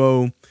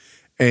Methuo,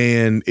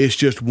 and it's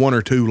just 1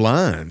 or 2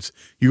 lines.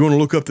 You're going to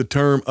look up the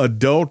term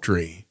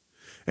adultery,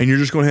 and you're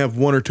just going to have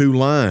 1 or 2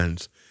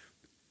 lines.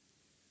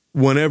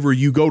 Whenever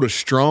you go to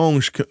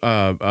Strong's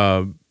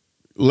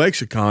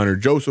lexicon or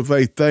Joseph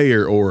A.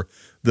 Thayer or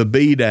the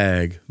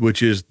BDAG,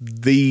 which is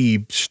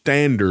the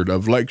standard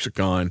of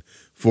lexicon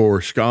for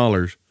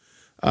scholars,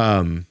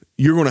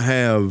 you're going to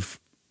have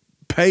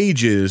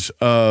pages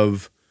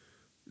of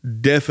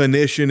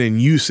definition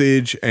and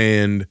usage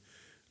and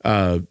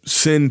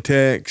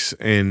syntax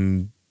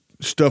and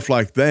stuff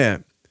like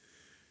that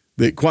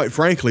quite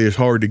frankly is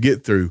hard to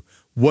get through.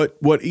 What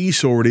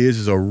eSword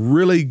is a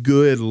really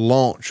good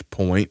launch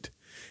point,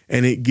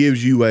 and it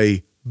gives you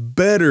a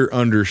better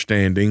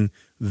understanding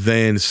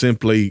than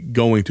simply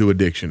going to a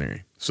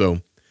dictionary.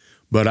 So,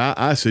 but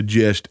I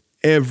suggest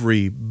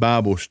every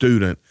Bible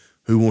student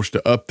who wants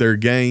to up their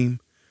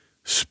game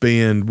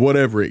spend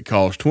whatever it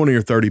costs, $20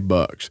 or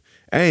 $30.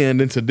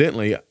 And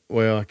incidentally,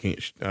 well, I can't,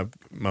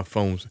 my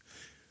phone's,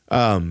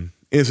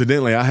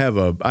 incidentally, I have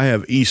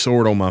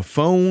eSword on my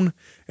phone,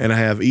 and I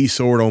have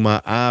eSword on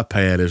my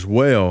iPad as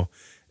well.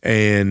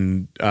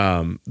 And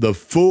the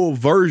full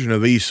version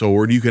of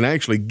eSword you can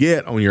actually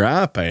get on your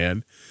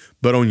iPad,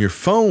 but on your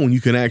phone you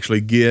can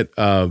actually get,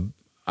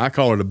 I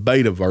call it a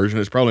beta version.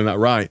 It's probably not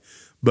right,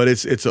 but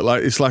it's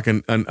like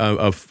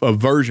a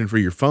version for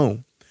your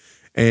phone,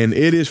 and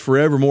it is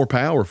forever more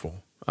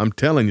powerful. I'm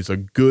telling you, it's a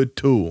good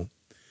tool.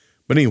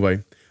 But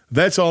anyway,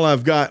 that's all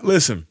I've got.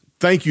 Listen,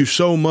 thank you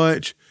so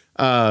much.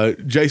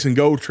 Jason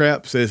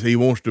Goldtrap says he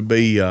wants to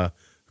be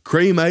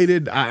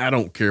cremated. I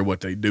don't care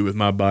what they do with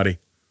my body.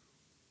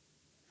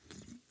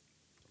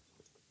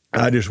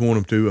 I just want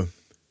them to.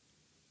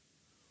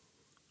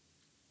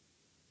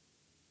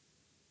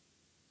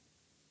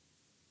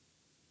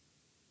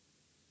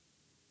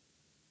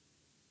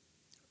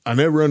 I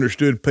never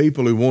understood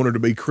people who wanted to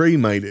be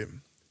cremated.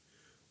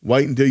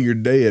 Wait until you're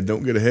dead.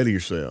 Don't get ahead of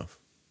yourself.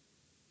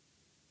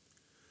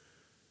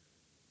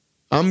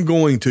 I'm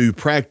going to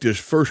practice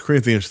 1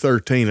 Corinthians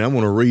 13. I'm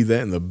going to read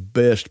that in the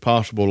best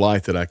possible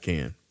light that I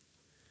can.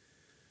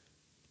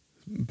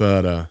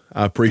 But I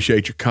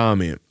appreciate your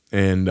comment,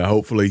 and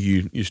hopefully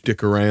you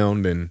stick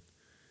around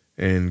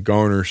and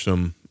garner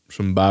some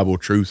Bible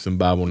truth and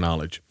Bible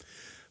knowledge.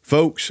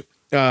 Folks,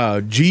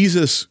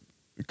 Jesus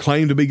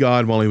claimed to be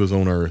God while he was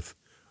on earth.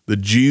 The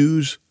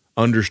Jews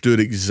understood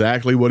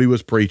exactly what he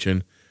was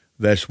preaching.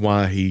 That's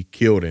why he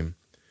killed him.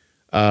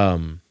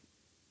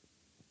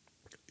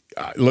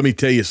 Let me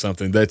tell you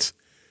something. That's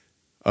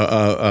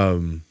a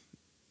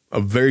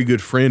very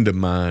good friend of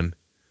mine.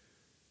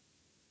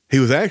 He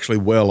was actually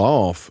well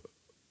off,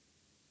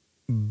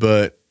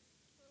 but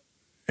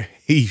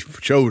he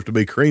chose to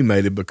be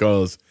cremated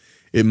because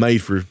it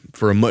made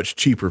for a much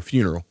cheaper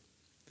funeral.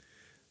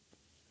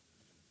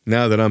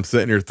 Now that I'm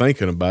sitting here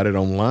thinking about it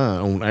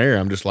on air,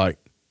 I'm just like,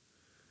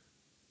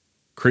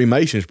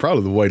 cremation is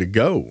probably the way to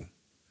go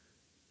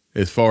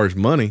as far as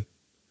money.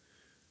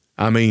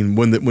 I mean,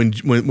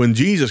 when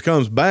Jesus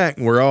comes back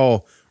and we're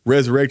all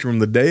resurrected from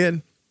the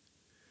dead,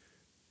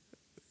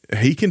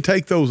 he can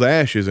take those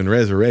ashes and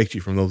resurrect you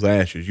from those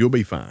ashes. You'll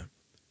be fine.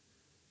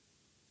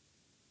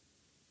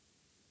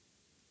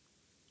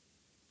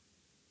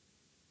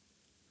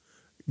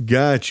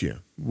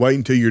 Gotcha. Wait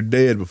until you're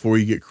dead before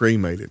you get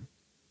cremated.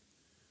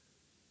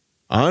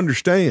 I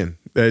understand.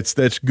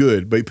 That's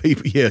good. But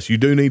people, yes, you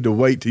do need to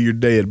wait till you're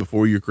dead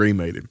before you're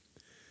cremated.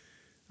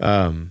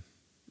 All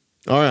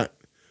right.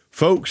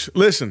 Folks,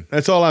 listen,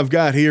 that's all I've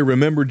got here.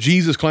 Remember,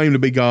 Jesus claimed to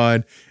be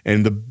God,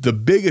 and the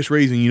biggest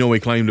reason you know he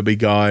claimed to be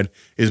God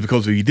is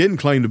because if he didn't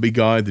claim to be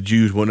God, the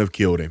Jews wouldn't have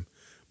killed him.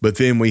 But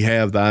then we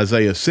have the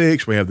Isaiah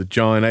 6, we have the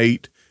John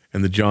 8,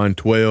 and the John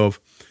 12.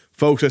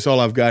 Folks, that's all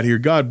I've got here.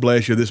 God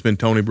bless you. This has been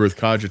Tony Bruce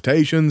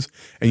Cogitations.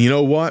 And you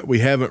know what? We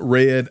haven't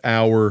read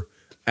our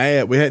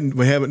ad. We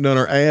haven't done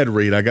our ad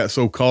read. I got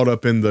so caught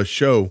up in the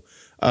show.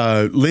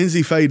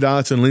 Lindsay Faye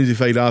Dotson,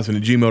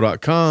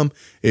 lindsayfaydotson@gmail.com.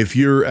 If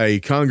you're a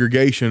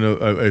congregation,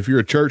 if you're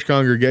a church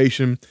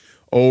congregation,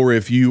 or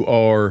if you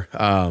are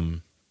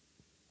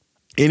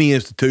any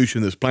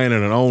institution that's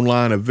planning an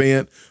online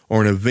event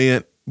or an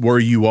event where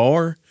you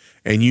are,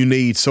 and you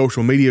need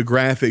social media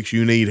graphics,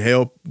 you need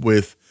help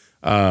with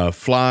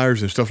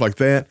flyers and stuff like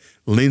that,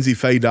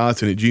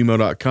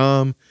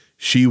 lindsayfaydotson@gmail.com.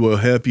 She will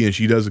help you, and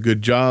she does a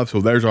good job. So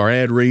there's our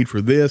ad read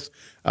for this.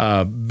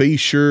 Be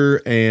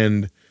sure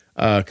and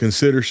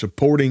consider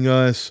supporting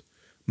us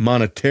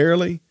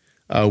monetarily.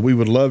 We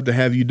would love to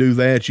have you do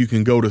that. You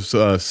can go to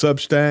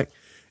Substack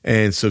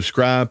and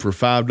subscribe for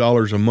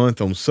 $5 a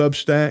month on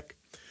Substack,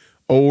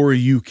 or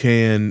you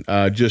can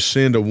just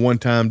send a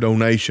one-time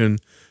donation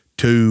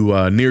to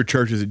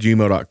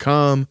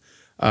nearchurches@gmail.com.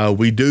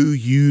 We do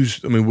use,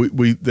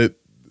 it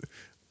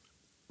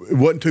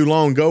wasn't too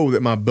long ago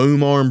that my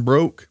boom arm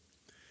broke,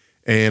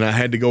 and I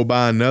had to go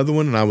buy another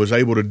one, and I was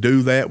able to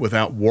do that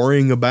without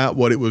worrying about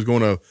how it was going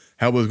to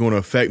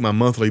affect my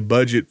monthly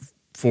budget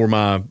for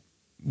my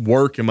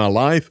work and my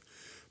life,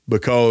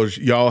 because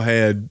y'all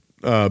had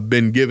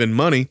been given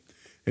money,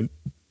 and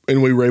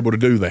we were able to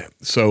do that.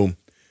 So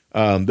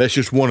that's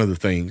just one of the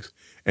things.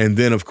 And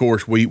then, of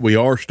course, we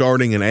are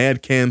starting an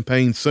ad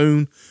campaign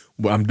soon.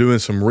 I'm doing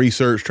some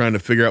research trying to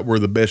figure out where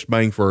the best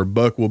bang for our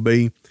buck will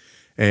be.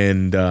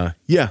 And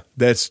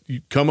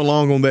come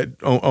along on that.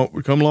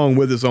 Come along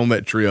with us on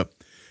that trip.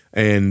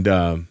 And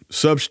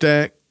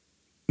Substack,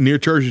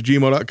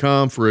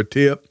 nearchurches@gmail.com for a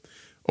tip,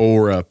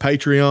 or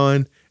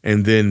Patreon.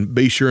 And then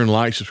be sure and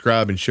like,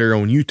 subscribe, and share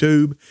on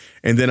YouTube.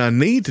 And then I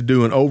need to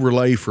do an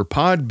overlay for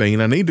Podbean.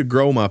 I need to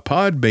grow my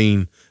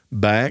Podbean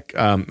back.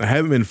 I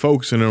haven't been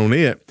focusing on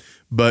it,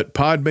 but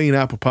Podbean,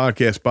 Apple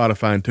Podcasts,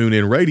 Spotify, and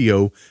TuneIn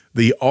Radio,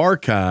 the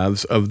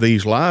archives of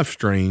these live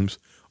streams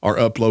are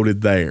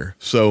uploaded there.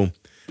 So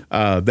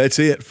that's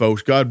it,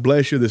 folks. God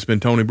bless you. This has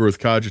been Tony Bruce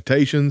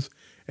Cogitations,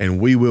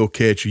 and we will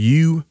catch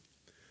you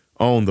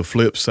on the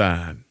flip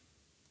side.